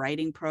creative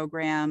writing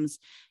programs,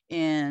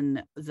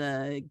 in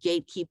the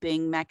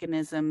gatekeeping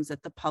mechanisms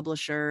at the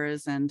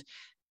publishers and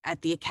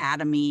at the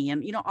academy,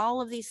 and, you know,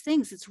 all of these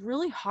things. It's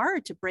really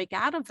hard to break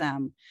out of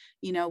them.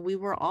 You know, we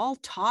were all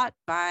taught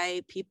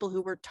by people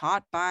who were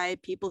taught by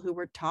people who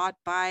were taught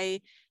by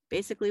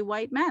basically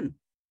white men.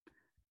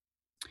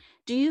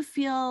 Do you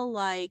feel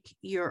like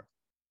your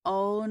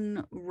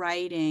own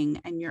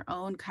writing and your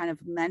own kind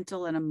of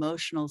mental and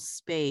emotional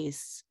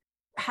space,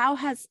 how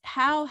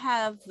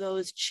have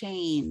those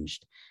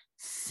changed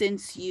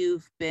since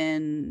you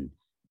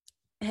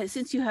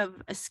have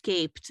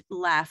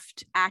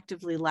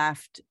actively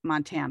left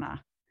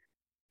Montana?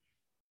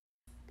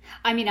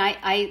 I mean,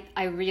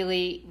 I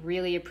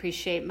really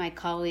appreciate my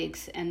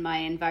colleagues and my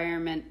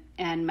environment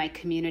and my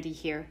community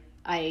here.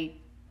 I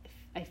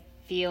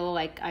feel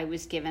like I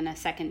was given a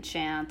second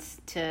chance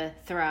to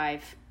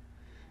thrive.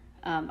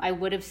 I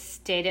would have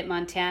stayed at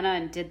Montana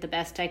and did the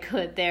best I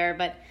could there,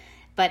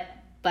 but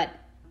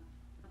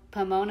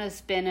Pomona's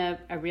been a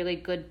really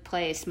good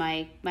place.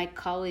 My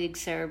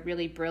colleagues are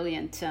really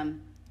brilliant.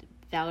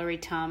 Valerie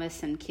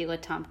Thomas and Keela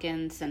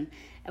Tompkins, and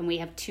we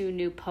have two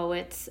new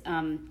poets.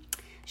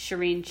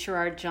 Shireen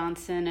Sherrard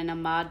Johnson and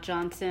Ahmad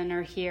Johnson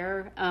are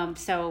here.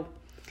 So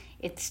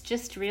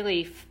it's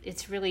really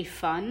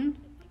fun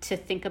to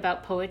think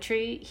about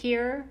poetry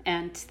here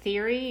and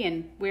theory,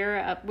 and we're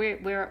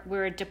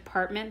a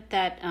department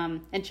that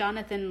and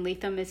Jonathan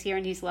Leatham is here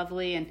and he's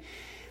lovely, and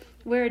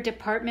we're a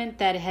department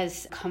that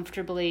has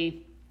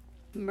comfortably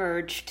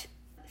merged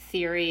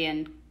theory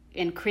and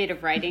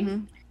creative writing.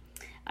 Mm-hmm.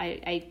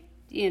 I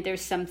you know,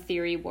 there's some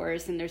theory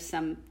wars and there's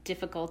some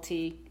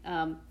difficulty,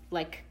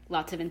 like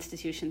lots of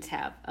institutions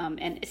have,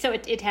 and so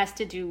it has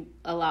to do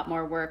a lot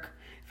more work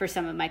for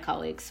some of my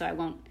colleagues.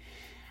 So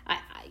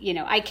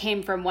I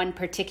came from one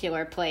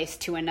particular place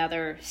to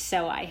another,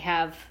 so I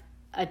have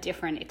a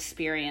different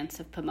experience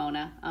of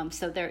Pomona.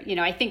 So there, you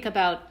know, I think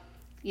about,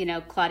 you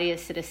know, Claudia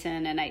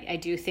Citizen, and I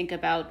do think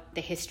about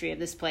the history of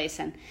this place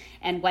and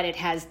what it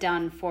has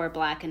done for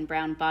Black and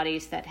brown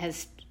bodies that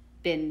has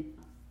been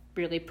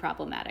really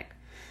problematic.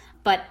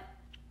 But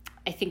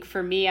I think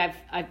for me,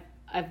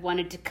 I've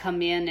wanted to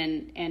come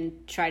in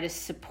and try to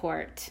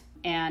support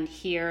and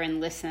hear and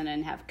listen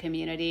and have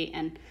community,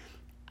 and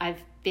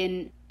I've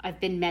been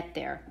met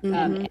there.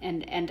 Mm-hmm.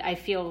 And I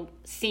feel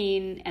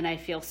seen and I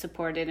feel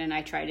supported, and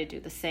I try to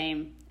do the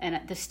same. And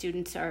the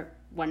students are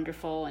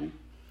wonderful, and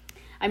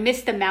I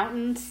miss the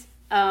mountains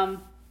of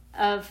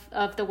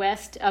the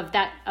West, of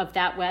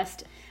that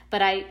West,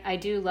 but I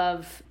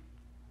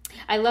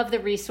love the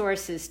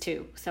resources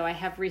too. So I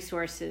have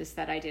resources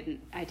that I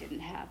didn't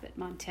have at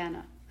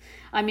Montana.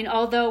 I mean,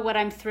 although what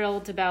I'm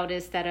thrilled about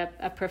is that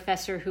a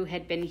professor who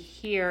had been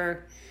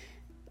here,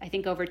 I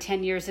think over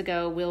 10 years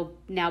ago, will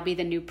now be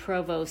the new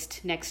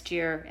provost next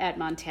year at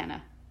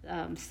Montana.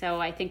 So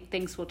I think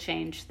things will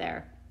change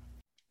there.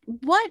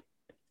 What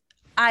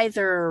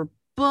either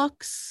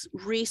books,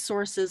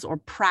 resources, or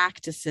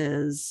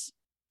practices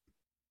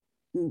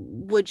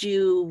would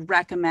you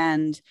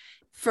recommend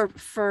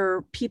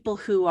for people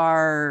who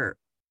are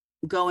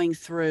going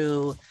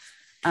through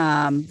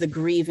the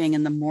grieving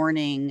and the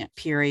mourning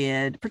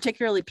period,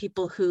 particularly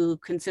people who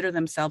consider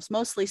themselves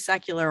mostly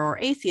secular or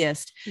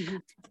atheist? Mm-hmm.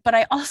 But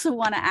I also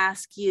want to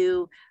ask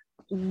you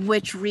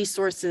which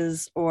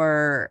resources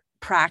or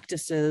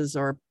practices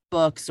or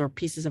books or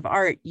pieces of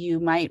art you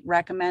might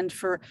recommend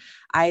for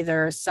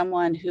either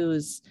someone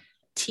who's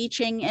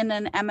teaching in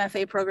an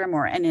MFA program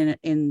or in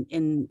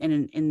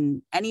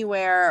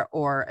anywhere,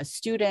 or a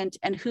student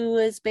and who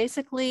is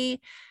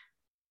basically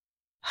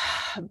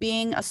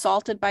being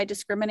assaulted by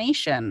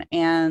discrimination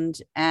and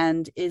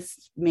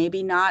is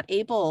maybe not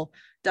able,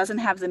 doesn't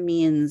have the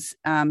means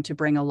to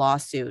bring a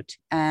lawsuit,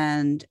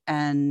 and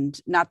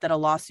not that a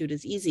lawsuit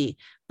is easy,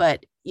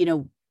 but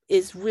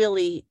is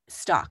really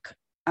stuck,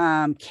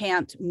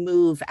 can't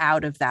move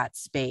out of that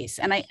space.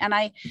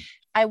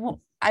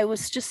 I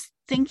was just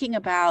thinking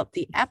about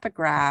the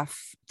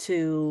epigraph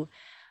to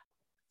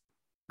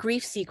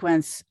Grief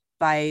Sequence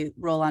by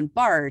Roland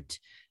Barthes,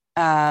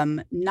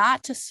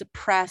 not to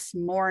suppress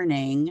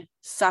mourning,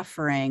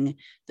 suffering,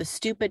 the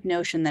stupid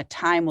notion that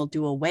time will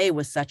do away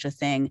with such a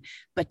thing,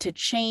 but to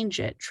change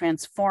it,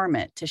 transform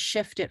it, to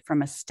shift it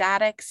from a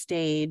static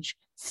stage,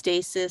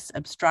 stasis,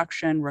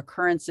 obstruction,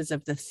 recurrences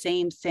of the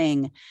same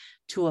thing,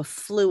 to a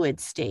fluid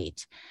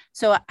state.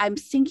 So I'm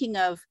thinking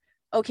of,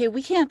 okay,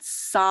 we can't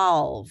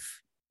solve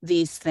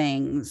these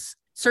things.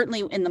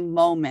 Certainly in the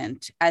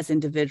moment as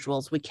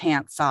individuals, we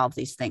can't solve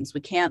these things.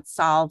 We can't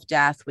solve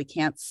death. We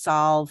can't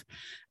solve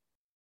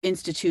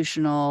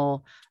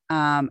institutional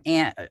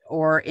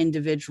or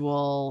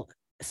individual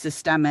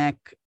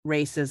systemic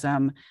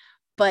racism.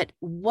 But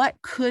what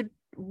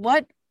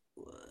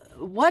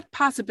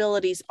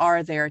possibilities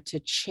are there to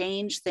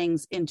change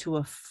things into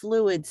a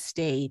fluid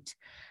state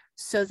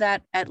so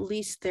that at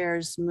least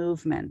there's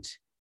movement,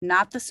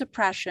 not the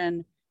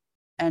suppression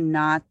and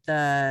not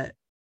the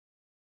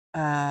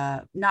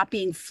not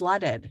being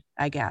flooded,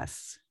 I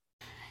guess.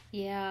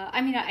 Yeah,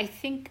 I mean, I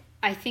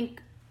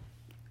think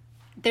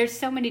there's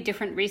so many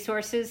different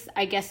resources.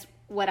 I guess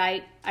what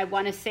I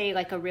want to say,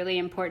 like a really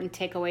important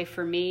takeaway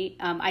for me,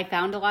 I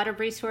found a lot of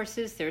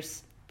resources.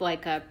 There's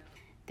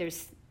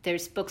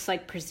there's books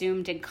like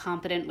Presumed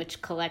Incompetent, which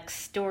collects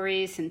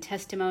stories and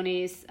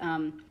testimonies.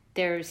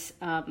 There's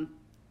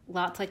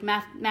lots like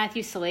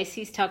Matthew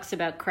Salaces talks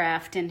about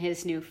craft in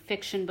his new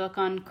fiction book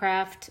on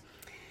craft.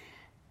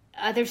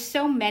 There's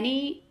so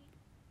many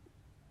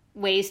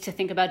ways to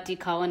think about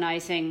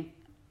decolonizing,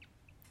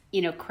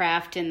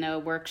 craft in the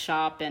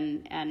workshop,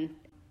 and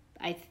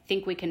I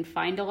think we can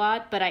find a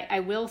lot. But I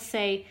will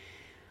say,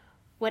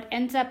 what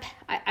ends up,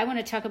 I want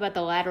to talk about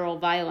the lateral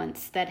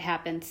violence that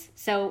happens.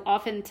 So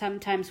often,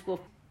 sometimes we'll,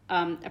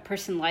 a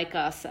person like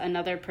us,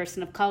 another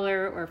person of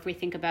color, or if we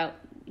think about,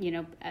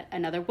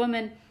 another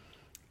woman,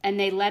 and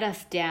they let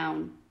us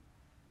down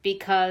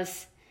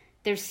because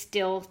there's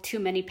still too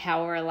many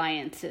power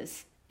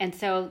alliances. And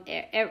so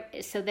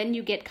then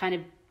you get kind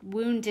of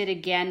wounded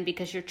again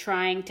because you're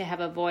trying to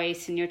have a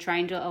voice and you're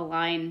trying to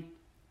align.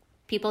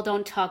 People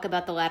don't talk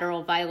about the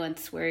lateral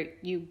violence where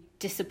you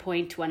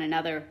disappoint one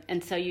another,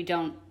 and so you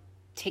don't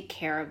take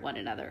care of one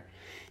another.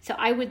 So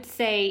I would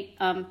say,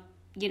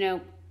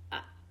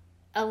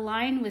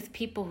 align with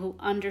people who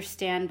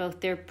understand both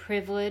their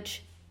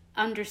privilege,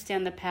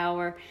 understand the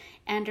power,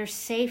 and are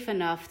safe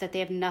enough that they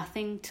have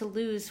nothing to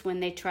lose when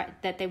they try,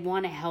 that they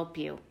want to help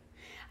you.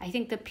 I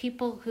think the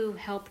people who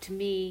helped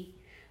me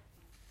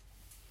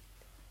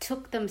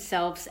took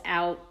themselves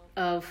out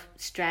of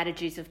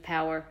strategies of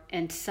power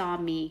and saw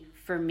me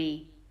for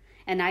me.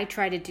 And I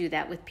try to do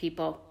that with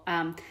people.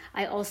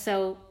 I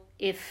also,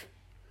 if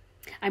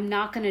I'm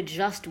not going to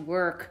just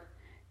work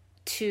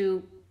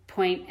to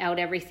point out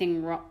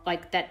everything wrong,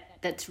 like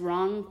that's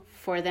wrong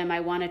for them, I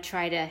want to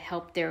try to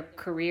help their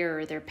career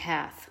or their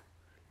path.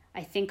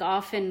 I think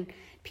often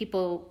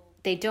people,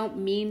 they don't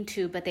mean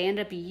to, but they end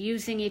up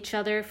using each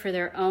other for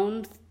their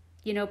own,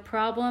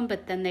 problem,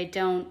 but then they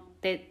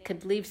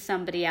could leave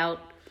somebody out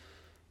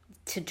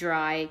to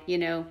dry,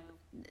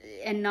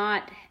 and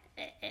not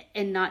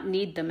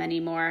need them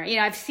anymore.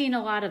 I've seen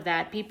a lot of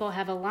that. People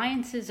have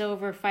alliances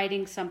over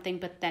fighting something,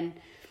 but then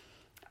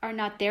are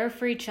not there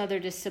for each other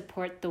to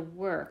support the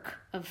work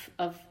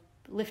of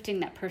lifting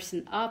that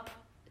person up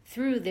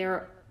through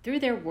their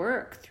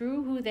work,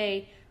 through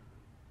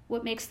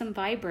what makes them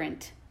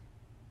vibrant.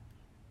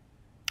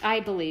 I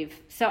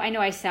believe. So I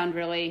know I sound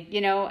really,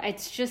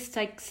 it's just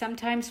like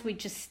sometimes we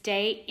just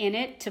stay in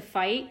it to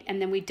fight, and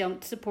then we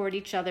don't support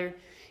each other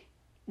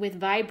with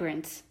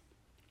vibrance.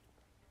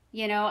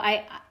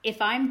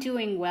 If I'm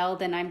doing well,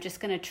 then I'm just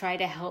going to try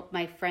to help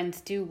my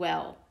friends do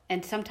well.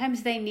 And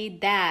sometimes they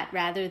need that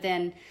rather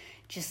than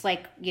just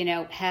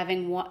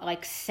having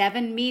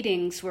 7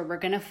 meetings where we're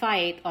going to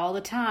fight all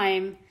the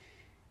time.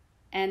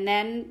 And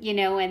then,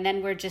 and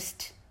then we're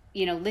just,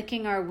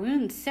 licking our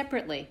wounds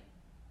separately.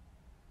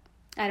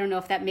 I don't know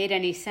if that made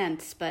any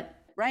sense, but.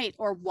 Right.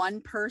 Or one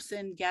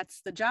person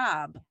gets the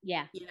job.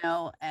 Yeah.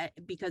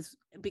 Because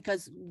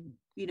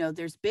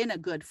there's been a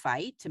good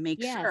fight to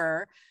make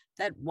sure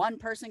that one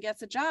person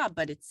gets a job,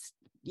 but it's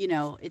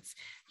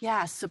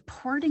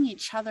supporting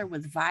each other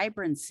with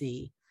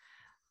vibrancy.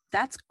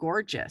 That's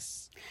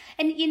gorgeous.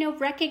 And,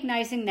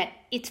 recognizing that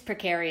it's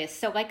precarious.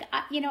 So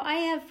I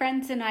have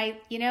friends, and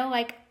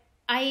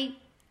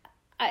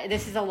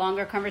this is a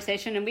longer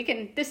conversation, and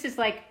this is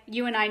like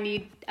you and I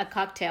need a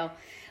cocktail,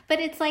 but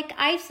it's like,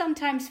 I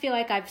sometimes feel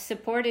like I've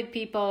supported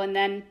people and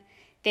then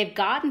they've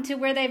gotten to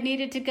where they've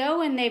needed to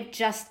go and they've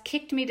just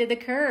kicked me to the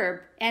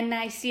curb, and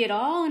I see it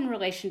all in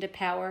relation to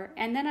power.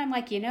 And then I'm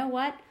like, you know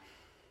what?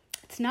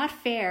 It's not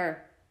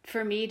fair.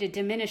 for me to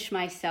diminish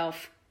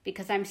myself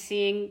because I'm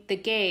seeing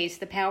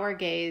the power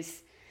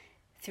gaze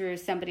through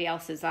somebody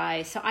else's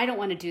eyes. So I don't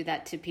want to do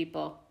that to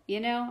people.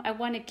 I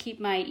want to keep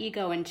my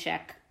ego in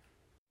check.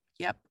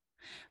 Yep.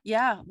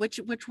 Yeah, which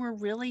we're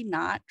really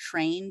not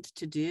trained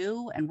to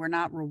do, and we're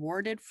not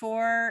rewarded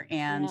for.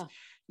 And,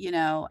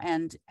 Yeah.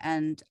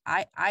 and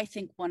I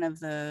think one of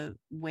the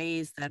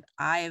ways that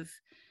I've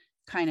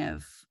kind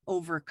of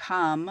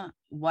overcome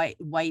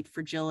white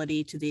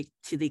fragility to the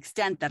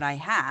extent that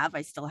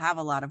I still have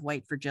a lot of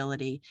white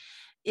fragility,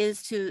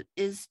 is to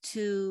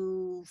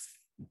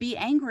be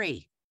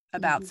angry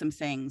about some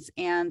things.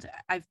 And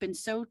I've been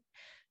so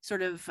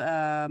sort of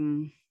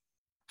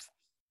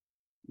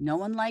no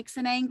one likes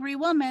an angry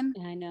woman.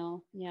 I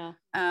know. Yeah.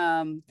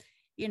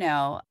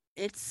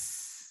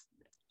 It's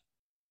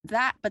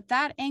that, but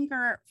that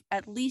anger,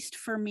 at least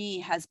for me,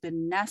 has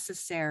been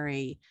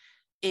necessary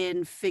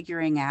in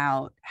figuring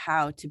out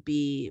how to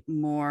be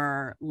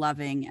more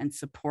loving and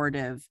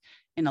supportive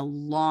in a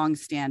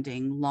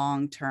long-standing,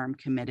 long-term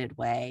committed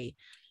way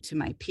to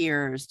my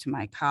peers, to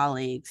my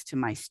colleagues, to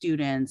my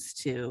students,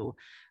 to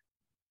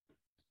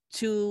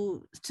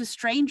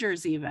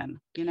strangers even.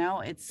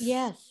 It's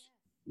Yes.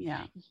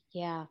 yeah.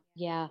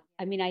 Yeah.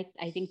 I mean, I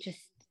think just,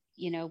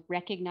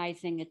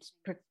 recognizing it's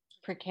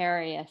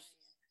precarious.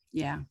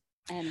 Yeah.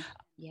 And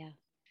yeah.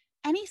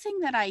 Anything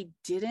that I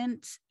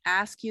didn't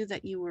ask you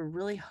that you were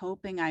really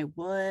hoping I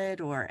would,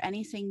 or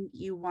anything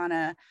you want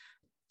to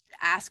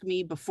ask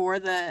me before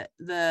the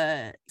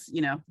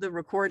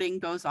recording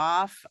goes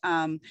off?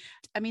 I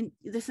mean,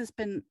 this has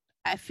been,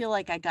 I feel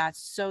like I got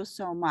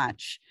so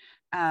much,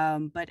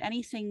 but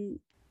anything.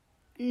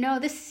 No,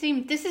 this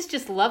is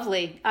just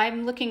lovely.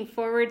 I'm looking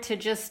forward to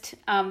just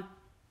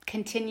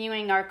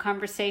continuing our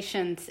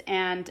conversations,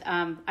 and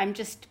I'm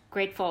just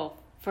grateful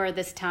for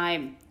this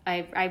time.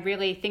 I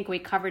really think we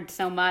covered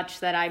so much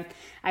that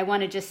I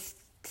want to just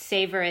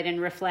savor it and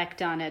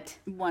reflect on it.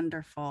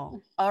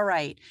 Wonderful. All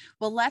right.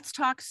 Well, let's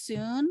talk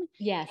soon.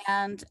 Yes.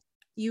 And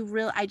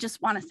I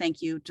just want to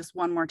thank you just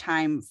one more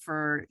time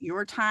for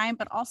your time,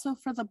 but also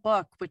for the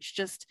book, which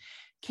just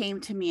came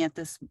to me at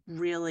this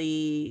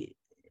really,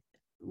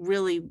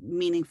 really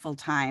meaningful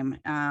time.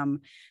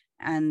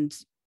 And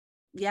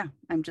yeah,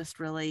 I'm just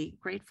really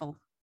grateful.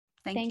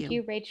 Thank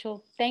you,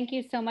 Rachel. Thank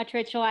you so much,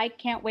 Rachel. I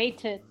can't wait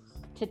to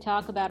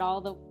talk about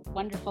all the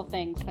wonderful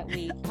things that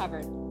we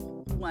covered.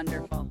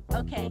 Wonderful.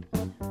 Okay.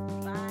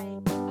 Bye.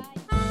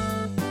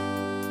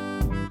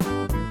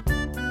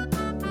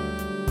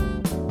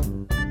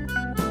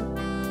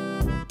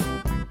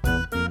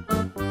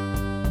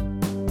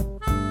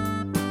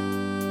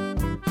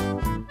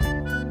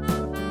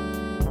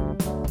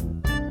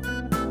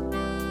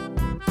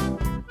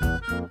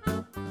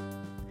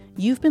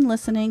 You've been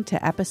listening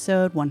to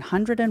episode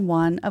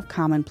 101 of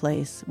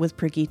Commonplace with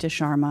Prageeta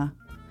Sharma.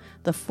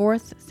 The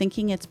fourth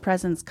Thinking Its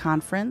Presence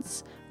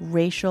conference,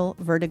 Racial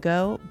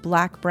Vertigo,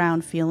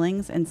 Black-Brown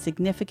Feelings, and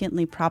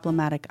Significantly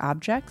Problematic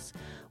Objects,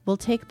 will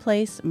take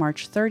place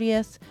March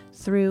 30th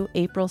through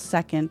April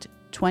 2nd,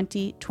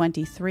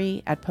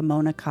 2023 at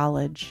Pomona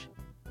College.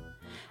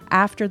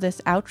 After this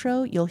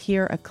outro, you'll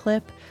hear a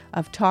clip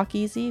of Talk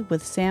Easy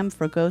with Sam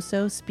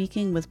Fragoso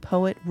speaking with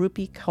poet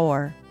Rupi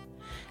Kaur.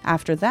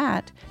 After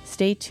that,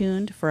 stay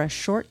tuned for a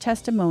short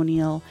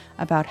testimonial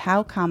about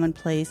how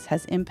Commonplace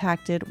has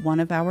impacted one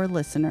of our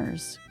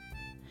listeners.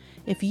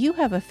 If you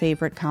have a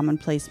favorite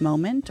Commonplace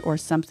moment or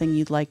something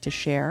you'd like to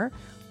share,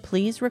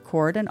 please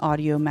record an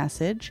audio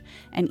message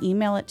and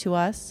email it to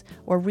us,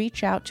 or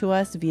reach out to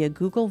us via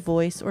Google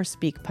Voice or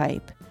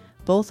SpeakPipe,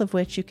 both of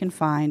which you can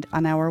find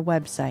on our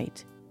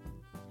website.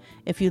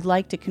 If you'd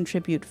like to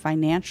contribute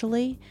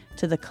financially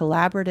to the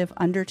collaborative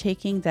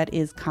undertaking that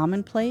is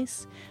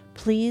Commonplace,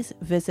 please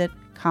visit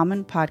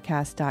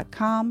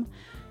commonpodcast.com.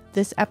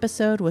 This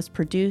episode was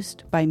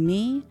produced by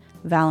me,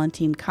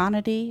 Valentine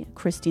Conady,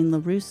 Christine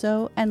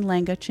LaRusso, and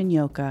Lenga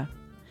Chinyoka.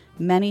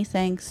 Many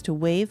thanks to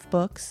Wave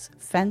Books,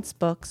 Fence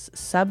Books,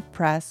 Sub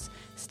Press,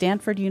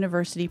 Stanford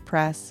University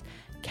Press,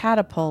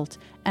 Catapult,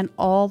 and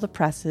all the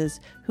presses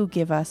who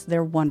give us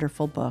their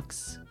wonderful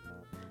books.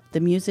 The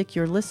music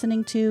you're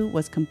listening to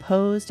was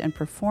composed and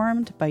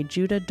performed by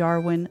Judah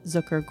Darwin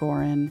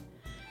Zucker-Gorin.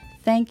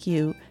 Thank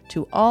you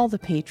to all the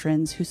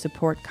patrons who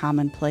support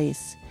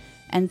Commonplace.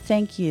 And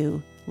thank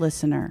you,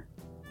 listener.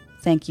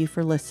 Thank you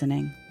for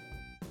listening.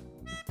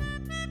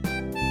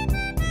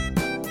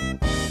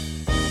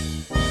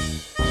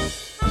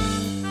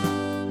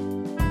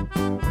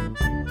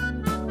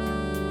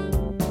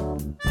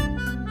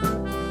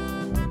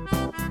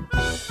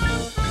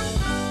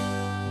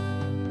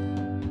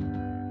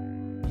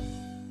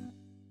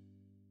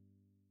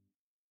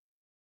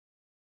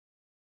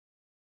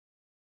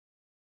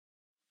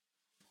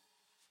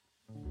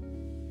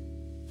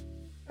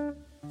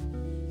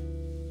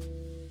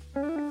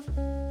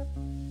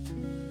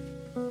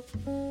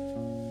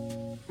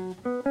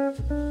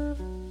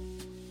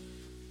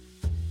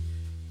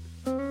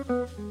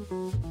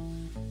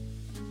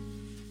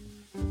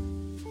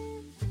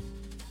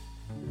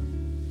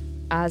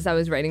 As I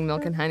was writing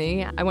Milk and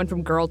Honey, I went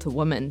from girl to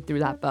woman through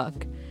that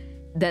book.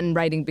 then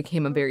writing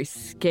became a very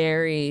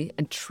scary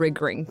and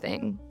triggering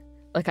thing.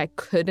 Like, I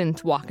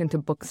couldn't walk into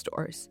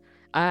bookstores.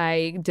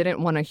 I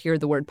didn't want to hear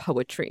the word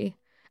poetry.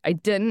 I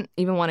didn't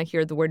even want to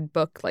hear the word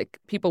book. Like,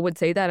 people would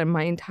say that and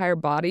my entire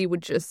body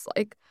would just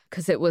like,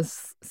 because it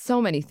was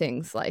so many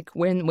things, like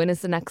when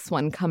is the next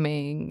one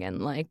coming?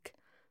 And like,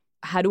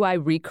 how do I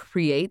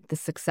recreate the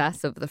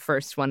success of the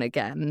first one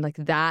again? Like,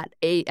 that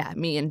ate at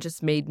me and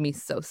just made me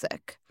so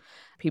sick.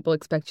 People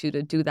expect you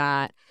to do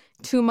that.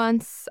 2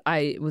 months,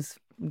 I was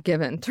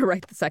given to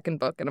write the second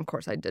book. And of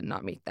course, I did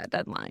not meet that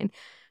deadline.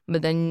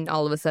 But then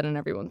all of a sudden,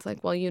 everyone's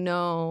like, well,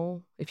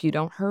 if you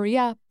don't hurry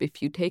up,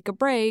 if you take a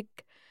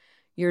break,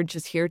 you're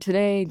just here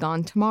today,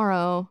 gone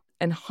tomorrow.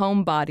 And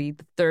Homebody,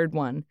 the third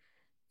one,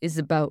 is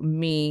about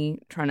me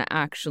trying to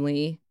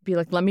actually be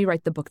like, let me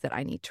write the book that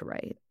I need to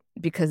write.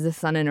 Because The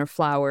Sun and Her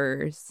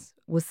Flowers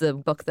was the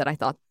book that I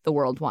thought the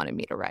world wanted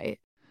me to write.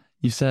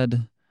 You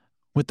said,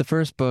 with the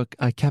first book,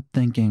 I kept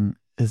thinking,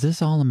 is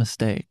this all a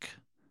mistake?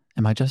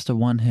 Am I just a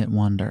one-hit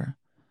wonder?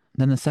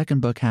 Then the second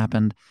book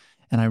happened,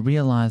 and I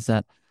realized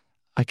that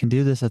I can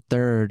do this a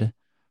third,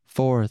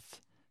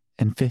 fourth,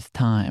 and fifth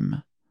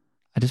time.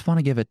 I just want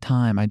to give it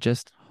time. I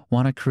just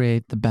want to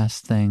create the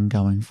best thing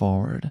going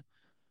forward.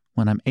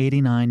 When I'm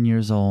 89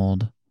 years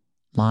old,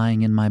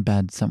 lying in my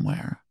bed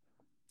somewhere,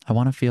 I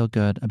want to feel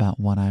good about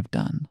what I've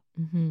done.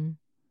 Mm-hmm.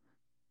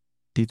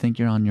 Do you think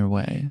you're on your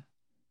way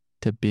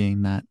to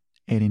being that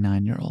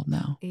 89-year-old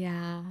now?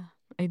 Yeah,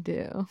 I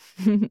do.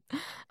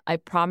 I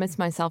promised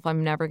myself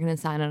I'm never going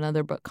to sign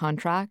another book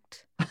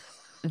contract.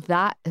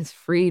 That has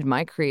freed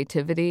my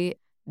creativity.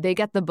 They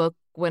get the book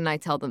when I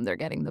tell them they're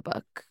getting the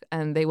book,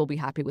 and they will be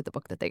happy with the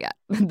book that they get.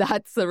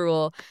 That's the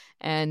rule.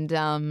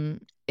 And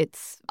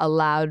it's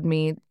allowed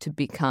me to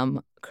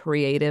become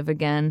creative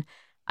again.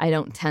 I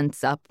don't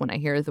tense up when I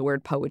hear the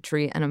word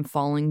poetry, and I'm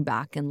falling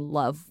back in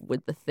love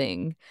with the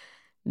thing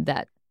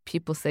that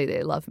people say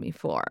they love me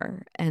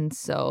for. And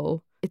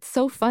so it's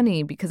so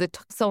funny because it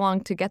took so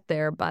long to get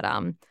there. But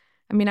I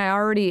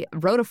already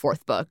wrote a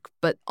fourth book,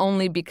 but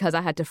only because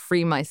I had to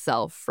free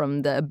myself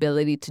from the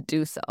ability to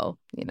do so,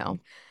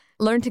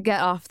 Learn to get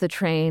off the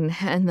train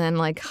and then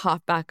like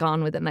hop back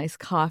on with a nice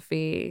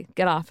coffee,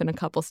 get off in a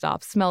couple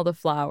stops, smell the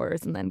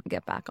flowers, and then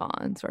get back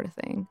on, sort of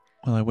thing.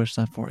 Well, I wish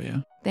that for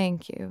you.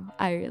 Thank you.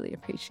 I really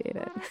appreciate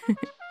it.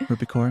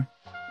 Rupi Kaur,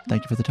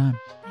 thank you for the time.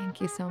 Thank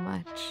you so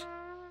much.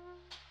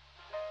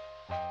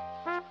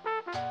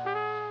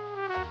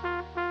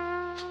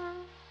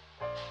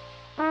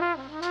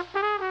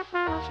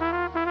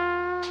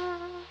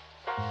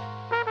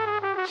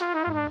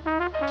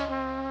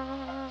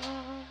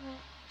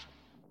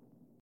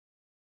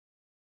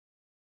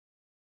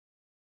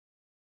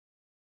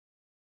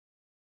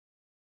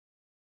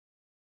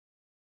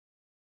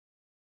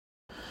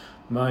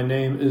 My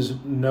name is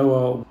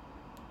Noah.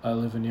 I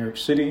live in New York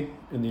City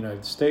in the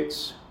United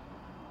States.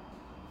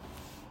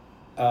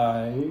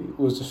 I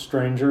was a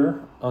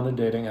stranger on a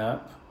dating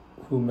app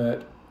who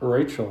met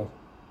Rachel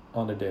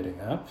on a dating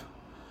app,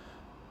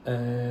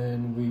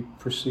 and we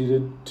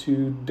proceeded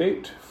to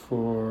date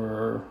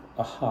for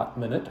a hot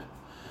minute.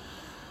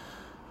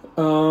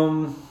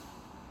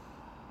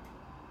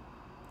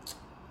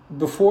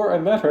 Before I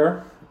met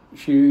her,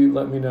 she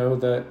let me know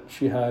that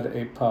she had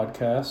a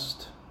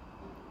podcast.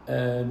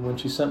 And when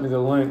she sent me the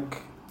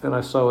link that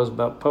I saw was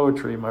about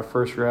poetry, my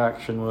first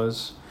reaction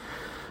was,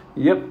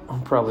 yep,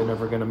 I'm probably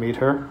never going to meet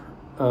her.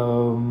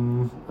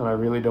 And I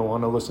really don't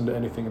want to listen to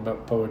anything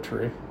about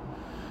poetry.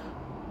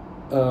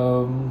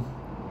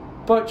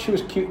 But she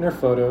was cute in her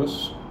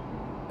photos.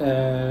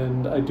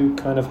 And I do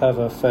kind of have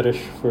a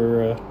fetish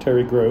for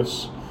Terry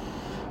Gross.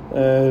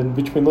 And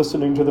between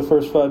listening to the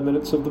first 5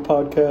 minutes of the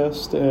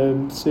podcast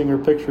and seeing her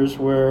pictures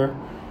where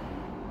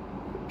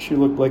she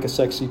looked like a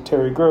sexy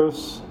Terry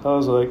Gross, I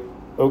was like,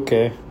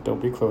 okay,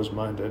 don't be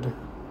closed-minded.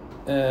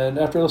 And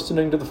after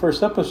listening to the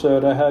first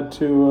episode, I had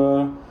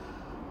to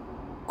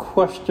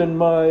question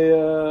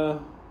my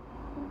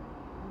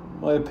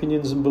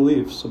opinions and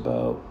beliefs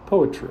about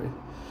poetry.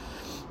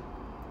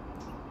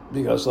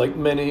 Because like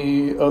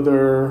many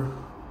other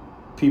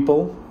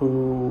people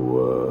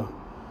who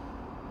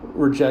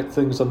reject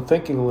things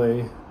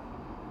unthinkingly,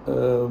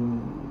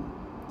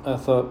 I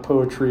thought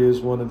poetry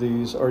is one of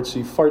these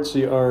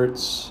artsy-fartsy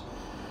arts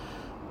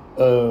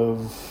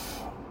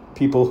of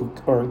people who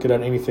aren't good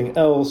at anything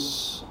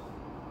else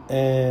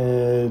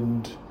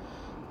and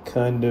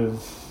kind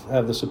of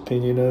have this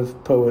opinion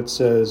of poets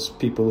as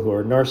people who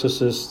are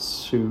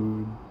narcissists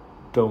who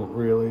don't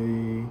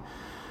really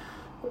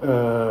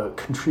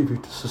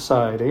contribute to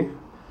society.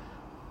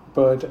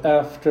 But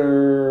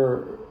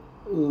after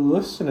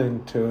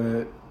listening to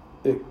it,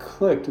 it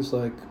clicked. It's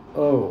like,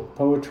 oh,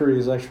 poetry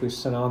is actually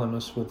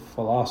synonymous with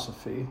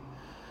philosophy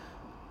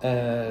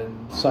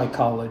and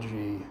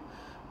psychology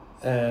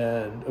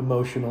and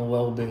emotional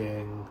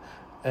well-being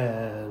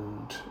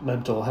and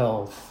mental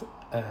health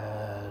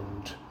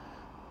and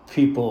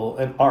people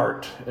and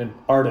art and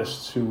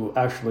artists who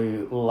actually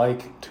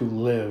like to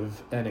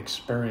live and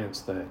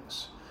experience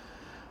things.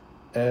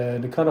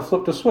 And it kind of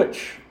flipped a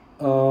switch,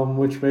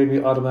 which made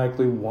me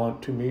automatically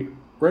want to meet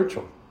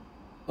Rachel.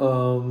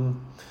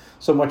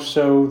 So much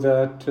so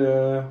that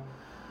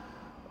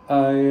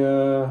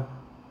I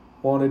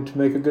wanted to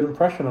make a good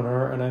impression on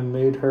her, and I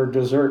made her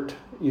dessert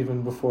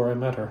even before I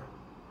met her.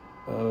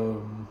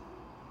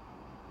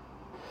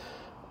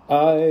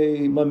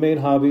 My main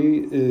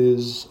hobby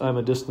is I'm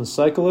a distance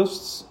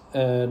cyclist,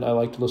 and I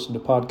like to listen to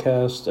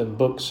podcasts and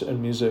books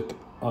and music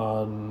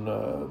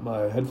on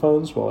my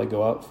headphones while I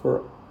go out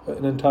for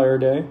an entire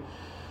day.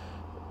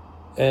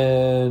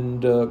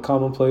 And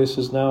Commonplace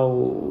is now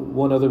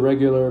one of the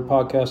regular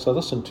podcasts I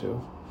listen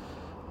to.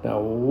 Now,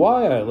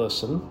 why I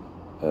listen?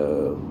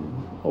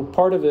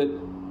 Part of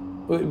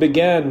it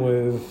began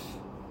with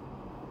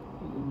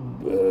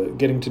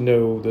getting to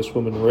know this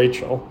woman,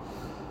 Rachel.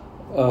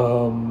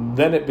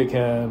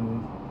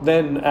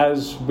 Then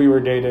as we were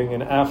dating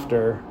and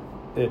after,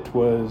 it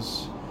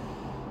was,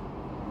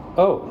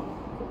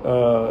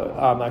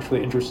 I'm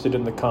actually interested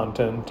in the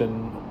content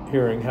and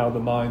hearing how the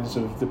minds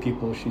of the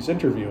people she's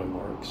interviewing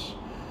works.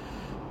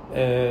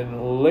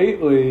 And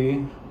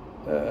lately,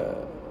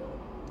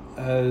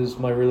 as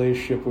my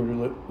relationship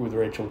with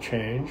Rachel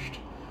changed,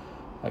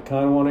 I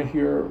kind of want to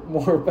hear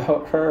more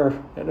about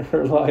her and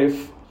her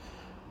life,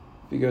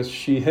 because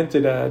she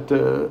hinted at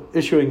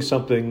issuing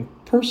something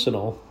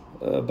personal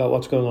about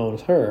what's going on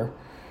with her,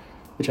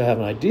 which I have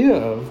an idea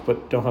of,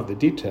 but don't have the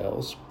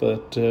details.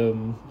 But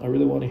I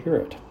really want to hear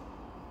it.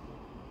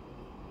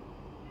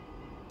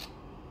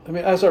 I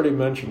mean, as I already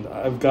mentioned,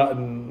 I've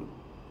gotten,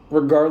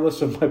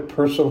 regardless of my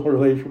personal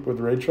relationship with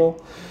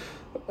Rachel,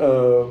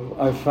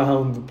 I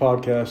found the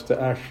podcast to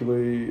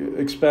actually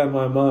expand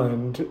my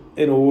mind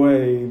in a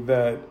way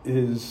that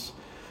is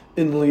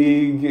in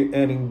league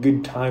and in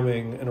good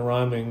timing and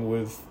rhyming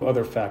with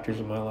other factors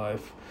in my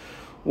life.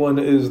 One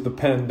is the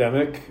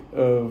pandemic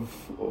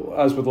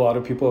as with a lot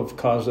of people, have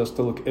caused us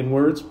to look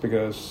inwards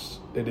because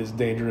it is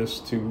dangerous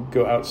to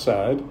go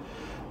outside.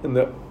 And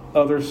the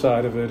other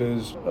side of it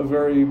is a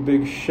very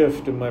big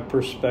shift in my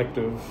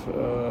perspective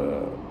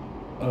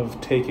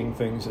of taking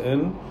things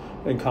in.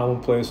 And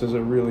Commonplace is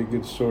a really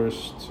good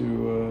source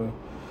to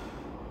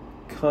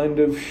kind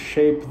of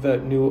shape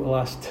that new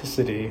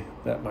elasticity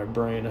that my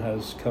brain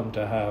has come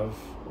to have,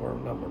 or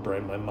not my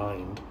brain, my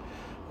mind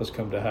has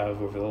come to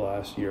have over the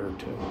last year or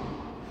two.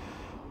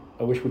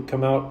 I wish we'd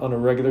come out on a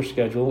regular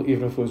schedule,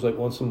 even if it was like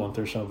once a month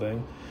or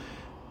something.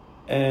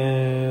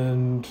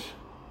 And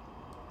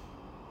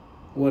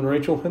when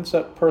Rachel hints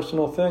at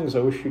personal things, I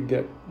wish she'd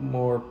get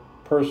more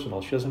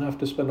personal. She doesn't have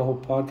to spend a whole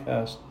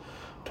podcast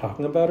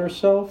talking about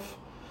herself.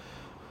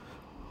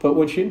 But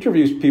when she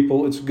interviews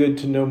people, it's good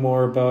to know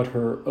more about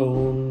her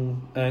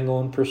own angle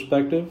and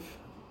perspective.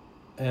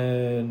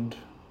 And,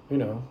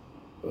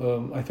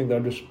 I think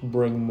that'll just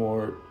bring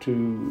more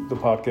to the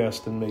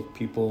podcast and make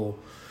people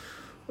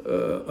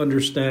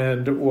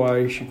understand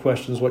why she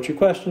questions what she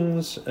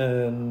questions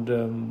and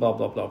blah,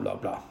 blah, blah, blah,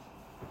 blah.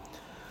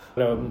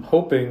 But I'm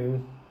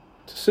hoping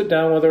to sit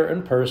down with her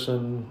in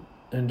person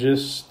and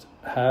just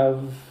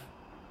have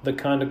the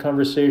kind of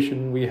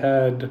conversation we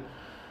had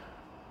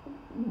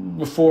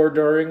before,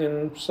 during,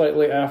 and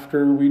slightly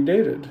after we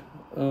dated.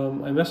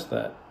 I miss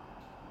that.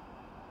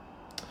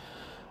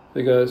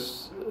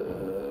 Because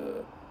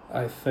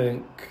I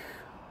think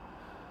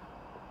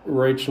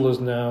Rachel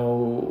is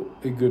now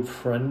a good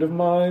friend of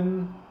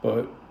mine,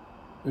 but,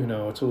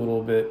 it's a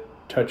little bit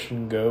touch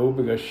and go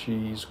because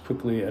she's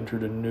quickly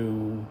entered a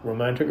new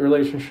romantic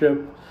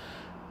relationship,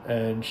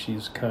 and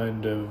she's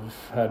kind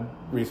of had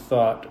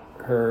rethought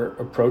her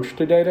approach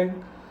to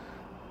dating,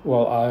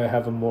 while I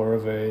have a more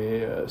of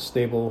a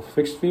stable,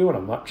 fixed view, and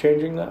I'm not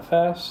changing that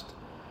fast,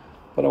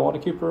 but I want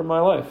to keep her in my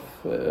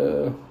life.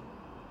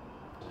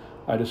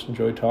 I just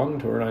enjoy talking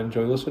to her, and I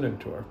enjoy listening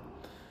to her.